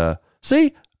that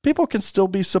see, people can still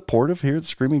be supportive here at the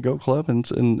Screaming Goat Club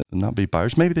and not be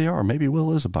buyers. Maybe they are. Maybe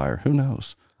Will is a buyer. Who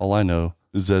knows? All I know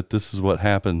is that this is what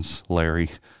happens,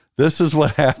 Larry. This is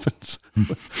what happens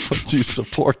when you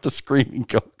support the Screaming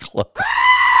Goat Club.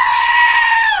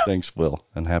 Thanks, Will,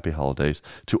 and happy holidays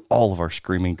to all of our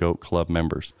Screaming Goat Club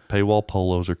members. Paywall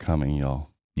polos are coming, y'all.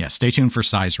 Yeah, stay tuned for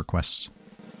size requests.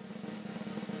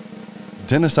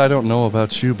 Dennis, I don't know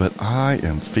about you, but I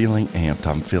am feeling amped.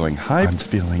 I'm feeling hyped. I'm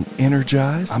feeling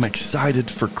energized. I'm excited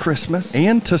for Christmas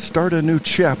and to start a new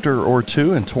chapter or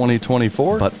two in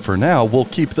 2024. But for now, we'll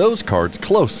keep those cards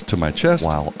close to my chest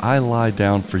while I lie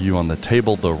down for you on the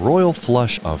table the royal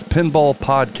flush of pinball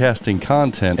podcasting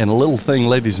content and a little thing,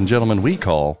 ladies and gentlemen, we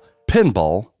call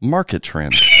Pinball Market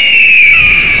Trends.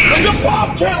 The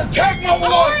Bobcat attack my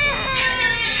wife!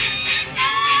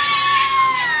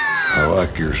 I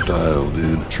like your style,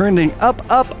 dude. Trending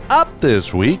up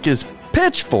this week is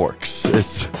pitchforks.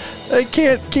 They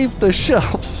can't keep the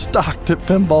shelves stocked at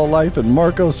Pinball Life and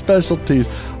Marco Specialties.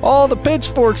 All the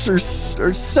pitchforks are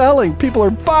selling. People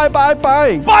are buying.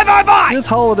 Buy! This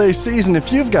holiday season,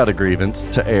 if you've got a grievance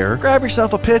to air, grab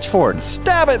yourself a pitchfork and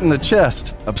stab it in the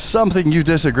chest of something you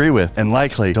disagree with and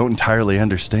likely don't entirely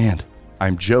understand.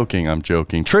 I'm joking.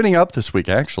 Trending up this week,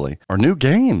 actually, are new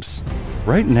games.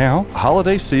 Right now,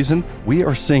 holiday season, we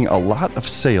are seeing a lot of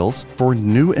sales for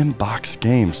new in-box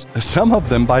games. Some of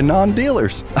them by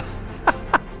non-dealers.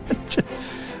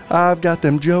 I've got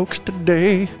them jokes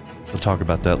today. We'll talk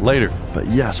about that later. But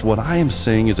yes, what I am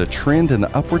seeing is a trend in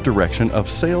the upward direction of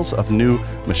sales of new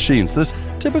machines. This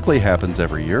typically happens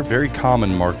every year. Very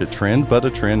common market trend, but a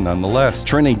trend nonetheless.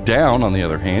 Trending down, on the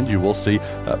other hand, you will see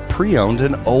pre-owned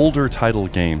and older title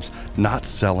games not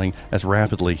selling as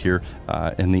rapidly here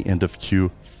in the end of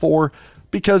Q4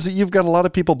 because you've got a lot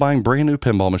of people buying brand new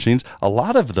pinball machines. A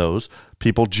lot of those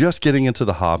people just getting into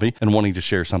the hobby and wanting to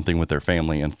share something with their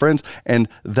family and friends, and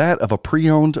that of a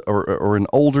pre-owned or an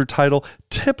older title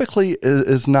typically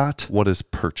is not what is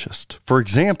purchased. For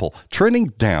example, trending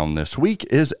down this week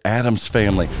is Addams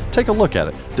Family. Take a look at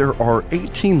it. There are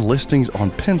 18 listings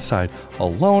on Pinside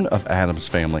alone of Addams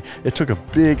Family. It took a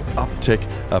big uptick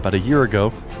about a year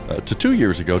ago to 2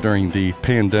 years ago during the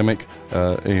pandemic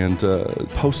and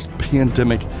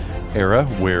post-pandemic era,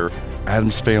 where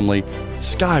Addams Family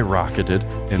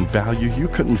skyrocketed in value. You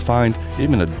couldn't find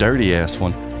even a dirty ass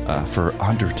one for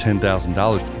under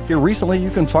 $10,000. Here recently, you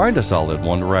can find a solid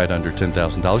one right under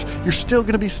 $10,000. You're still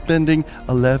going to be spending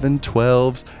 11,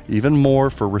 12s, even more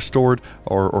for restored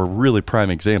or really prime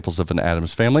examples of an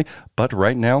Addams Family. But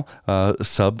right now,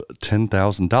 sub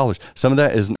 $10,000. Some of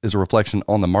that is a reflection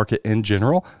on the market in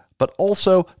general, but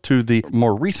also to the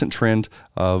more recent trend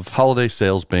of holiday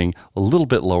sales being a little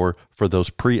bit lower for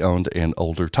those pre-owned and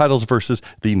older titles versus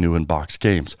the new in-box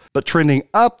games. But trending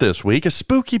up this week is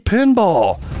Spooky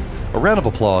Pinball. A round of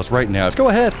applause right now. Let's go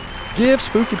ahead. Give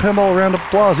Spooky Pinball a round of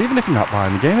applause. Even if you're not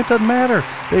buying the game, it doesn't matter.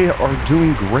 They are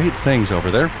doing great things over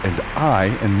there, and I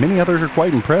and many others are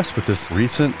quite impressed with this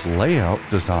recent layout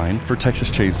design for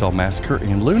Texas Chainsaw Massacre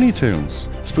and Looney Tunes.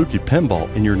 Spooky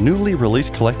Pinball, in your newly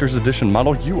released Collector's Edition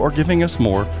model, you are giving us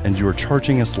more, and you are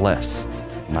charging us less.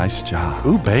 Nice job.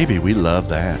 Ooh, baby, we love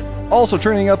that. Also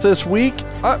trending up this week,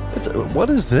 what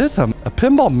is this? A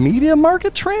pinball media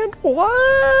market trend?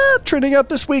 What? Trending up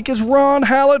this week is Ron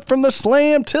Hallett from the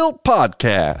Slam Tilt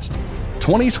podcast.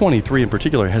 2023 in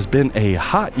particular has been a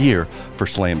hot year for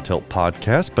Slam Tilt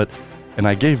podcast, and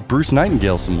I gave Bruce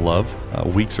Nightingale some love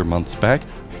weeks or months back,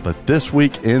 but this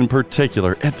week in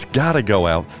particular, it's gotta go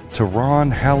out to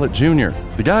Ron Hallett Jr.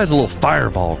 The guy's a little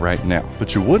fireball right now,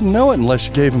 but you wouldn't know it unless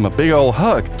you gave him a big old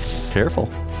hug. Careful.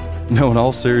 No, in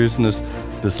all seriousness,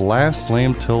 this last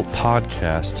Slam Tilt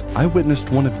podcast, I witnessed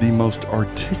one of the most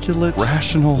articulate,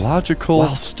 rational, logical,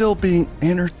 while still being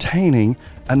entertaining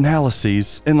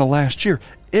analyses in the last year.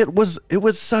 It was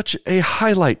such a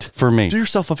highlight for me. Do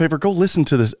yourself a favor, go listen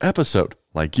to this episode.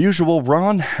 Like usual,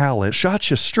 Ron Hallett shot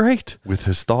you straight with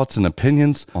his thoughts and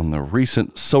opinions on the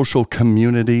recent social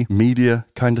community, media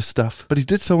kind of stuff. But he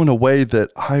did so in a way that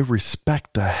I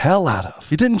respect the hell out of.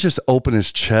 He didn't just open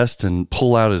his chest and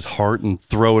pull out his heart and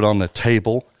throw it on the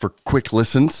table for quick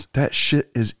listens. That shit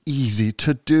is easy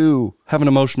to do. Have an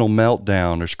emotional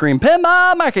meltdown or scream,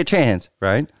 "Pinball market chance,"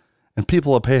 right? And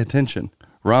people will pay attention.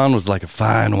 Ron was like a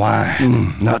fine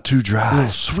wine, not too dry, a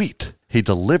little sweet. He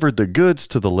delivered the goods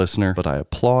to the listener, but I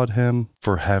applaud him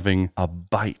for having a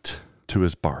bite to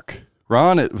his bark.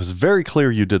 Ron, it was very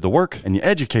clear you did the work and you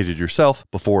educated yourself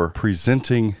before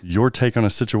presenting your take on a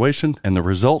situation, and the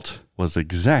result was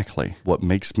exactly what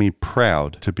makes me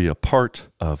proud to be a part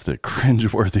of the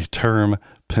cringeworthy term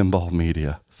pinball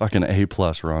media. Fucking A+,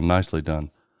 Ron. Nicely done.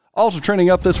 Also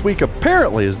trending up this week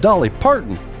apparently is Dolly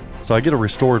Parton. So I get a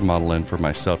restored model in for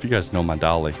myself. You guys know my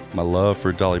Dolly, my love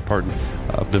for Dolly Parton.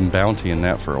 I've been bountying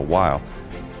that for a while.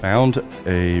 Found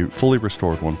a fully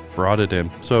restored one, brought it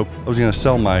in. So I was going to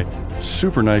sell my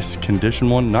super nice condition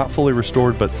one, not fully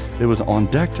restored, but it was on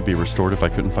deck to be restored if I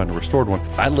couldn't find a restored one.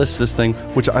 I list this thing,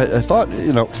 which I thought,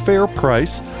 fair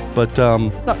price, but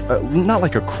not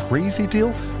like a crazy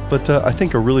deal. But I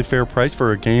think a really fair price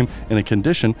for a game in a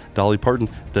condition, Dolly Parton,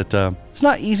 that it's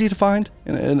not easy to find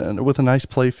and with a nice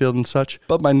play field and such.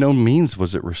 But by no means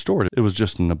was it restored. It was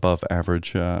just an above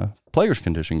average player's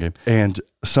condition game. And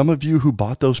some of you who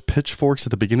bought those pitchforks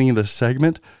at the beginning of this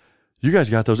segment, you guys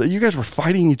got those. You guys were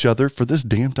fighting each other for this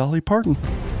damn Dolly Parton.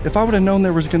 If I would have known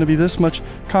there was going to be this much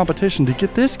competition to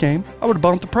get this game, I would have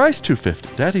bumped the price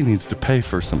 $250. Daddy needs to pay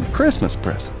for some Christmas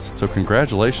presents. So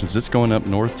congratulations, it's going up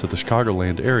north to the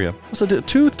Chicagoland area. So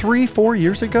 2, 3, 4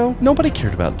 years ago, nobody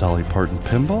cared about Dolly Parton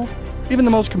pinball. Even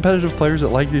the most competitive players that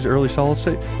like these early solid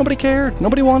state, nobody cared.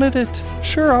 Nobody wanted it.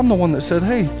 Sure, I'm the one that said,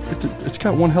 hey, it's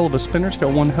got one hell of a spinner. It's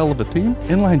got one hell of a theme.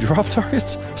 Inline drop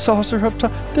targets, saucer up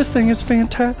top. This thing is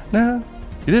fantastic. Nah,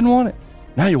 you didn't want it.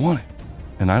 Now you want it.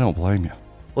 And I don't blame you.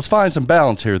 Let's find some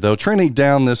balance here, though. Trending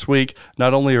down this week,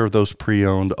 not only are those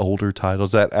pre-owned older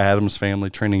titles, that Addams Family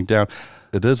trending down,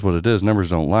 it is what it is.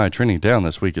 Numbers don't lie. Trending down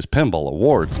this week is Pinball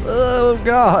Awards. Oh,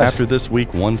 God. After this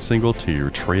week, one single tear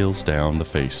trails down the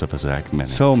face of a Zach Minnick.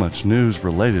 So much news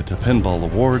related to Pinball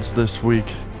Awards this week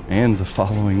and the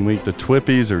following week. The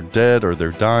Twippies are dead or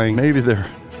they're dying. Maybe they're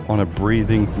on a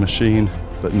breathing machine,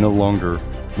 but no longer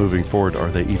moving forward. Are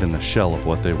they even the shell of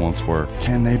what they once were?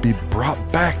 Can they be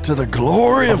brought back to the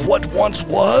glory of what once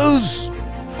was?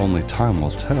 Only time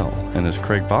will tell. And as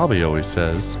Craig Bobby always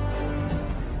says,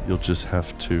 you'll just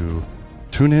have to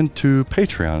tune in to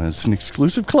Patreon as an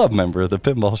exclusive club member of the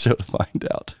Pinball Show to find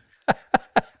out.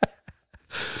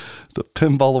 The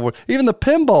Pinball Award. Even the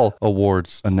Pinball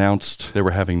Awards announced they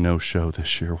were having no show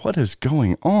this year. What is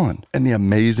going on? And the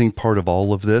amazing part of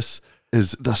all of this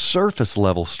is the surface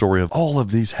level story of all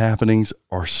of these happenings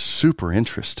are super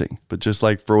interesting. But just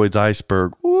like Freud's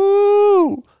iceberg,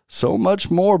 woo! So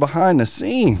much more behind the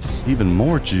scenes. Even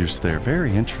more juice there.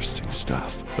 Very interesting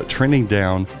stuff. But trending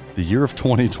down the year of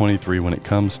 2023 when it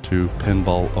comes to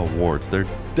Pinball Awards. They're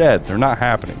dead. They're not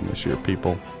happening this year,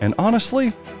 people. And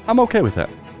honestly, I'm okay with that.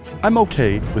 I'm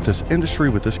okay with this industry,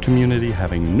 with this community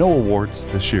having no awards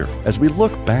this year. As we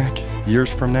look back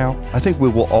years from now, I think we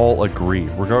will all agree,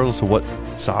 regardless of what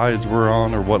sides we're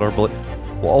on or what we'll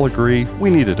all agree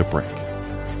we needed a break.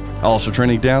 Also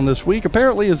trending down this week,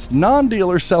 apparently, is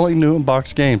non-dealers selling new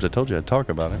in-box games. I told you I'd talk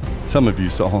about it. Some of you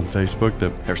saw on Facebook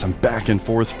that there's some back and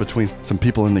forth between some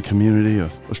people in the community.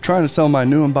 I was trying to sell my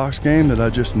new in-box game that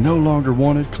I just no longer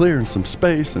wanted, clearing some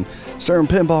space, and Stern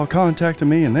Pinball contacted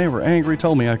me, and they were angry,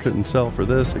 told me I couldn't sell for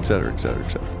this, etc., etc.,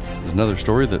 etc. There's another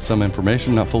story that some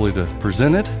information not fully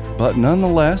presented, but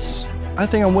nonetheless, I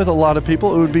think I'm with a lot of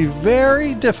people. It would be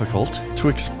very difficult to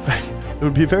expect. It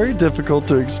would be very difficult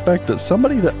to expect that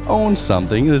somebody that owns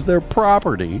something is their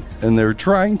property and they're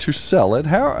trying to sell it.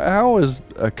 How is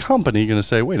a company going to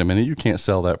say, wait a minute, you can't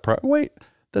sell that wait,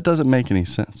 that doesn't make any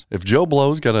sense. If Joe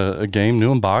Blow's got a game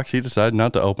new in box, he decided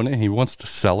not to open it, he wants to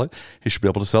sell it, he should be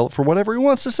able to sell it for whatever he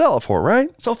wants to sell it for, right?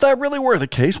 So if that really were the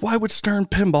case, why would Stern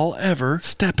Pinball ever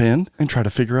step in and try to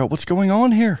figure out what's going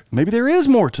on here? Maybe there is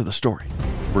more to the story.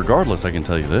 Regardless, I can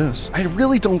tell you this. I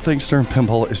really don't think Stern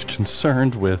Pinball is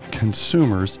concerned with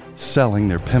consumers selling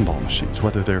their pinball machines,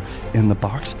 whether they're in the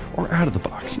box or out of the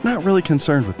box. Not really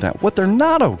concerned with that. What they're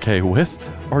not okay with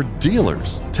are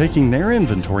dealers taking their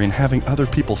inventory and having other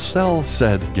people sell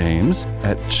said games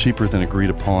at cheaper than agreed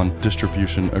upon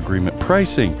distribution agreement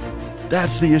pricing.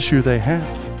 That's the issue they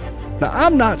have. Now,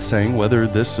 I'm not saying whether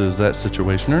this is that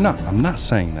situation or not. I'm not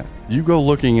saying that. You go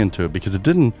looking into it because it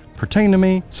didn't pertain to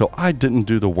me, so I didn't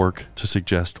do the work to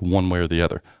suggest one way or the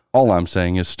other. All I'm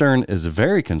saying is Stern is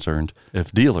very concerned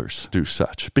if dealers do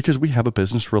such because we have a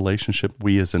business relationship.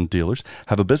 We as in dealers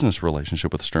have a business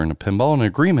relationship with Stern and Pinball, an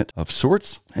agreement of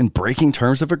sorts, and breaking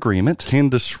terms of agreement can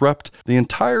disrupt the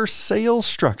entire sales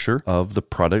structure of the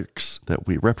products that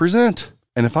we represent.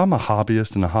 And if I'm a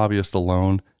hobbyist and a hobbyist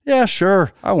alone, yeah,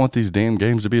 sure, I want these damn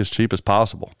games to be as cheap as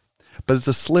possible. But it's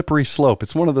a slippery slope.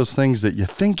 It's one of those things that you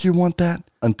think you want that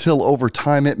until over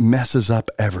time it messes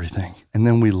up everything. And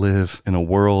then we live in a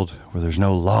world where there's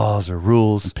no laws or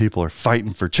rules and people are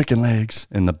fighting for chicken legs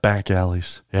in the back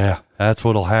alleys. Yeah, that's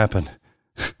what'll happen.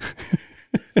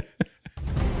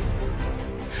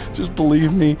 Just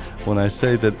believe me when I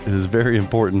say that it is very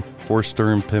important for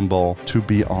Stern Pinball to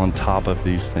be on top of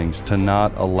these things, to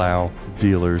not allow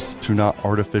dealers to not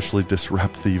artificially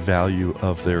disrupt the value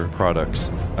of their products.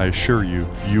 I assure you,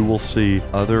 you will see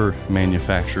other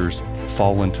manufacturers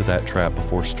fall into that trap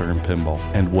before Stern Pinball.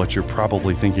 And what you're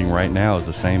probably thinking right now is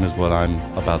the same as what I'm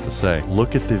about to say.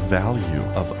 Look at the value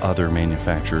of other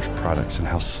manufacturers' products and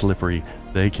how slippery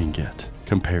they can get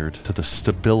compared to the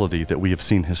stability that we have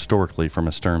seen historically from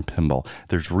a Stern Pinball.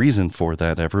 There's reason for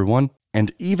that, everyone.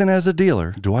 And even as a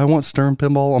dealer, do I want Stern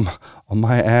Pinball on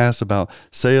my ass about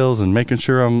sales and making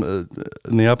sure I'm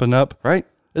in the up and up, right?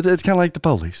 It's kind of like the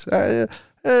police.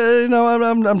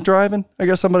 I'm driving. I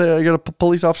got a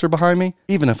police officer behind me.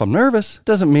 Even if I'm nervous,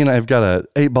 doesn't mean I've got an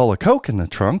 8-ball of Coke in the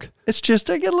trunk. It's just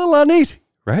I get a little uneasy,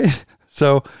 right?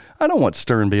 So I don't want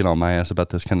Stern being on my ass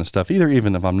about this kind of stuff either,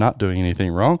 even if I'm not doing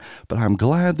anything wrong, but I'm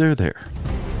glad they're there.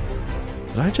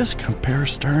 Did I just compare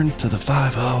Stern to the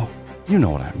 5-0? You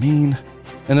know what I mean.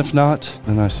 And if not,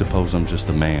 then I suppose I'm just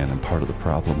the man and part of the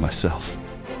problem myself.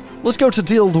 Let's go to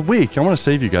Deal of the Week. I want to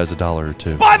save you guys $1 or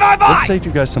 $2. Bye. Let's save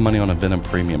you guys some money on a Venom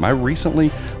Premium. I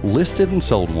recently listed and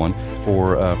sold one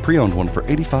for pre-owned one for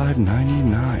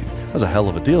 $85.99. That was a hell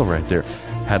of a deal right there.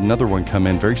 Had another one come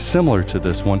in very similar to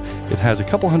this one. It has a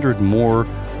couple hundred more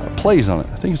plays on it.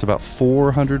 I think it's about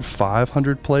 400,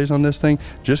 500 plays on this thing.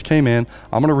 Just came in.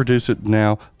 I'm going to reduce it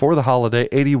now for the holiday,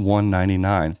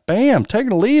 $81.99. Bam! Take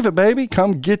it or leave it, baby.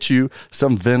 Come get you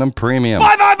some Venom Premium.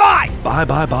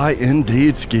 Bye,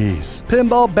 indeed, skis.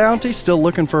 Pinball Bounty, still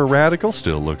looking for a Radical,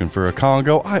 still looking for a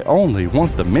Congo. I only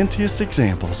want the mintiest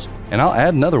examples. And I'll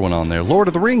add another one on there. Lord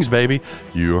of the Rings, baby.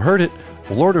 You heard it.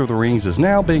 Lord of the Rings is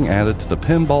now being added to the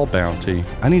Pinball Bounty.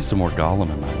 I need some more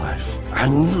Gollum in my life. I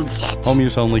need it. Home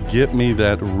use only, get me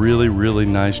that really, really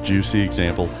nice, juicy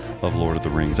example of Lord of the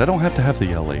Rings. I don't have to have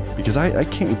the LE because I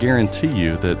can't guarantee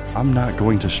you that I'm not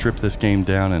going to strip this game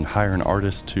down and hire an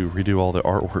artist to redo all the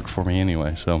artwork for me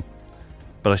anyway. So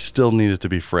but I still need it to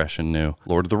be fresh and new.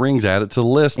 Lord of the Rings added to the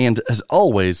list. And as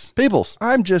always, peoples,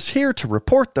 I'm just here to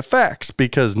report the facts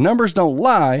because numbers don't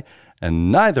lie,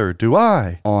 and neither do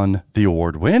I on the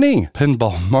award-winning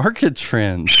Pinball Market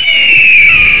Trends.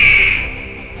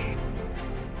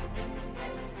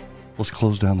 Let's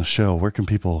close down the show. Where can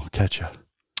people catch you?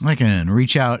 I can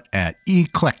reach out at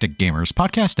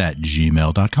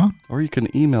eclecticgamerspodcast@gmail.com. Or you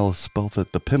can email us both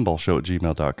at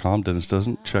thepinballshow@gmail.com. Dennis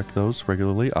doesn't check those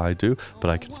regularly. I do, but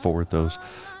I can forward those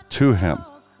to him.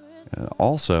 And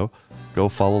also, go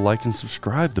follow, like, and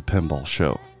subscribe The Pinball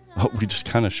Show. We just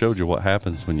kind of showed you what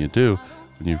happens when you do.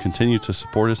 When you continue to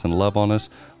support us and love on us,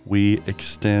 we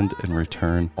extend and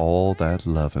return all that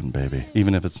loving, baby.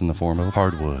 Even if it's in the form of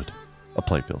hardwood, a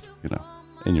playfield,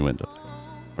 innuendo.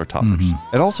 Or toppers.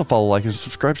 And also follow, like, and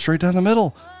subscribe straight down the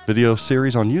middle. Video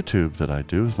series on YouTube that I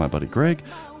do with my buddy Greg.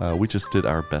 We just did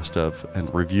our best of and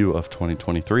review of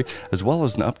 2023, as well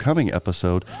as an upcoming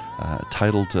episode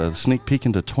titled Sneak Peek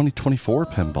into 2024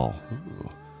 Pinball. Ooh.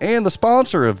 And the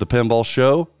sponsor of the Pinball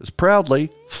Show is proudly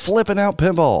Flippin' Out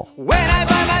Pinball. When I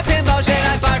buy my pinball shit,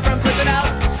 I buy from Flippin' Out.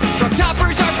 From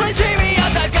toppers, hard plates,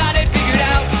 reels, I've got it figured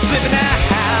out. Flippin'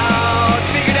 out,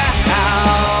 figured out.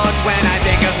 When I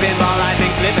think of pinball, I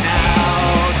think flipping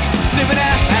out. Flipping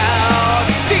out.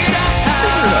 Figured out.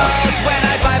 When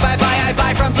I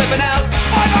buy from flipping out.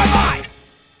 Buy.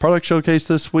 Product showcase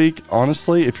this week,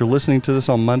 honestly, if you're listening to this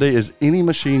on Monday, is any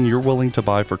machine you're willing to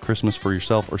buy for Christmas for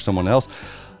yourself or someone else.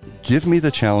 Give me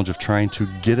the challenge of trying to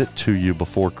get it to you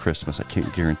before Christmas. I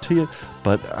can't guarantee it,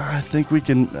 but I think we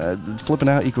can. Flipping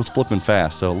out equals flipping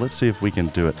fast, so let's see if we can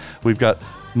do it. We've got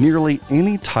nearly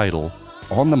any title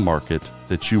on the market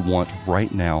that you want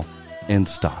right now in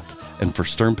stock. And for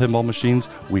Stern Pinball machines,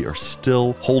 we are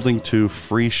still holding to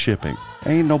free shipping.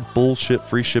 Ain't no bullshit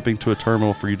free shipping to a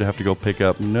terminal for you to have to go pick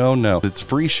up. No. It's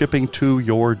free shipping to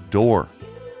your door.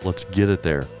 Let's get it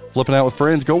there. Flipping Out with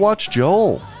Friends, go watch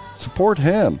Joel. Support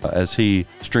him as he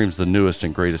streams the newest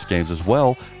and greatest games, as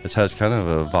well as has kind of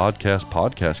a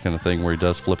podcast kind of thing where he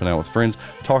does Flipping Out with Friends,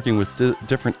 talking with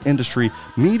different industry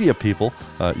media people,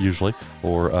 usually,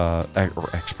 or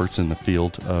experts in the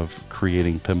field of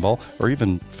creating pinball, or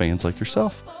even fans like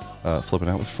yourself. Flipping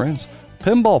Out with Friends.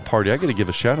 Pinball Party. I got to give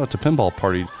a shout out to Pinball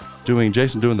Party,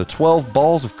 Jason doing the 12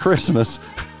 Balls of Christmas.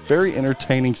 Very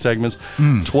entertaining segments.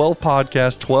 12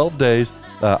 podcasts, 12 days.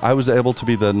 I was able to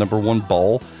be the number one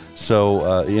ball.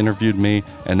 So he interviewed me,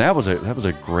 and that was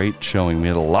a great showing. We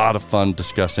had a lot of fun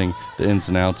discussing the ins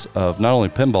and outs of not only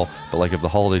pinball, but like of the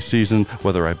holiday season,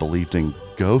 whether I believed in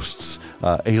ghosts,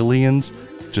 aliens.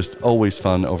 Just always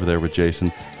fun over there with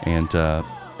Jason. And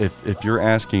if you're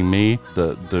asking me,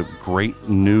 the great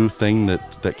new thing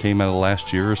that came out of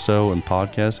last year or so in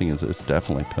podcasting is it's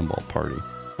definitely Pinball Party.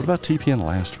 What about TPN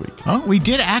last week? Oh, we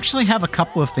did actually have a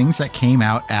couple of things that came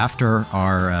out after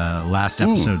our last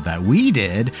episode that we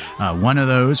did. One of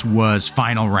those was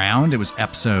Final Round. It was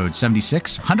episode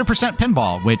 76, 100%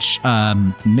 pinball, which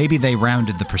maybe they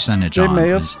rounded the percentage on. They may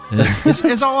have.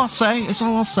 Is all I'll say. It's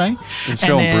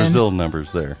showing Brazil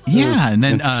numbers there. Yeah, and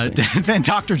then then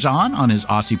Dr. John on his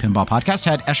Aussie Pinball podcast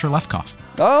had Escher Lefkoff.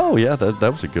 Oh, yeah, that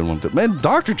was a good one. Man,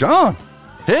 Dr. John,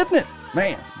 hitting it.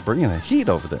 Man, bringing the heat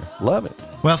over there. Love it.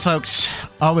 Well, folks,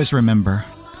 always remember,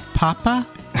 Papa,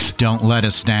 don't let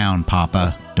us down,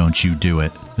 Papa. Don't you do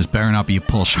it. This better not be a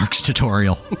Pull Sharks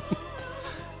tutorial.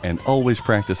 And always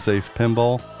practice safe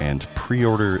pinball and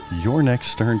pre-order your next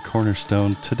Stern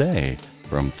Cornerstone today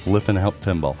from Flippin' Out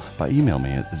Pinball by email me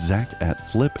at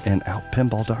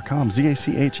zach@flippinoutpinball.com,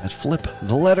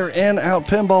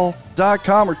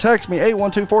 ZACH@flip_N-outpinball.com, or text me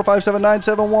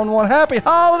 812-457-9711. Happy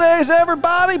holidays,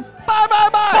 everybody! Bye, bye,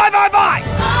 bye! Bye.